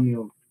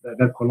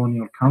 their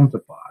colonial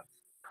counterparts.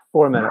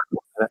 4 minutes.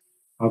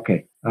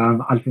 Okay,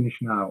 I'll finish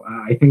now.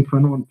 I think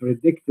Fanon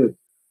predicted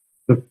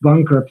the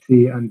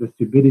bankruptcy and the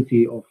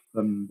stupidity of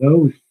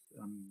those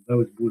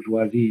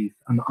bourgeoisies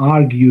and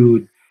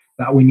argued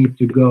that we need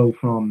to go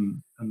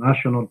from a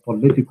national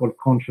political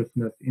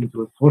consciousness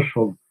into a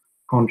social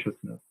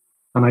consciousness.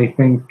 And I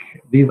think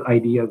these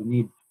ideas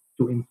need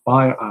to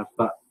inspire us,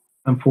 but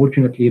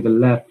unfortunately the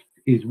left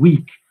is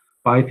weak.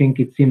 But I think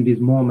it's in these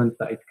moments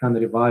that it can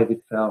revive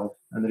itself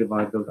and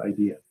revive those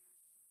ideas.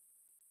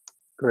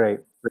 Great.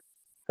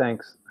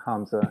 Thanks,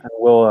 Hamza. And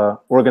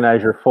we'll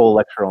organize your full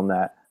lecture on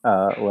that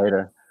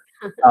later.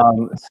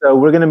 So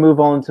we're going to move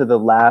on to the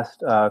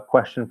last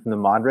question from the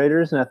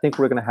moderators, and I think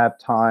we're going to have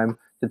time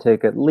to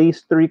take at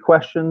least 3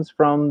 questions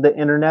from the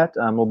internet.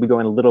 We'll be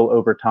going a little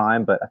over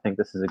time, but I think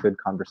this is a good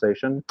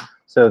conversation.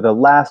 So the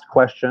last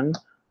question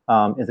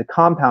is a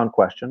compound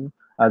question.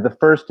 The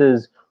first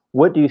is,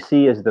 what do you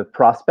see as the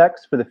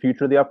prospects for the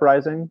future of the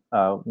uprising?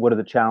 What are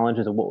the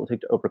challenges and what will it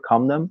take to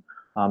overcome them?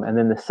 And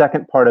then the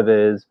second part of it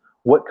is,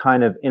 what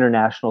kind of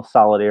international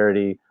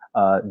solidarity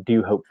do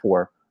you hope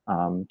for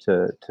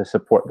to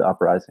support the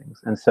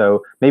uprisings? And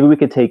so maybe we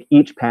could take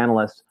each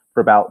panelist for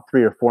about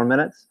 3 or 4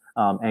 minutes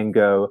and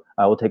go,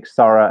 we'll take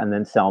Sarah and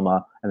then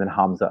Selma and then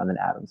Hamza and then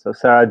Adam. So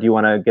Sarah, do you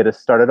want to get us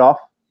started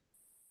off?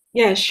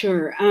 Yeah,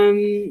 sure.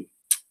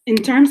 In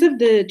terms of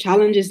the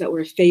challenges that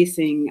we're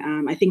facing,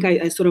 I think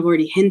I sort of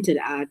already hinted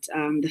at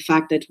the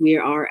fact that we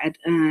are at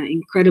an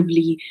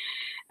incredibly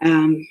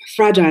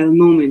fragile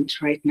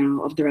moment right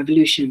now of the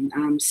revolution.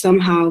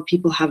 Somehow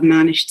people have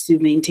managed to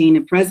maintain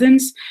a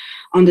presence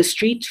on the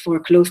street for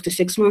close to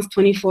 6 months,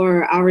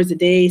 24 hours a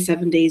day,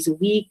 7 days a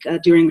week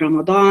during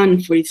Ramadan,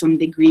 40-some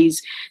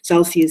degrees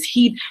Celsius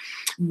heat.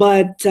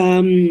 But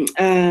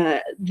the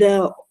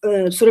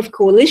sort of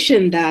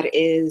coalition that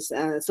is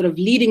sort of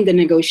leading the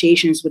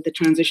negotiations with the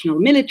Transitional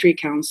Military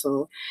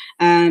Council,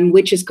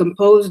 which is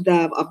composed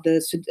of the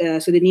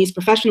Sudanese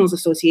Professionals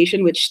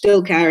Association, which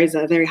still carries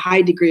a very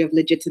high degree of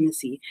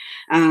legitimacy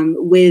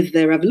with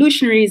the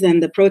revolutionaries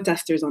and the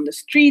protesters on the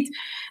street.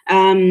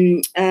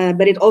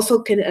 But it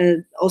also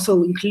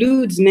also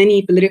includes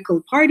many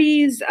political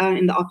parties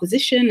in the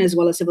opposition, as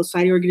well as civil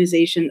society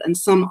organizations and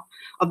some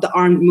of the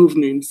armed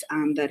movements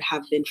that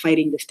have been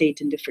fighting the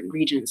state in different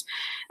regions,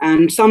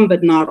 some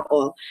but not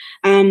all.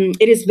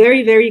 It is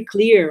very, very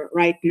clear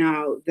right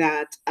now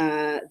that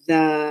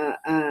the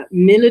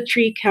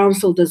military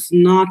council does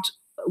not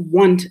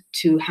want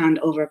to hand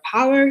over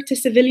power to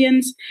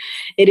civilians.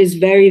 It is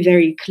very,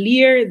 very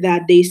clear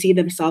that they see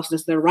themselves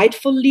as the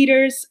rightful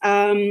leaders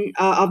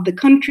of the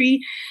country.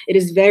 It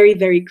is very,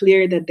 very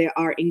clear that there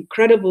are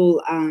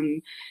incredible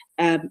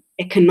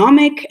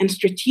economic and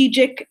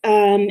strategic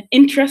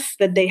interests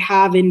that they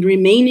have in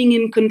remaining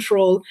in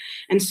control.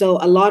 And so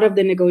a lot of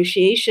the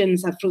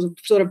negotiations have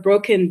sort of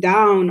broken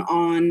down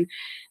on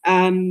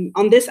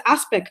this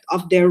aspect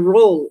of their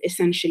role,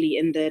 essentially,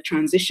 in the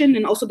transition,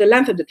 and also the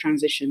length of the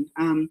transition.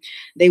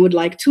 They would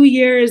like 2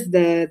 years.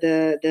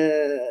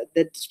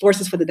 The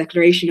Forces for the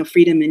Declaration of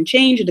Freedom and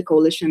Change, the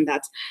coalition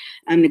that's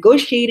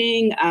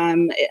negotiating,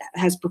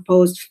 has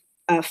proposed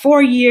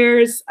 4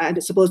 years. I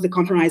suppose the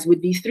compromise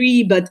would be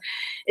 3, but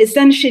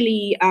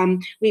essentially,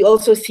 we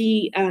also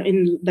see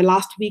in the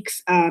last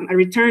weeks a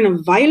return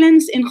of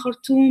violence in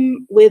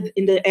Khartoum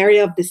in the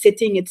area of the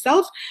sitting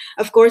itself.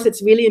 Of course,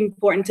 it's really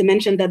important to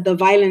mention that the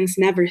violence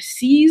never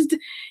ceased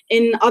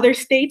in other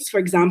states. For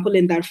example,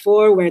 in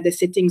Darfur, where the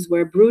sittings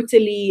were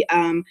brutally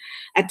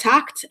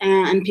attacked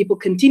and people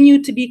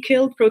continued to be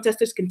killed,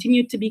 protesters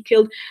continued to be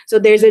killed. So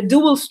there's a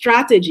dual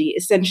strategy,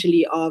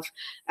 essentially, of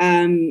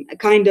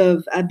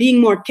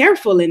being more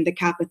careful in the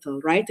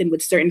capital, right, and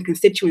with certain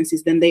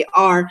constituencies than they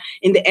are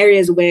in the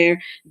areas where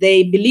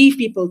they believe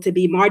people to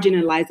be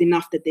marginalized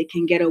enough that they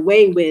can get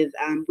away with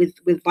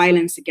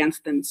violence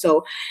against them.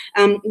 So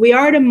we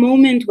are at a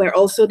moment where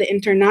also the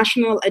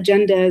international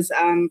agendas,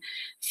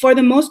 for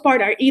the most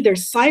part, are either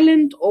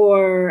silent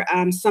or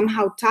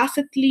somehow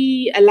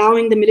tacitly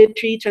allowing the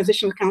military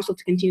transitional council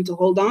to continue to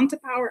hold on to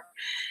power,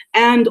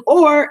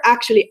 or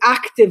actually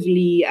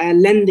actively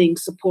lending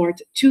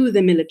support to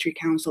the military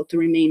council to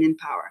remain in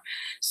power.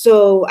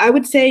 So I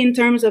would say, in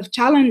terms of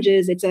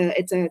challenges, it's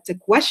a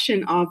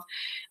question of,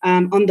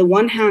 on the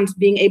one hand,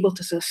 being able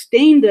to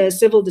sustain the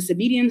civil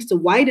disobedience, to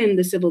widen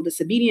the civil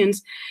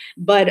disobedience,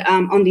 but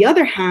on the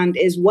other hand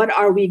is, what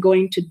are we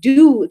going to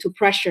do to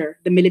pressure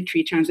the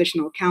military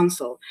transitional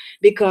council?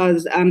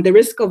 Because the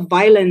risk of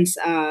violence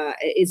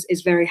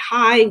is very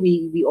high.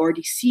 We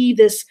already see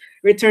this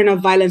return of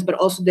violence, but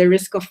also the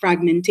risk of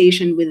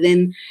fragmentation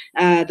within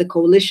the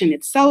coalition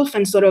itself,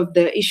 and sort of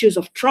the issues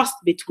of trust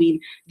between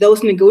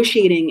those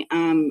negotiating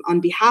on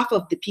behalf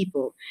of the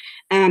people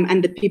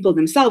and the people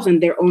themselves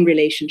and their own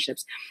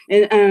relationships.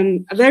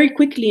 And very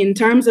quickly, in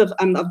terms of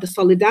the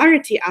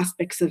solidarity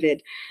aspects of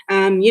it,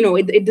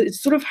 it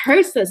sort of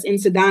hurts us in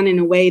Sudan in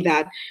a way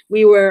that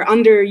we were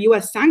under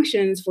US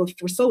sanctions for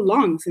so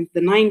long, since the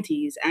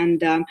 90s.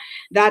 And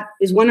that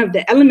is one of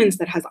the elements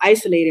that has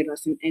isolated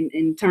us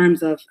in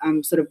terms of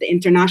sort of the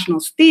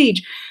international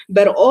stage,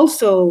 but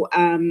also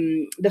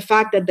the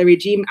fact that the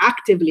regime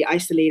actively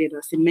isolated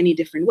us in many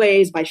different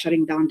ways by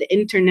shutting down the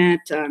internet,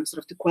 sort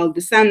of to quell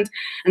dissent,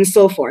 and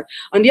so forth.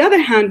 On the other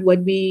hand,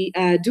 what we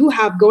do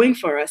have going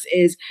for us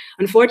is,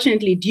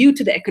 unfortunately, due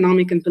to the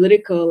economic and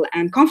political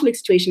and conflict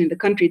situation in the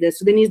country, the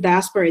Sudanese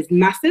diaspora is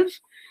massive.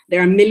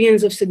 There are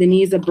millions of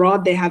Sudanese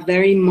abroad. They have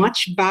very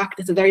much backed,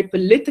 it's a very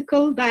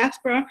political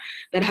diaspora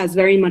that has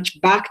very much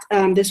backed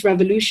this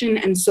revolution.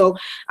 And so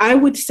I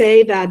would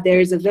say that there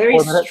is a very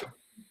strong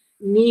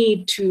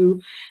need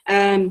to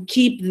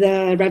keep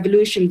the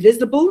revolution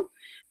visible,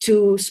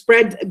 to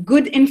spread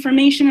good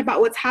information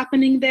about what's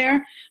happening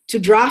there, to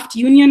draft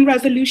union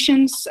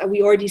resolutions.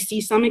 We already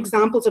see some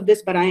examples of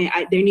this, but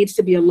there needs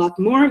to be a lot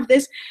more of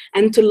this,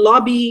 and to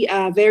lobby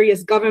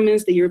various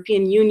governments, the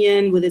European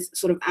Union with its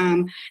sort of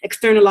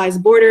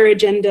externalized border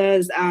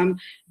agendas,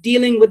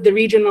 dealing with the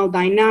regional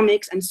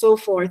dynamics and so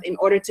forth, in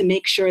order to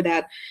make sure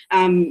that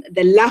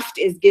the left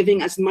is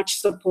giving as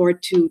much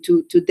support to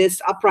this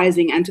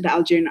uprising and to the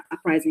Algerian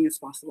uprising as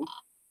possible.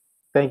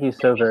 Thank you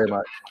so very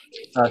much.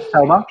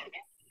 Selma?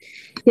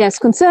 Yes,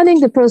 concerning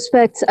the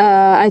prospect,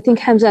 I think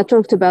Hamza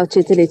talked about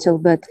it a little,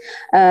 but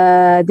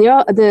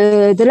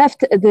the left,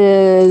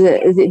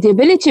 the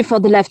ability for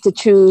the left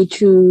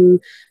to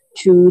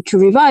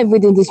revive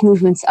within these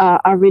movements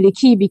are really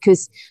key,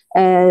 because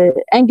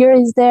anger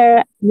is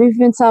there,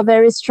 movements are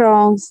very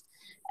strong,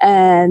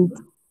 and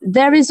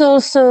there is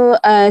also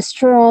a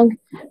strong,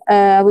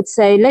 I would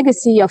say,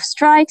 legacy of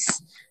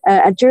strikes.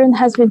 Algeria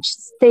has been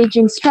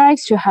staging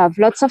strikes. You have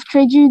lots of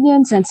trade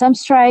unions, and some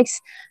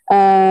strikes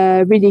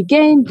really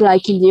gained,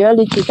 like in the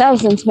early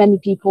 2000s, many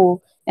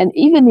people, and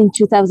even in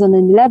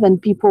 2011,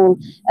 people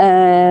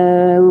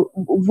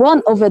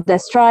won over the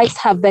strikes,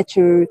 have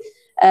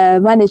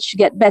managed to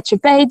get better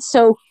paid.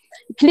 So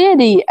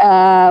clearly,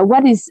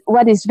 what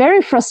is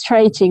very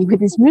frustrating with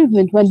this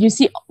movement, when you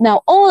see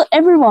now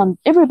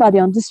everybody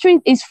on the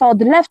street is for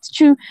the left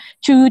to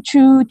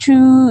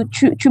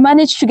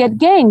manage to get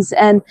gains,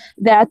 and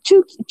there are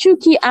two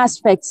key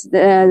aspects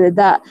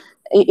that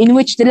in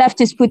which the left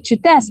is put to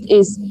test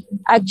is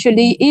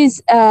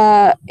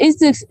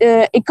this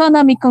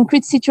economic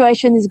concrete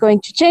situation is going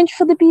to change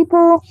for the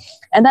people,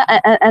 and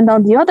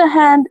on the other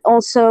hand,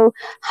 also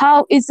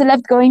how is the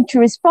left going to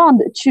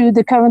respond to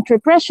the current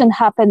repression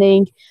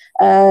happening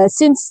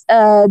since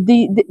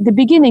the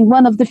beginning.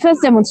 One of the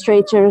first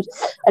demonstrators,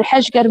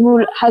 Al-Haj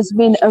Garmoul, has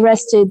been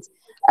arrested.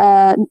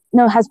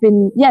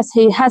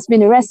 He has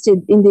been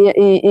arrested in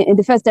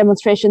the first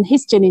demonstration.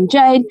 He's still in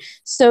jail.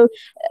 So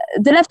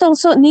the left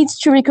also needs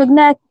to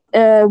reconnect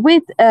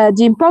with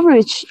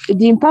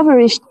the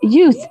impoverished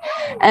youth,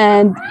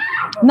 and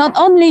not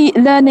only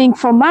learning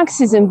from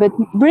Marxism, but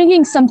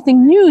bringing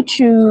something new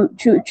to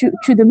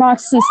the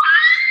Marxist.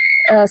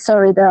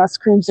 Sorry, there are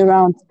screams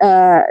around.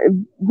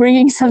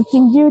 Bringing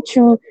something new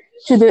to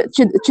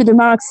the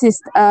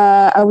Marxist,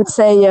 I would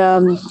say,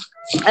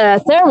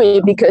 theory,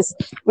 because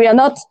we are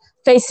not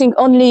facing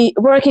only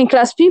working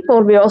class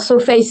people, we're also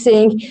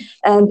facing,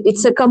 and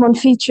it's a common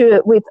feature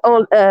with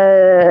all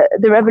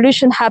the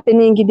revolution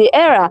happening in the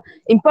era,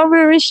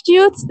 impoverished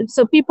youth,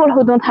 so people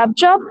who don't have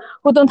job,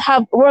 who don't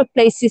have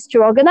workplaces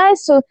to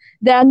organize. So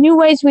there are new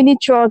ways we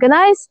need to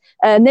organize,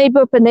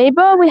 neighbor per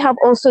neighbor. We have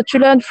also to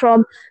learn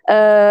from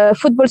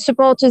football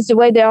supporters the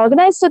way they are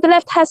organized. So the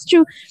left has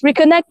to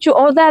reconnect to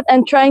all that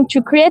and trying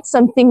to create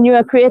something new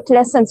and create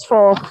lessons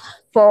for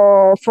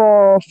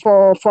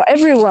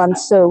everyone.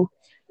 So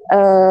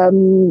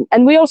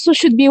and we also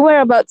should be aware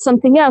about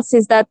something else,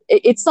 is that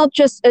it's not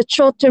just a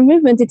short-term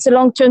movement, it's a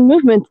long-term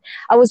movement.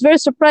 I was very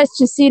surprised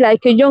to see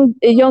like a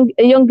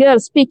young girl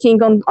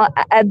speaking on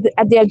at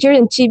the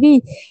Algerian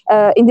TV,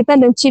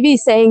 independent TV,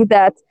 saying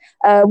that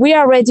we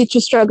are ready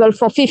to struggle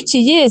for 50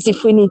 years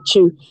if we need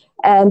to.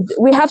 And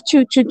we have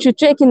to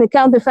take into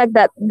account the fact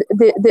that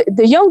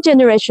the young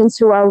generations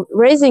who are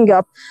raising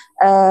up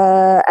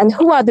and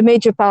who are the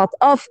major part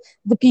of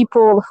the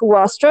people who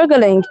are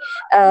struggling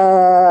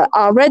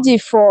are ready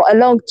for a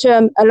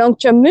long-term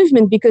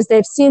movement, because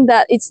they've seen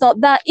that it's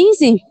not that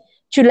easy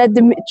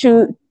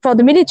for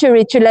the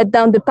military to let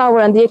down the power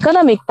and the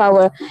economic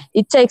power.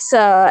 It takes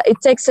a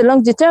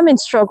long determined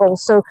struggle.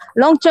 So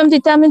long-term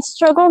determined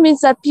struggle means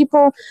that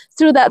people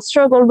through that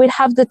struggle will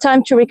have the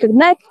time to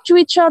reconnect to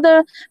each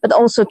other, but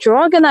also to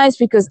organize,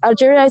 because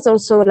Algeria is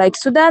also, like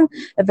Sudan,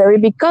 a very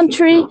big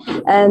country,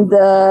 and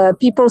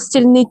people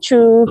still need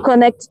to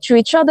connect to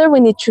each other. We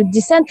need to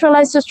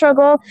decentralize the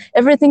struggle.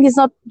 Everything is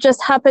not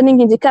just happening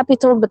in the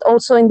capital, but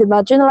also in the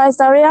marginalized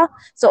area.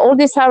 So all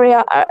these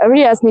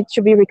areas need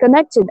to be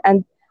reconnected,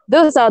 and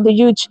those are the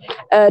huge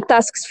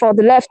tasks for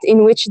the left,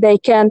 in which they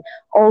can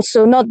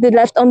also, not the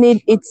left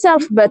only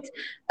itself, but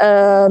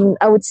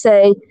I would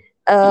say,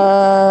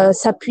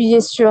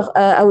 s'appuyer sur,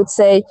 I would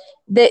say,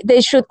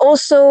 they should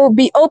also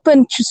be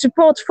open to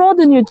support for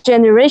the new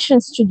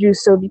generations to do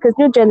so, because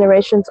new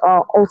generations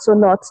are also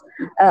not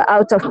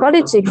out of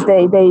politics.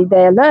 They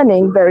are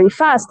learning very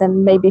fast,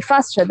 and maybe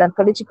faster than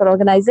political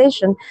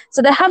organization.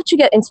 So they have to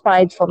get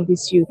inspired from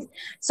this youth.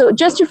 So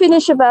just to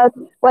finish about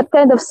what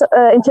kind of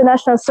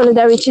international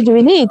solidarity do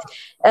we need,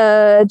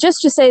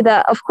 just to say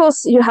that, of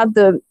course, you have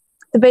the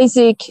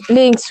basic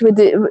links with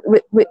the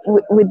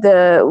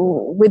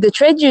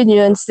trade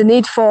unions, the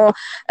need for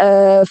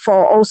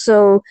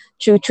also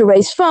to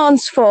raise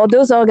funds for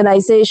those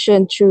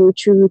organizations to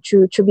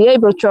be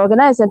able to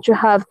organize and to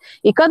have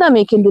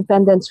economic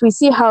independence. We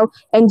see how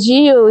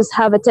NGOs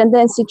have a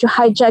tendency to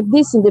hijack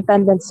this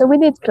independence. So we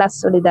need class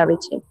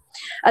solidarity.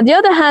 On the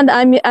other hand,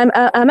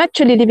 I'm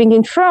actually living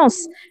in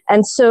France,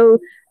 and so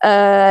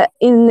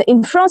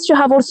in France, you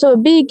have also a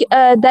big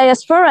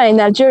diaspora in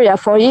Algeria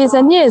for years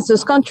and years.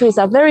 Those countries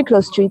are very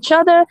close to each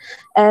other,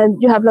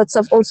 and you have lots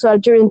of also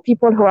Algerian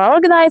people who are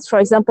organized. For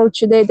example,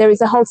 today there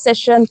is a whole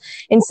session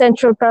in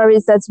central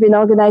Paris that's been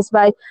organized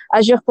by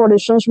Agir pour le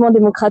Changement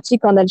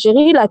Démocratique en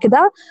Algérie,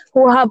 l'ACDA,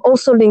 who have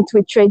also linked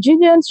with trade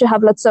unions. You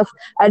have lots of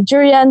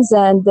Algerians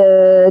and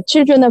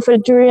children of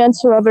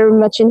Algerians who are very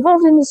much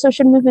involved in the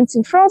social movements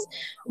in France,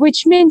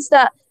 which means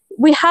that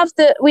we have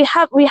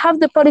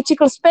the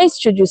political space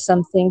to do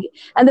something,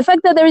 and the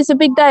fact that there is a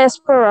big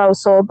diaspora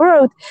also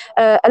abroad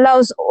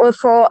allows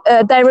for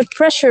direct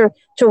pressure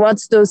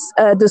towards those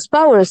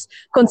powers.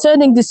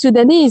 Concerning the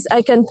Sudanese,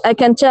 I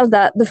can tell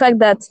that the fact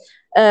that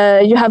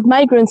you have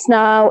migrants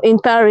now in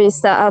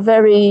Paris that are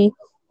very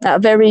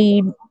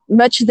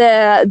much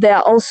there. They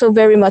are also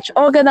very much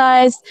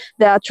organized.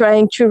 They are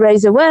trying to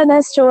raise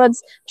awareness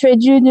towards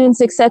trade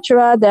unions,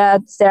 etc.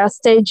 They are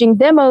staging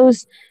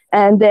demos,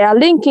 and they are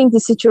linking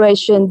the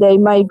situation, the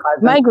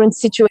migrant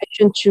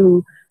situation,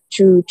 to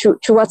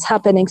what's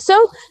happening.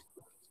 So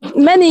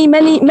many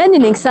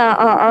links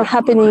are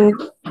happening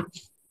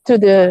to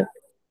the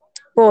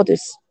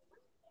borders.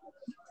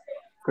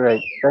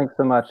 Great, thanks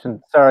so much,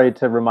 and sorry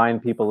to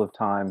remind people of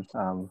time,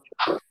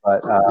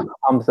 but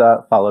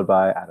Hamza followed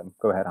by Adam.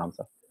 Go ahead,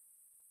 Hamza.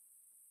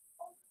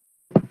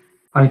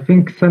 I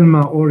think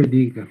Selma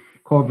already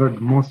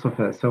covered most of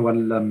it, so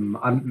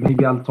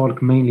maybe I'll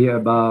talk mainly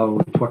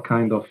about what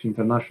kind of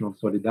international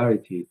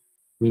solidarity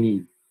we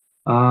need.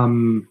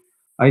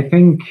 I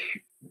think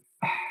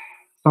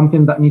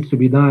something that needs to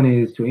be done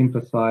is to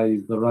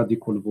emphasize the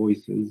radical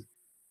voices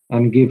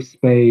and give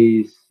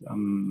space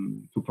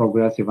to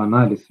progressive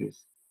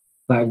analysis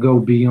that go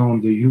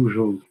beyond the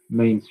usual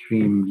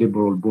mainstream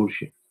liberal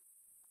bullshit.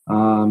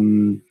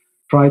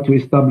 Try to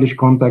establish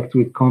contact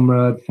with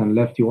comrades and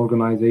lefty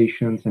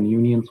organizations and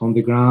unions on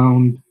the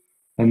ground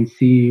and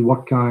see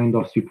what kind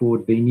of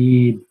support they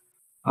need.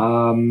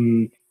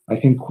 I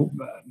think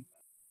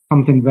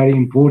something very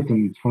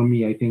important for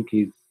me, I think,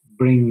 is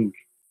bring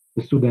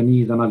the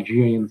Sudanese and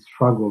Algerian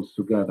struggles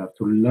together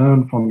to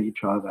learn from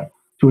each other,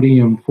 to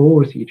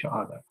reinforce each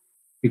other,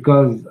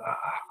 because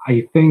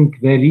I think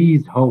there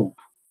is hope,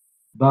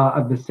 but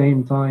at the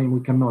same time,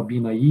 we cannot be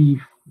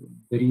naive.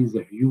 There is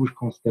a huge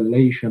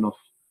constellation of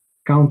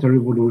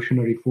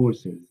counter-revolutionary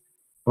forces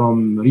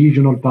from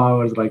regional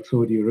powers like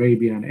Saudi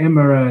Arabia and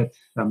Emirates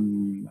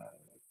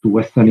to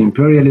Western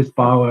imperialist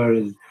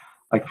powers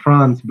like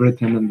France,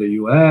 Britain, and the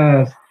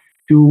US,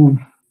 to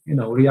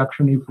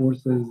reactionary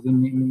forces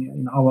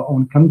in our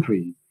own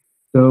country.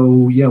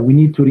 So yeah, we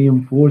need to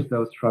reinforce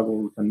those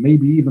struggles and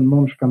maybe even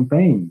launch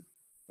campaigns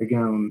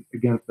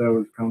against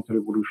those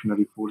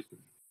counter-revolutionary forces.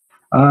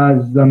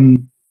 As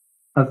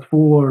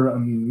for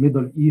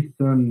Middle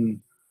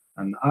Eastern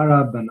and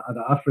Arab and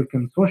other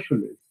African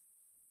socialists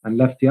and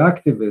lefty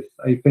activists,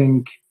 I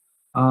think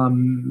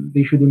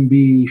they shouldn't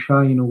be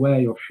shying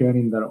away of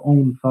sharing their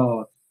own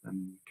thoughts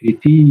and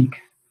critiques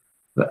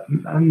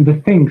and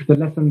the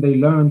lesson they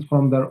learned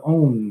from their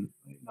own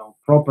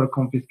proper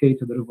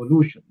confiscated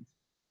revolutions.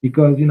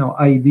 Because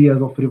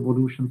ideas of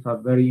revolutions are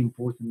very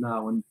important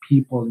now, and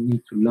people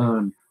need to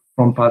learn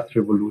from past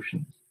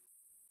revolutions.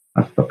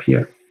 I'll stop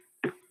here.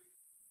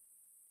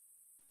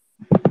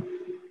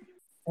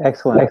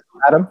 Excellent.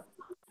 Adam?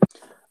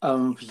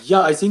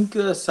 Yeah, I think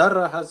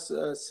Sarah has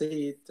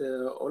said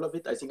all of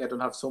it. I think I don't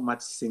have so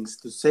much things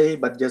to say,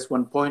 but just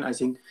one point I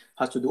think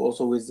has to do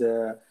also with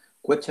the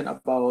question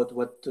about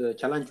what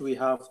challenge we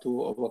have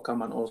to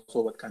overcome and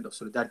also what kind of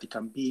solidarity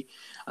can be.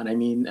 And I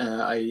mean,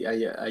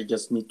 I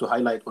just need to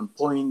highlight one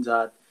point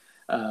that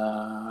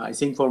I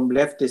think from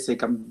leftists, they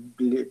can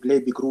play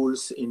big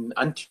roles in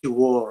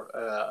anti-war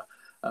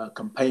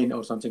campaign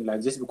or something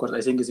like this, because I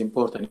think it's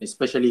important,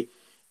 especially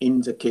in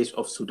the case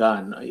of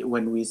Sudan,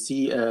 when we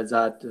see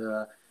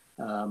that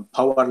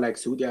power like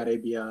Saudi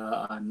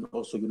Arabia and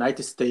also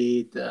United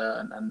States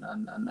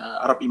and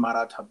Arab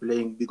Emirates are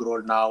playing big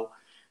role now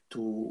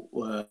to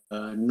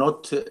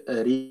not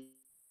really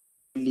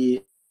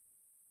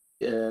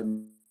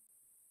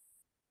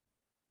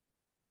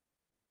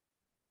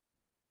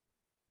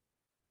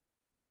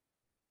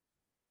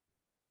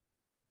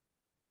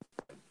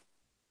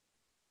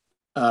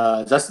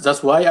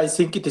that's why I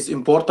think it is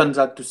important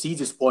that to see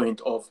this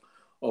point of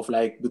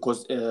like,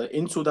 because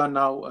in Sudan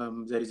now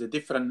there is a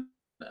different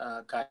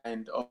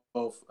kind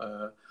of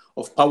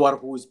power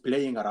who is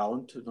playing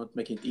around, not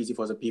making it easy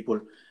for the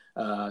people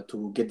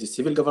to get the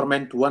civil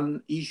government.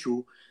 One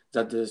issue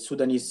that the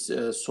Sudanese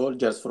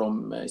soldiers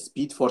from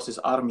Speed Forces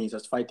armies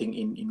that's fighting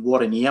in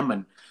war in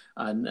Yemen,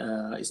 and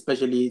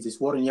especially this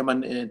war in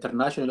Yemen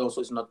internationally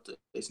also is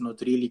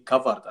not really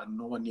covered, and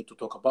no one need to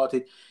talk about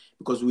it,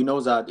 because we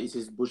know that it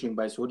is pushing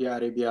by Saudi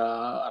Arabia,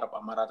 Arab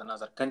Emirates, and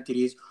other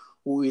countries,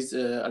 who is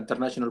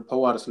international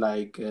powers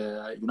like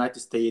United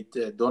States,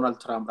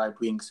 Donald Trump, right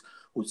wings,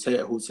 who's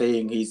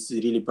saying he's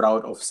really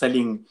proud of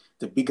selling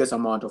the biggest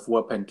amount of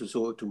weapon to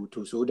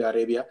Saudi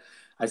Arabia.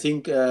 I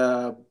think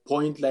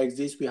point like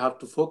this, we have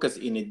to focus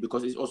in it,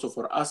 because it's also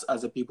for us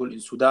as a people in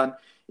Sudan,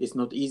 it's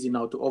not easy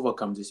now to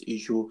overcome this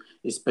issue,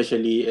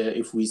 especially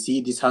if we see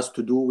this has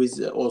to do with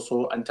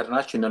also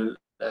international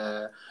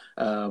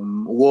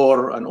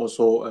war and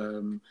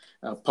also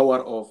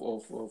power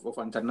of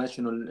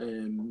international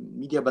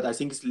media. But I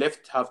think it's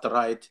left have the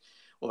right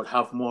or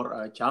have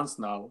more chance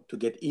now to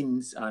get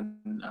in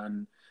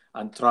and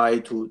try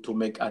to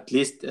make at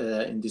least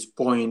in this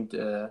point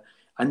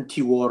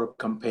anti-war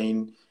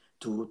campaign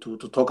to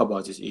talk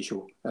about this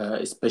issue,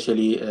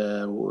 especially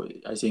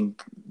I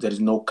think there is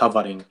no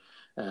covering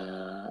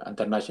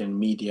international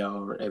media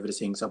or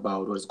everything's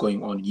about what's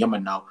going on in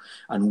Yemen now,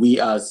 and we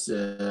as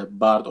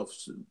part of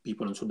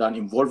people in Sudan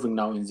involving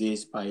now in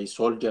this by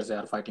soldiers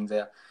that are fighting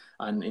there,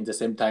 and in the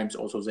same times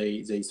also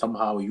they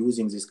somehow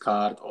using this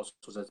card also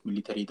that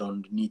military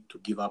don't need to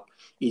give up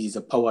easy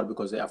the power,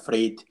 because they're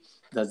afraid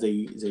that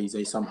they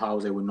somehow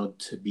they will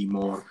not be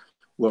more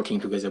working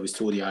together with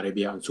Saudi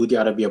Arabia, and Saudi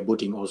Arabia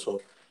putting also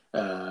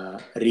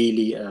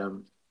really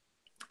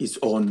its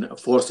own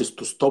forces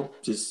to stop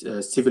this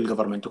civil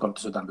government to come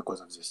to Sudan because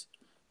of this.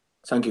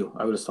 Thank you.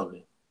 I will stop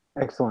here.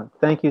 Excellent.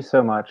 Thank you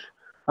so much.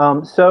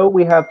 So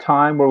we have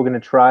time where we're going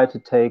to try to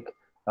take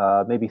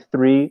maybe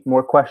 3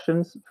 more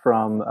questions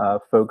from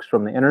folks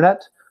from the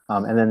internet,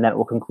 and then that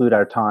will conclude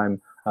our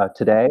time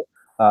today.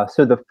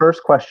 So the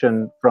first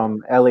question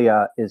from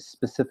Elia is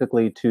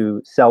specifically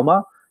to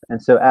Selma.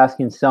 And so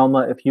asking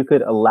Selma if you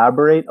could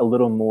elaborate a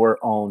little more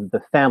on the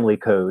family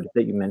code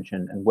that you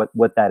mentioned and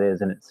what that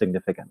is and its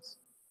significance.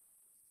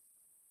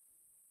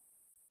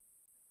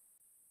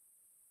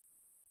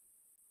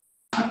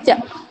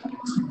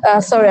 Yeah,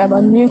 sorry, I'm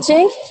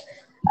unmuting.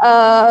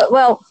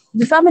 well,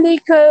 the family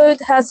code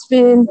has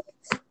been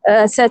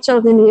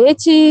settled in the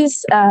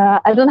 80s.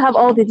 I don't have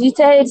all the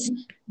details,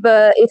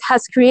 but it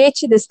has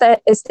created a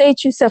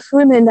status of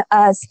women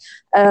as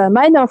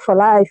minor for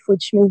life,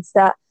 which means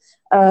that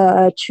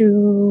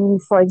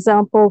for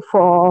example,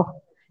 for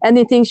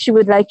anything she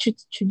would like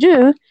to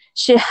do,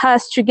 she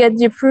has to get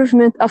the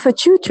approval of a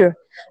tutor,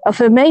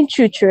 of a male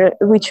tutor,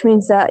 which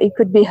means that it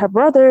could be her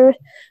brother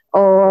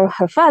or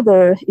her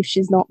father if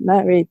she's not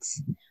married,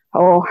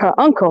 or her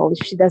uncle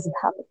if she doesn't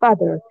have a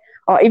father,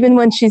 or even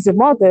when she's a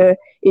mother,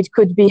 it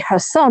could be her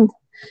son,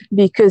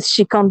 because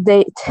she can't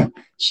date.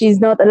 She's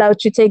not allowed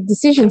to take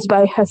decisions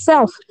by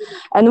herself.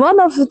 And one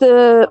of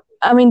the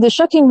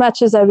shocking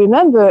matches I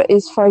remember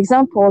is, for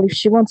example,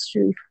 if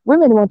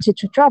women wanted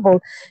to travel,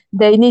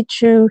 they need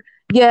to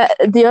get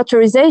the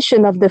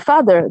authorization of the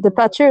father. The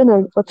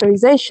paternal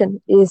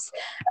authorization is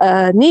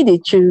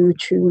needed to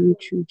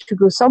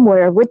go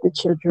somewhere with the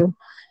children.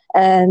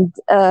 And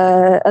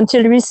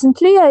until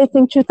recently, I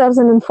think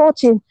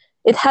 2014,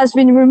 it has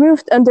been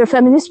removed under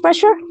feminist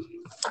pressure.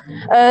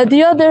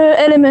 The other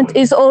element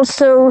is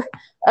also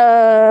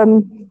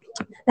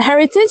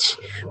heritage,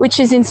 which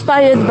is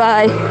inspired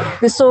by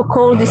the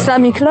so-called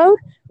Islamic law,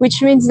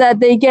 which means that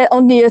they get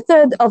only a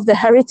third of the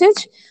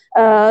heritage.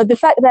 The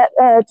fact that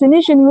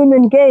Tunisian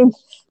women gained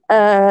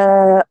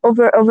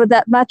over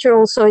that matter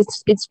also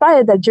it's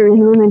inspired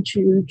Algerian women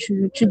to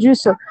do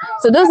so.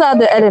 So those are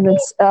the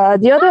elements.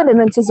 The other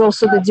element is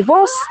also the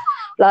divorce.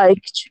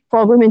 Like,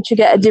 for women to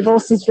get a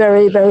divorce is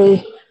very,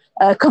 very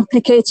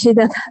complicated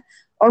and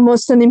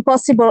almost an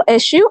impossible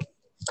issue.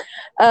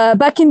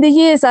 Back in the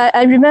years,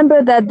 I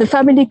remember that the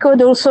family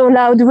code also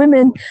allowed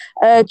women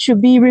to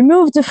be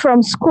removed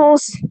from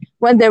schools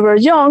when they were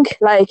young,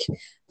 like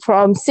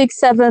from 6,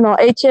 7, or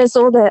 8 years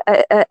old.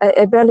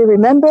 I barely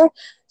remember.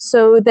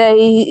 So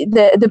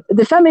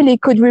the family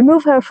could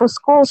remove her from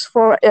schools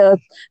for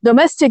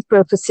domestic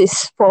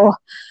purposes,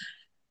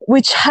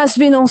 which has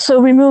been also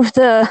removed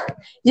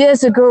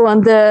years ago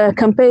under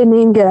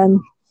campaigning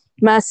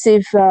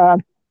massive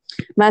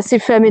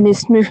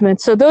feminist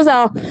movement. So those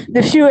are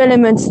the few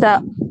elements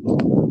that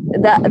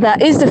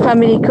is the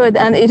family code,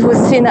 and it was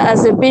seen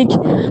as a big,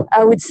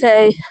 I would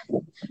say,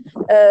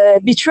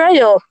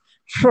 betrayal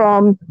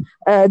from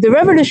the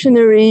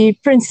revolutionary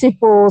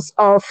principles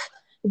of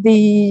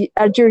the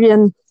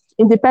Algerian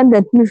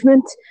independent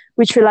movement,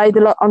 which relied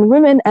a lot on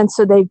women, and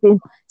so they've been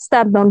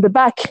stabbed on the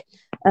back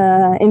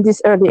in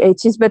these early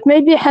 80s. But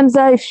maybe,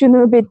 Hamza, if you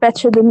know a bit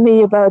better than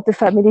me about the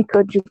family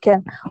code, you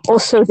can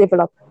also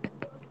develop.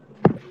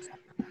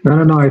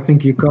 No, I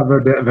think you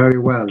covered it very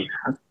well.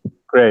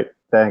 Great,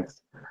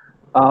 thanks.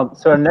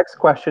 So our next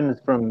question is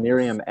from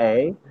Miriam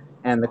A.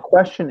 And the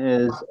question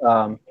is,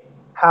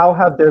 how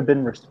have there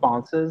been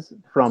responses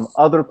from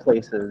other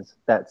places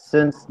that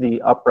since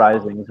the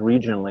uprisings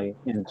regionally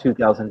in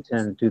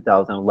 2010,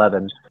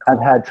 2011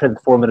 have had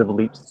transformative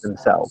leaps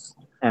themselves?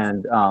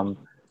 And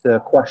the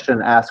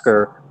question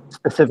asker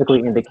specifically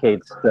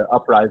indicates the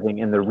uprising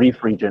in the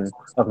Rif region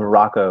of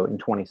Morocco in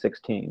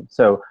 2016.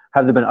 So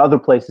have there been other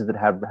places that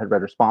have had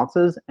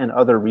responses and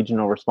other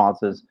regional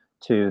responses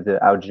to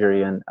the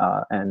Algerian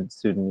and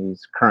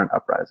Sudanese current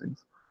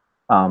uprisings?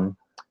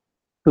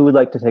 Who would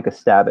like to take a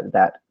stab at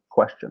that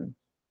question?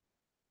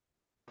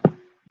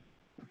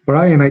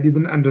 Brian, I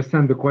didn't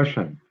understand the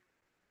question.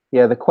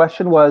 Yeah, the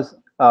question was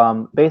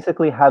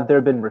basically, have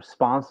there been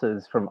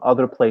responses from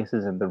other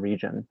places in the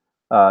region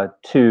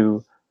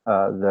to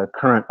the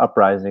current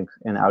uprisings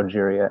in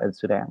Algeria and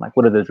Sudan? Like,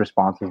 what have those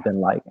responses been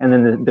like? And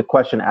then the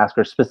question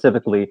asker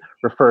specifically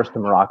refers to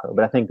Morocco,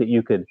 but I think that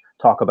you could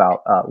talk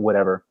about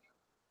whatever.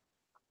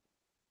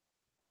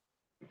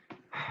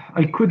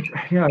 I could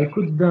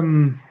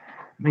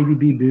maybe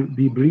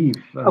be brief.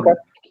 Okay.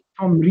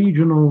 Some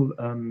regional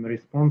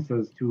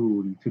responses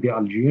to the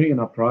Algerian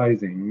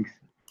uprisings,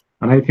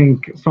 and I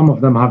think some of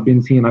them have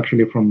been seen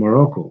actually from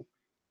Morocco.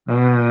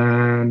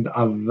 And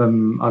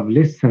I've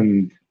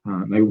listened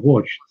and I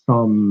watched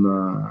some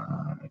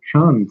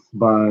chants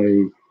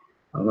by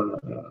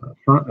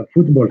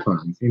football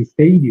fans in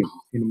stadiums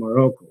in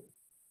Morocco,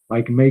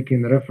 like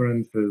making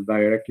references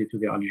directly to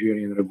the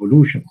Algerian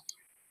Revolution.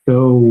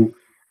 So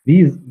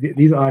these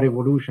are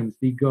revolutions.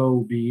 They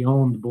go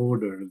beyond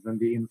borders and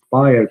they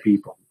inspire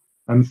people,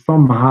 and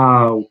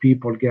somehow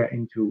people get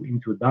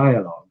into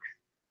dialogues.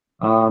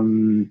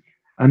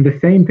 And the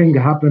same thing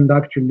happened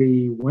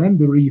actually when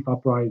the Rif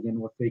uprising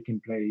was taking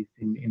place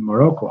in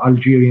Morocco.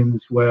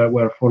 Algerians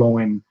were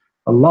following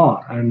a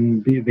lot,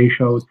 and they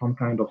showed some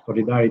kind of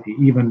solidarity,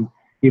 even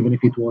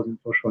if it was in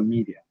social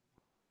media.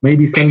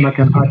 Maybe Selma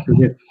can add to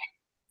this.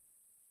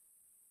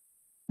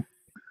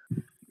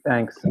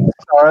 Thanks.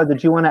 Sarah,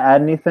 did you want to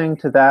add anything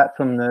to that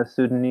from the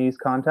Sudanese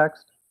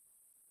context?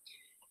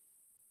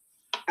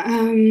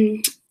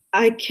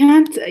 I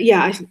can't.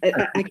 Yeah,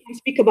 I can't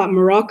speak about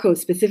Morocco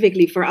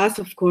specifically. For us,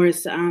 of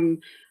course,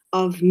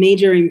 of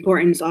major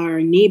importance are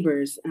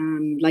neighbors,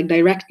 like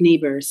direct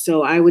neighbors.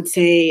 So I would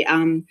say,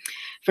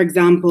 for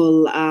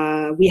example,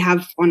 we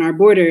have on our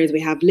borders, we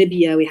have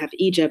Libya, we have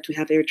Egypt, we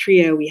have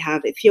Eritrea, we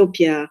have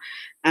Ethiopia,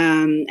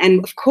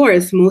 and of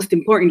course, most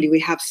importantly, we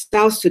have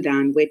South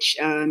Sudan, which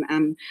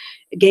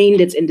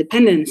gained its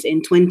independence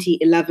in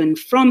 2011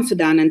 from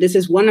Sudan. And this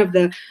is one of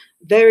the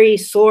very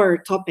sore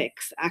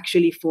topics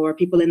actually for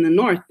people in the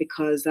north,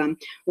 because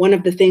one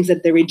of the things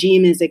that the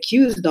regime is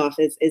accused of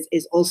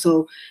is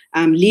also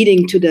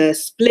leading to the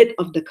split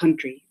of the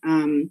country.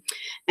 I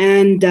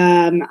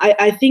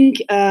think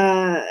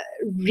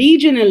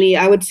regionally,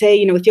 I would say,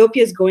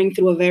 Ethiopia is going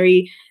through a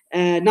very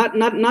not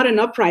an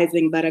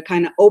uprising, but a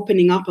kind of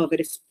opening up of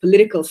its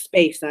political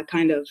space, a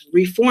kind of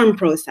reform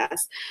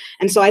process.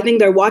 And so I think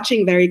they're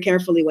watching very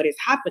carefully what is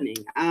happening.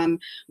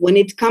 When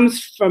it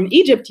comes from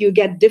Egypt, you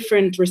get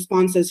different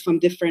responses from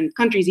different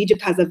countries.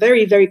 Egypt has a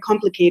very, very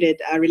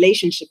complicated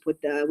relationship with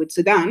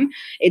Sudan.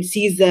 It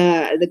sees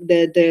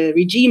the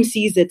regime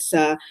sees its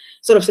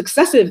sort of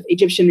successive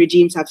Egyptian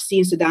regimes have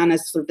seen Sudan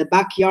as sort of the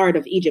backyard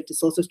of Egypt.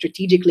 It's also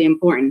strategically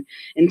important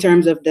in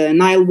terms of the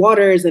Nile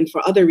waters and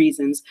for other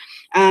reasons.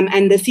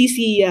 And the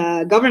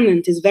Sisi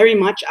government is very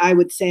much, I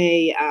would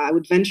say, I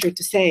would venture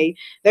to say,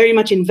 very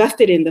much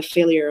invested in the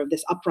failure of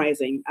this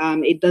uprising.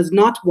 It does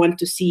not want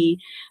to see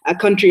a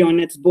country on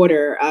its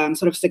border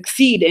sort of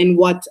succeed in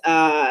what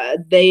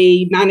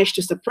they managed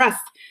to suppress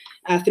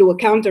through a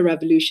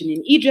counter-revolution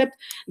in Egypt.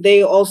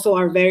 They also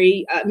are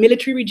very,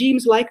 military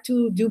regimes like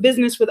to do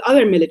business with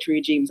other military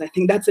regimes. I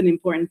think that's an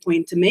important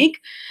point to make.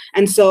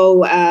 And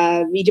so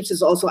Egypt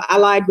is also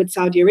allied with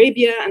Saudi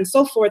Arabia and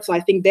so forth. So I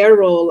think their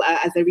role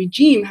as a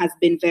regime has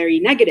been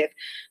very negative.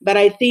 But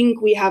I think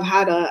we have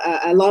had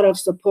a lot of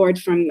support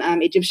from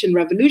Egyptian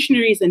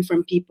revolutionaries and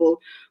from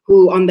people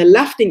who on the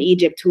left in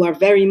Egypt who are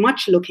very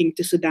much looking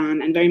to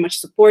Sudan and very much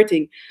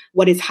supporting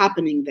what is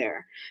happening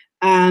there.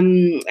 I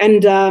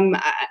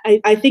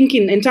think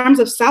in terms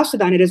of South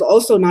Sudan, it is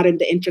also not in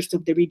the interest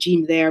of the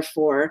regime there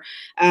for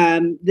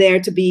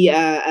there to be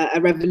a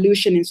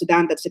revolution in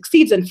Sudan that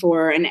succeeds and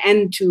for an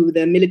end to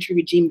the military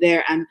regime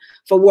there and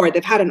for war.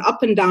 They've had an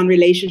up and down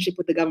relationship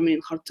with the government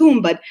in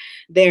Khartoum, but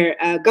their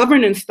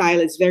governance style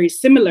is very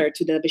similar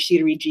to the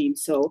Bashir regime.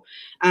 So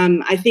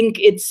I think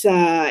it's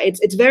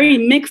very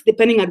mixed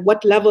depending on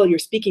what level you're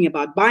speaking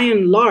about. By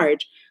and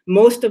large,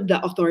 most of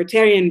the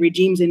authoritarian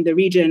regimes in the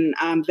region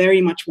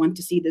very much want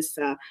to see this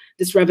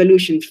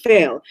revolution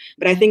fail.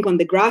 But I think on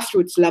the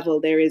grassroots level,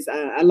 there is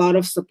a lot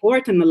of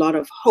support and a lot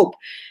of hope.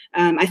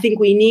 I think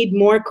we need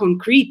more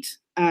concrete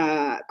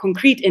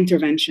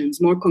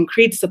interventions, more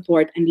concrete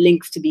support and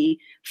links to be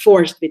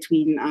forged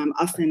between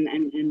us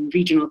and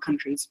regional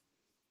countries.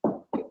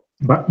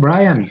 But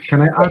Brian,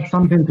 can I add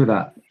something to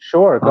that?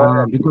 Sure, go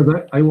ahead. Because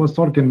I was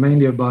talking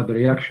mainly about the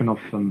reaction of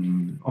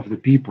the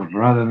people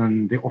rather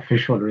than the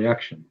official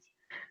reactions.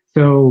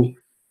 So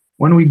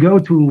when we go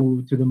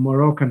to the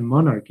Moroccan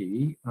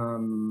monarchy,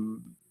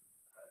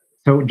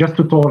 so just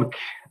to talk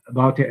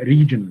about it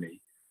regionally,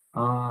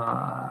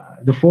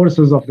 the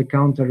forces of the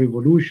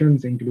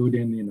counter-revolutions,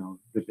 including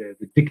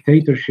the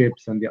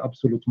dictatorships and the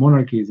absolute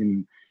monarchies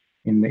in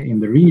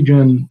the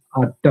region,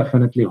 are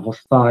definitely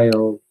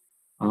hostile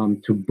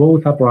to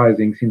both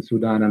uprisings in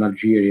Sudan and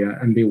Algeria,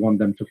 and they want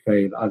them to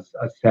fail, as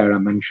Sarah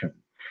mentioned.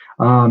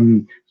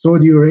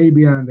 Saudi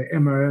Arabia and the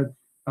Emirates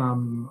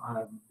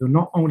do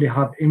not only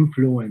have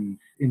influence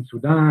in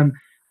Sudan,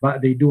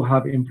 but they do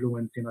have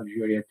influence in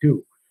Algeria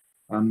too.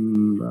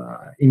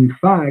 In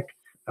fact,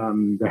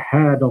 the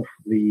head of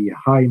the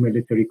high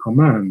military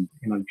command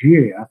in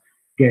Algeria,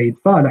 Gaid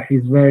Saleh,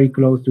 is very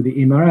close to the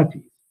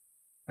Emiratis.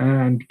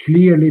 And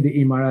clearly the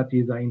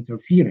Emiratis are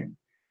interfering.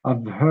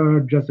 I've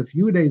heard just a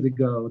few days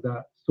ago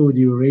that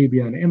Saudi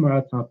Arabia and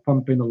Emirates are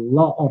pumping a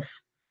lot of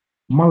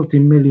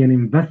multi-million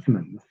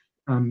investments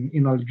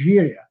in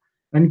Algeria.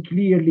 And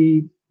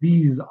clearly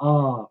these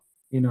are,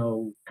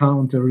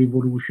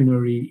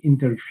 counter-revolutionary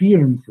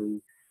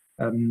interferences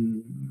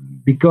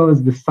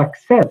because the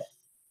success,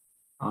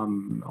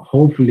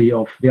 hopefully,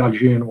 of the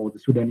Algerian or the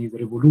Sudanese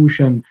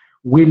revolution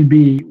will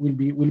be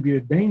a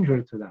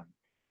danger to them.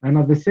 And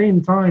at the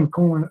same time,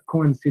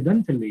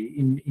 coincidentally,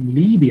 in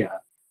Libya,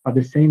 at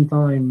the same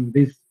time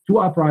these two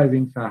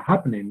uprisings are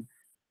happening,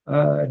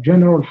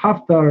 General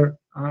Haftar,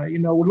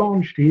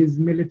 launched his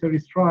military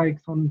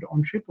strikes on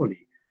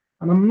Tripoli.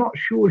 And I'm not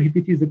sure if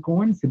it is a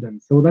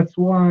coincidence. So that's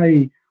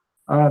why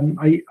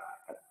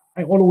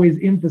I always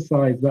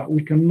emphasize that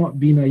we cannot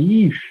be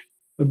naive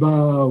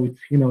about,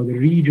 the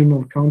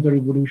regional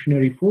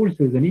counter-revolutionary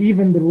forces and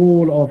even the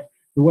role of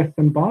the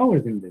Western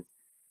powers in this.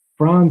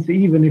 France,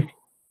 even if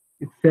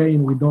it's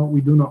saying we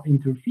do not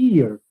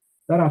interfere,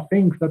 there are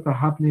things that are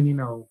happening,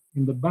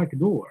 in the back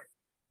door,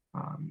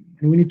 and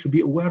we need to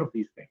be aware of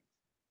these things.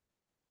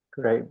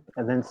 Great.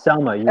 And then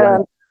Selma, you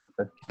want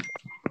to...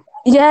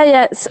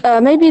 Yes.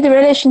 Maybe the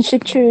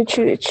relationship to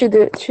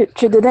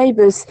the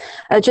neighbors.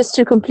 Just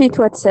to complete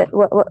what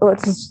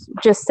was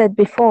just said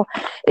before,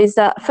 is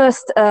that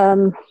first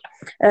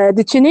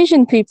The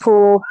Tunisian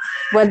people,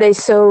 when they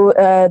saw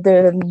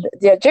the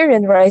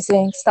Algerian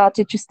rising,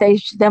 started to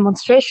stage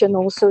demonstration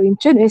also in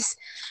Tunis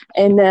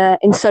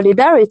in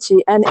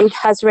solidarity, and it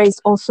has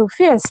raised also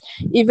fears.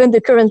 Even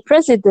the current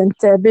president,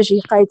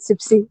 Beji Caid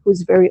Sibsi,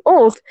 who's very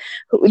old,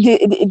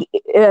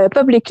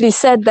 publicly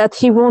said that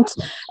he won't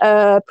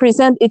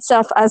present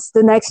itself as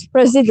the next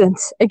president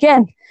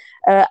again.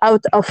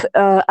 Out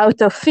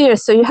of fear.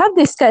 So you have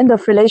this kind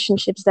of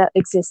relationships that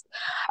exist.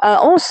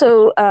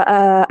 Also,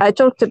 I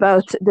talked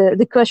about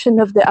the question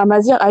of the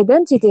Amazigh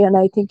identity, and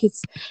I think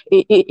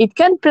it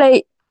can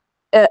play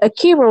a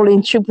key role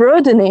into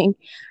broadening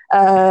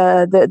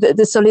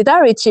the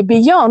solidarity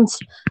beyond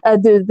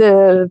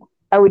the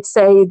I would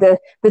say the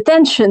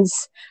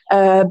tensions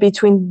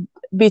between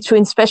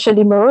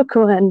especially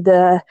Morocco and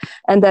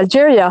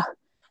Algeria.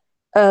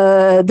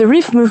 The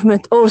Rif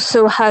movement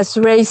also has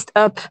raised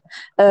up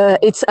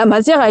its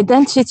Amazigh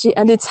identity,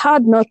 and it's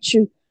hard not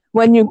to,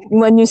 when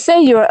you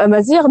say you're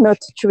Amazigh, not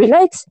to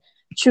relate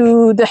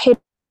to the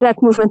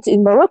Hirak movement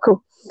in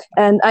Morocco.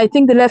 And I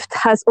think the left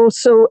has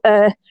also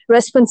a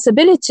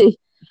responsibility.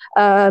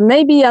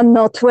 Maybe I'm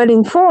not well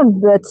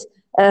informed, but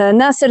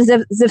Nasser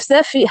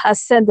Zefzafi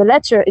has sent a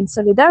letter in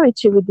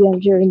solidarity with the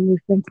Algerian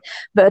movement,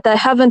 but I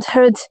haven't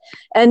heard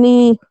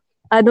any,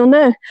 I don't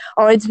know,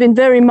 or it's been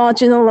very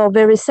marginal or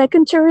very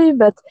secondary,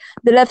 but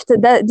the left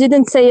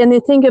didn't say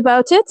anything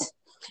about it.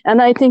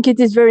 And I think it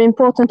is very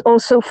important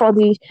also for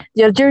the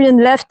Algerian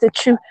left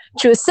to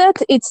assert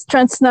its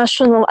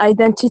transnational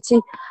identity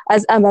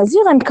as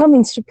Amazigh and come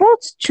in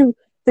support to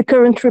the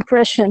current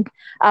repression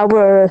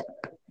our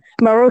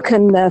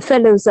Moroccan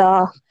fellows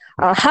are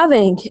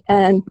having.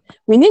 And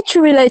we need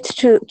to relate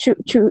to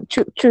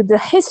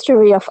the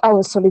history of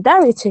our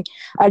solidarity.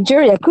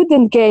 Algeria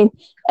couldn't gain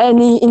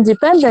any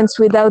independence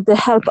without the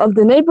help of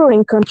the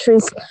neighboring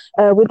countries,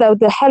 without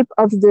the help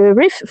of the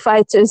Rif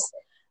fighters.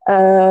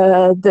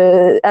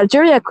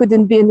 Algeria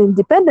couldn't be an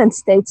independent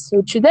state.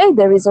 So today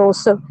there is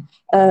also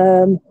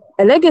a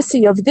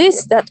legacy of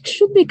this that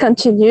should be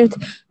continued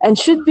and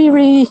should be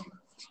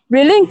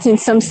relinked in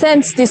some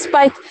sense,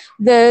 despite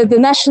the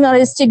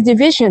nationalistic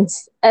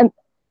divisions. And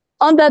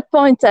on that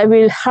point, I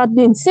will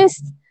hardly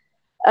insist.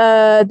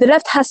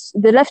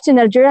 The left in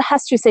Algeria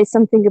has to say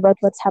something about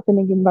what's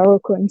happening in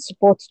Morocco in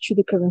support to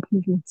the current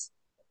movements.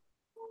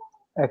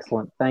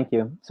 Excellent, thank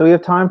you. So we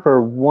have time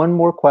for one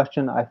more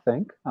question, I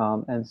think.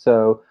 And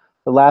so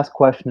the last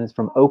question is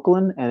from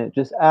Oakland, and it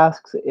just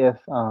asks if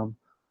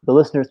the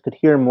listeners could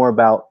hear more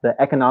about the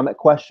economic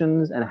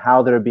questions and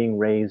how they're being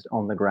raised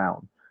on the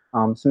ground.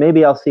 So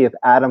maybe I'll see if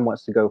Adam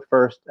wants to go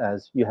first,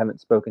 as you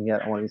haven't spoken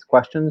yet on one of these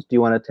questions. Do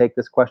you want to take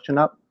this question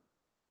up?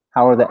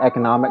 How are the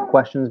economic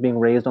questions being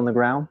raised on the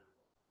ground?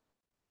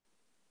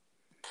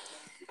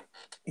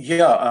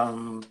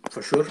 Yeah,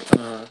 for sure.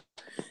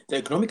 The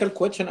economical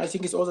question, I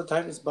think, is all the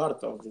time is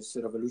part of this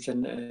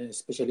revolution,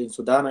 especially in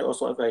Sudan. I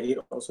hear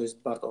also is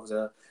part of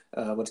the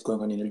what's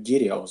going on in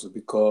Algeria also,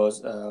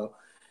 because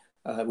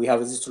we have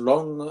this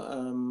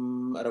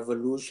long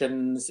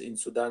revolutions in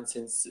Sudan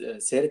since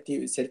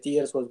 30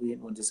 years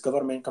when this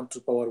government come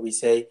to power, we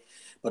say,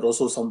 but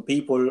also some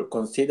people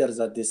consider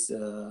that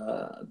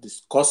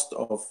this cost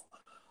of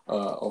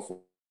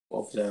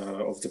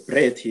the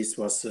bread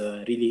was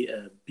really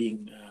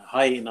being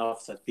high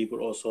enough that people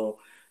also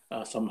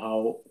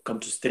somehow come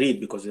to street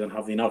because they don't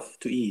have enough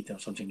to eat or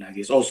something like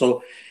this.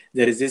 Also,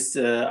 there is this,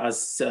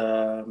 as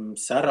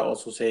Sarah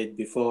also said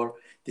before,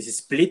 this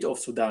split of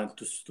Sudan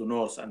to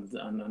north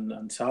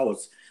and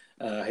south.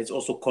 It's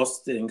also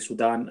costing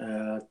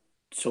Sudan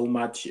so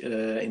much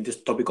in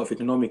this topic of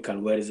economical,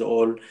 whereas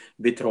all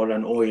petrol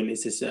and oil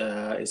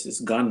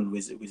is gone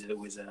with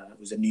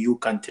a new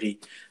country,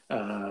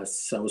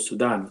 South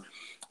Sudan.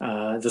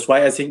 That's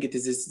why I think it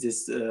is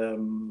this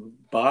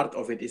part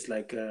of it is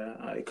like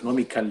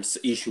economical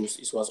issues.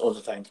 It was all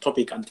the time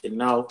topic until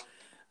now,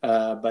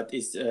 but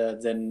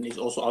then it's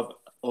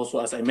also,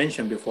 as I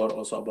mentioned before,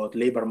 also about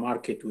labor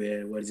market,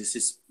 where this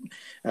is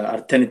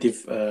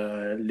alternative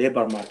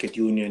labor market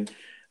union.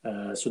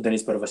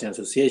 Sudanese Professional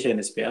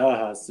Association,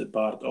 SPA, has the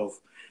part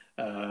of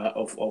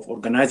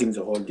organizing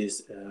the whole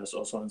this.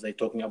 Also, they're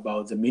talking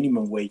about the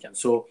minimum wage, and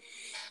so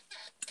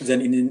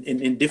then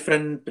in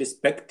different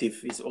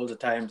perspective is all the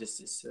time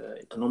this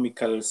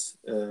economical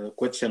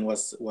question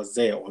was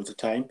there all the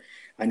time,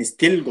 and it's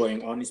still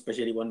going on,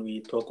 especially when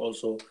we talk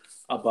also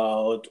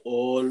about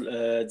all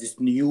this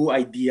new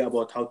idea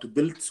about how to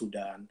build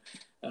Sudan,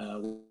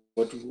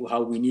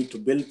 how we need to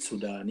build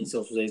Sudan. It's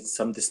also there's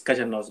some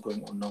discussion that's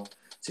going on now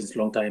since a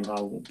long time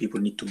how people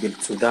need to build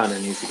Sudan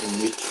and in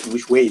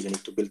which ways they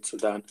need to build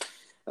Sudan.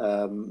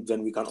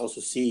 Then we can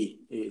also see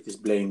it is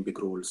playing big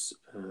roles.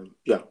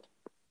 Yeah.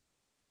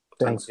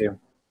 Thank you.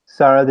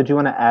 Sarah, did you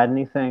want to add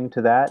anything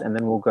to that? And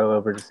then we'll go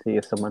over to see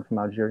if someone from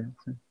Algeria.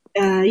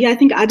 Yeah, I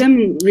think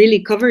Adam really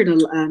covered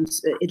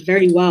it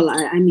very well.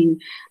 I mean,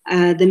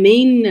 the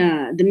main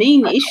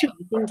issue,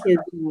 I think, is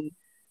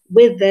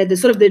with the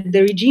sort of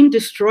the regime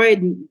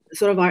destroyed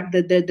sort of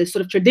the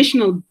sort of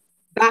traditional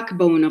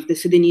backbone of the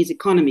Sudanese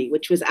economy,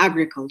 which was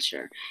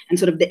agriculture and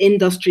sort of the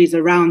industries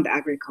around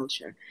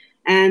agriculture.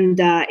 And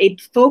it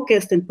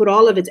focused and put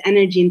all of its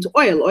energy into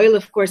oil. Oil,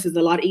 of course, is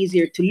a lot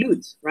easier to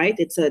loot, right?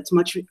 It's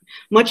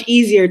much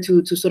easier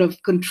to sort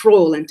of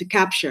control and to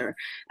capture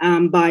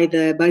by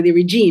the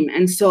regime.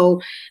 And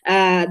so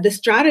the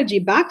strategy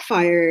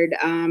backfired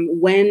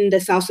when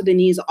the South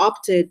Sudanese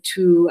opted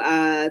to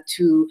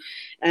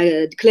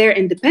declare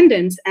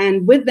independence,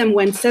 and with them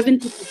went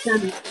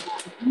 70%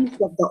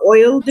 of the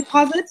oil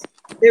deposits.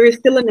 There is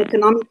still an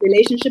economic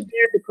relationship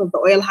there because the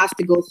oil has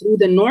to go through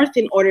the north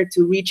in order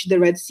to reach the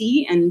Red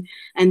Sea and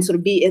sort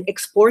of be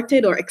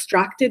exported or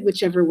extracted,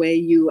 whichever way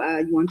you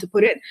want to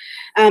put it.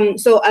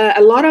 So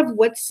a lot of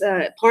what's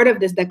part of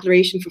this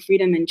Declaration for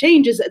Freedom and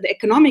Change is the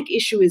economic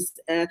issue is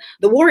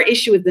the war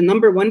issue is the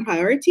 #1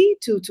 priority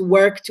to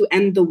work to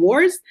end the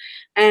wars.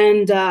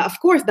 And of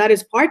course, that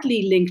is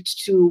partly linked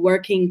to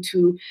working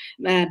to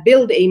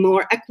build a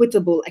more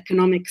equitable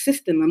economic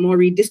system, a more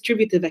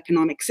redistributive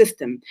economic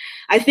system.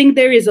 I think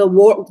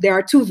there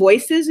are two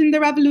voices in the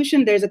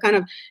revolution. There's a kind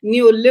of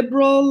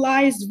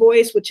neoliberalized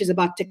voice, which is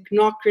about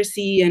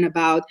technocracy and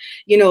about,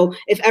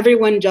 if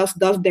everyone just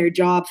does their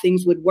job,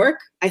 things would work.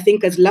 I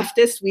think as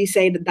leftists, we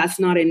say that that's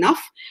not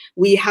enough.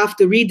 We have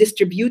to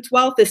redistribute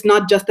wealth. It's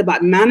not just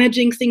about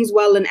managing things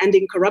well and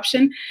ending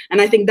corruption. And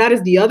I think that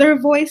is the other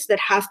voice that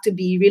has to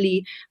be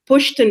really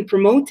pushed and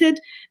promoted.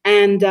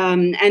 And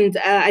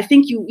I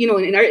think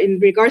in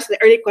regards to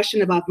the early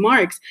question about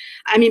Marx,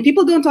 I mean,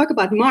 people don't talk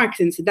about Marx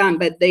in Sudan,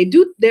 but they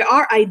do. There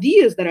are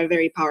ideas that are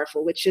very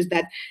powerful, which is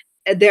that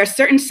there are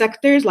certain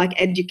sectors like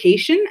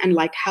education and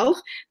like health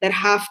that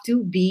have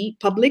to be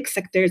public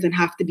sectors and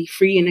have to be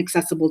free and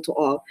accessible to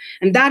all.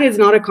 And that is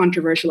not a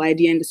controversial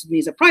idea in the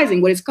Sudanese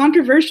uprising. What is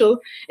controversial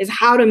is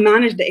how to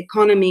manage the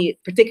economy,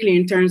 particularly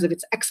in terms of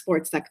its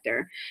export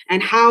sector,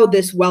 and how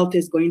this wealth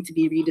is going to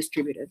be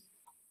redistributed.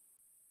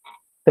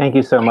 Thank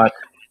you so much.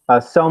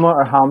 Selma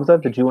or Hamza,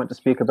 did you want to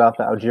speak about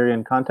the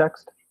Algerian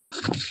context?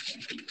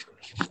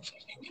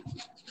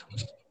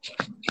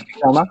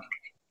 Selma?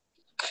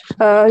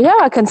 Yeah,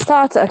 I can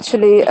start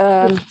actually.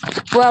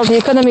 Well, the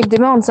economic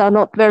demands are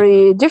not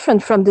very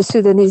different from the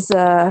Sudanese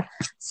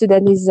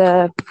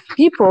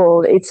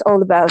people. It's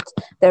all about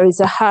there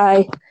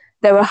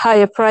were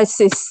higher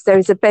prices. There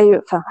is a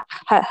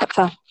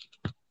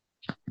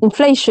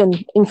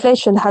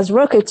inflation has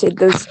rocketed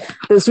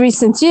those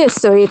recent years,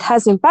 so it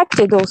has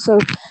impacted also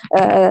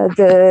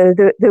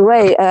the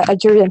way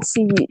Algerians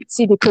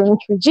see the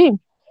current regime.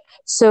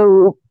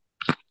 So.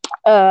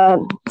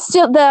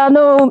 Still, there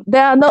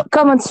are not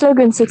common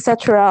slogans,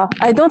 etc.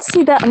 I don't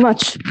see that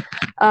much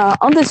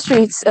on the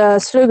streets.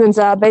 Slogans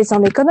are based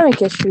on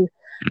economic issue,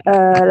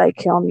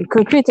 like on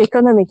concrete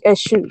economic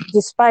issue.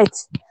 Despite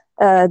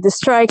the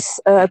strikes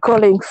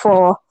calling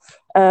for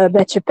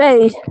better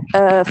pay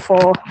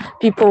for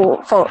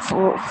people, for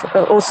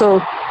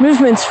also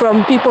movements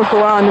from people who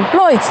are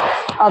unemployed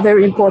are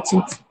very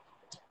important.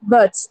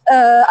 But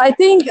I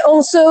think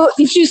also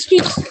if you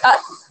speak.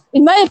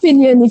 In my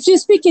opinion, if you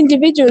speak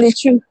individually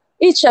to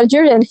each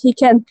Algerian, he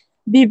can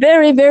be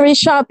very, very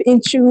sharp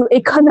into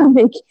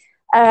economic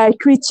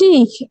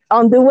critique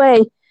on the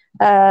way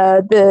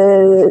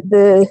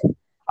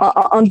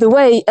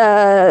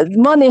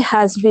money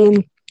has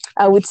been,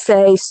 I would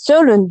say,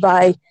 stolen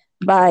by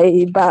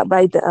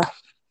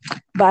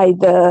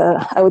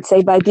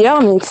the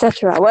army,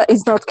 etc. What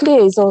is not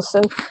clear is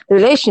also the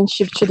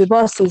relationship to the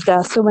bosses. There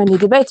are so many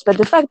debates, but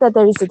the fact that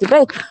there is a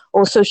debate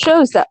also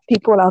shows that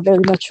people are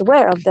very much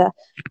aware of the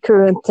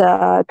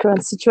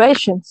current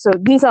situation. So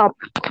these are,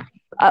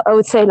 I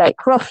would say,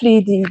 like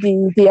roughly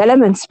the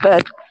elements.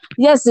 But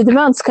yes, the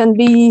demands can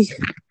be.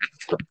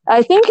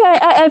 I think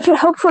I feel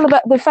hopeful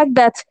about the fact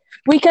that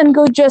we can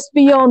go just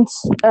beyond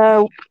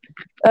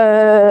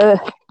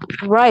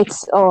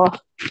rights or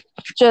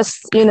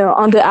just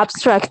on the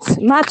abstract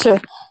matter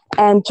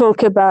and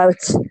talk about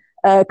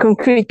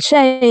concrete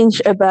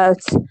change,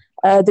 about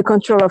the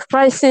control of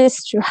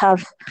prices, to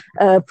have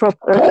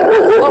proper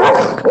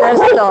there's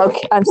a dog,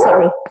 I'm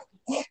sorry,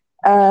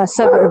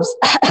 suburbs.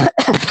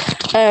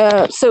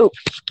 So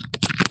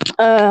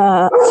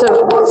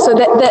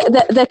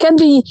there can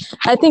be,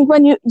 I think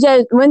when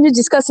you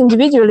discuss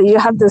individually, you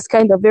have those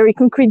kind of very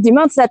concrete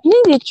demands that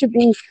needed to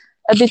be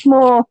a bit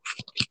more,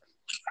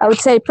 I would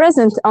say,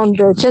 present on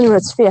the general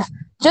sphere.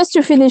 Just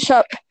to finish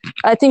up,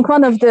 I think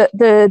one of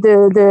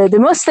the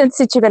most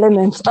sensitive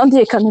elements on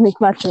the economic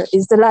matter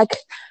is the lack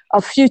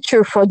of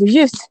future for the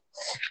youth,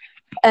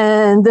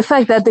 and the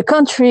fact that the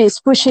country is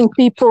pushing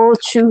people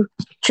to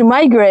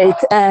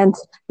migrate and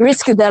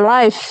risk their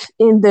life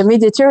in the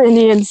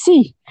Mediterranean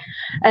Sea.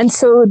 And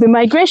so the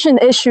migration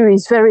issue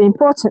is very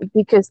important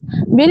because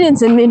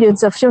millions and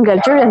millions of young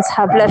Algerians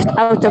have left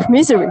out of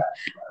misery.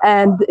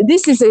 And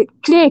this is a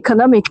clear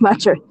economic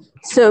matter.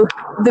 So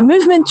the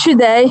movement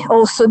today,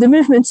 also the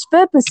movement's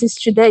purposes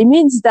today,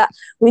 means that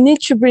we need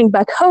to bring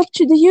back hope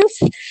to the youth,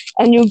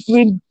 and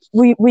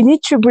we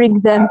need to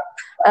bring them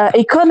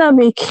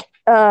economic,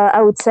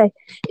 I would say,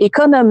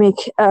 economic,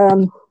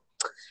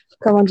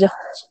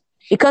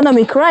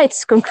 economic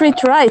rights,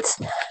 concrete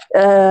rights,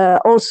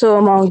 also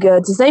among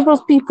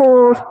disabled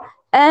people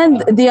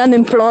and the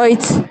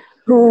unemployed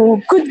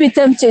who could be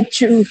tempted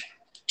to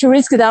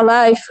risk their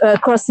life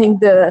crossing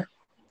the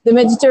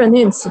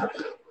Mediterranean Sea.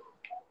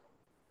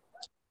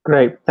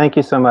 Great, thank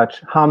you so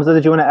much. Hamza,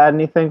 did you want to add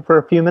anything for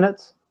a few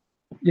minutes?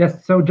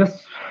 Yes, so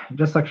just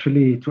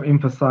actually to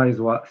emphasize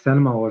what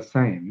Selma was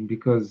saying,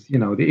 because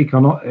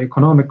the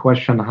economic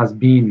question has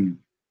been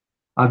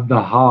at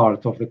the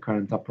heart of the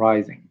current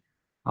uprising,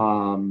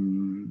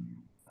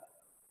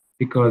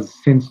 because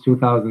since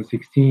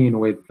 2016,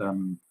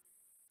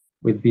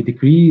 with the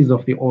decrease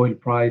of the oil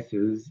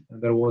prices,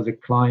 there was a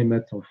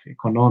climate of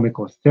economic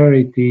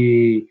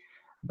austerity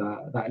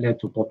that led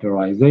to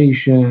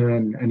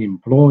popularization,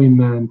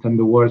 unemployment, and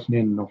the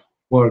worsening of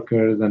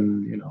workers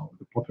and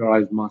the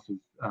popularized masses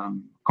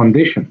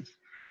conditions.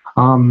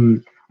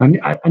 And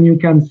you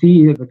can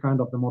see the kind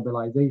of the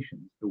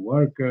mobilizations, the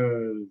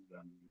workers,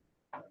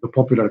 the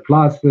popular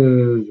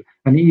classes,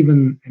 and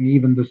even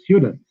the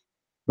students.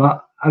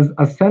 But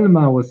as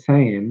Selma was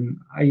saying,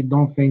 I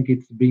don't think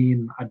it's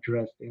been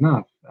addressed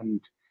enough.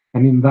 And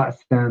in that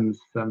sense,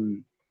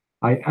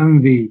 I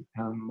envy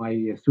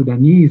my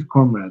Sudanese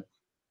comrades,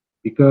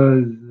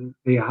 because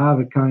they have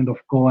a kind of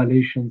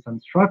coalitions and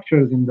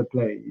structures in the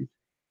place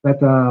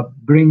that are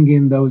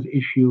bringing those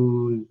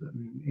issues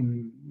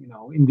in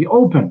the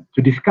open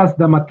to discuss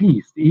them, at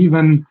least,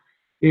 even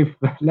if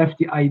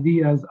lefty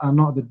ideas are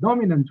not the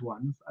dominant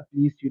ones. At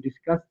least you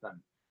discuss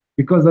them,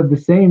 because at the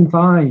same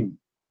time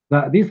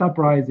that this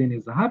uprising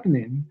is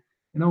happening,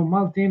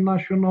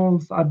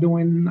 multinationals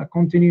are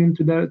continuing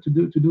to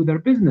do their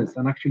business.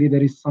 And actually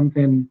there is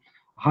something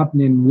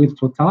happening with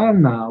Total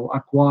now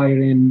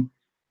acquiring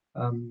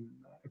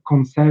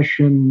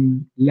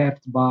concession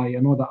left by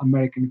another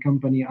American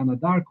company,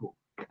 Anadarko.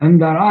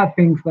 And there are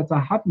things that are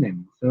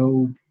happening.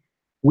 So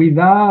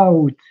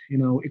without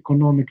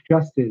economic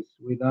justice,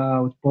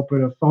 without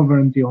popular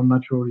sovereignty on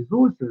natural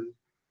resources,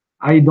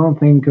 I don't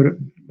think a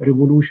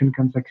revolution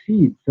can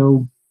succeed.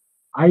 So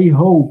I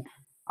hope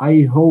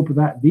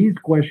that these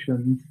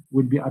questions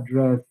will be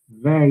addressed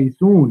very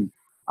soon.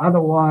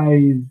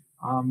 Otherwise,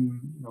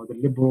 the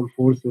liberal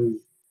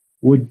forces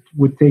would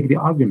take the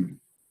argument.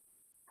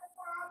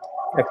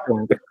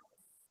 Excellent.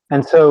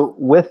 And so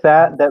with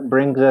that, that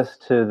brings us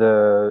to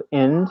the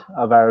end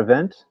of our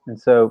event. And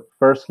so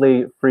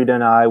firstly, Frida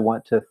and I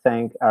want to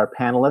thank our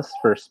panelists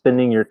for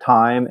spending your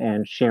time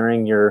and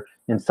sharing your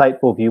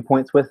insightful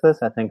viewpoints with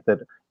us. I think that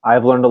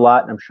I've learned a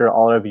lot, and I'm sure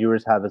all our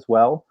viewers have as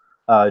well.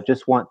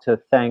 Just want to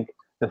thank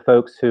the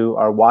folks who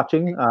are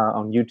watching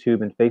on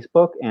YouTube and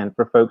Facebook, and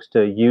for folks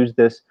to use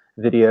this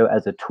video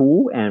as a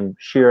tool and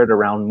share it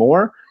around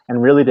more,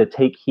 and really to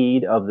take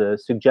heed of the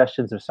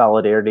suggestions of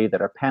solidarity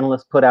that our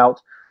panelists put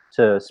out,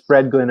 to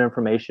spread good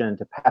information,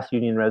 to pass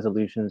union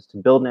resolutions, to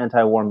build an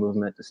anti-war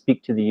movement, to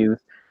speak to the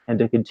youth, and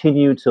to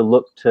continue to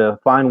look to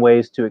find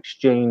ways to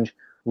exchange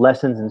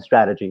lessons and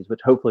strategies,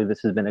 which hopefully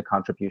this has been a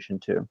contribution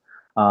to.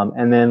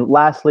 And then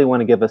lastly, I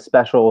want to give a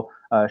special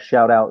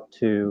shout out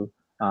to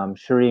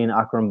Shireen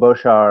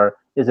Akram-Boshar,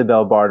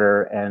 Isabel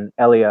Barter, and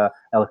Elia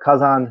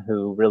El-Kazan,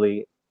 who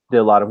really did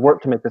a lot of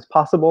work to make this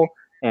possible.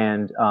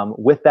 And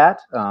with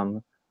that,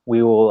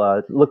 we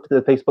will look to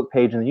the Facebook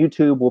page and the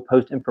YouTube. We'll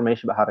post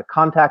information about how to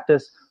contact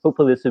us.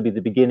 Hopefully this will be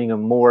the beginning of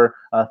more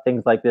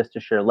things like this to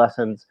share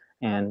lessons,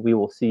 and we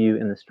will see you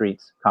in the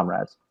streets,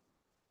 comrades.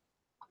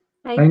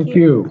 Thank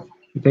you.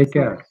 Take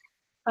care.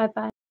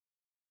 Bye-bye.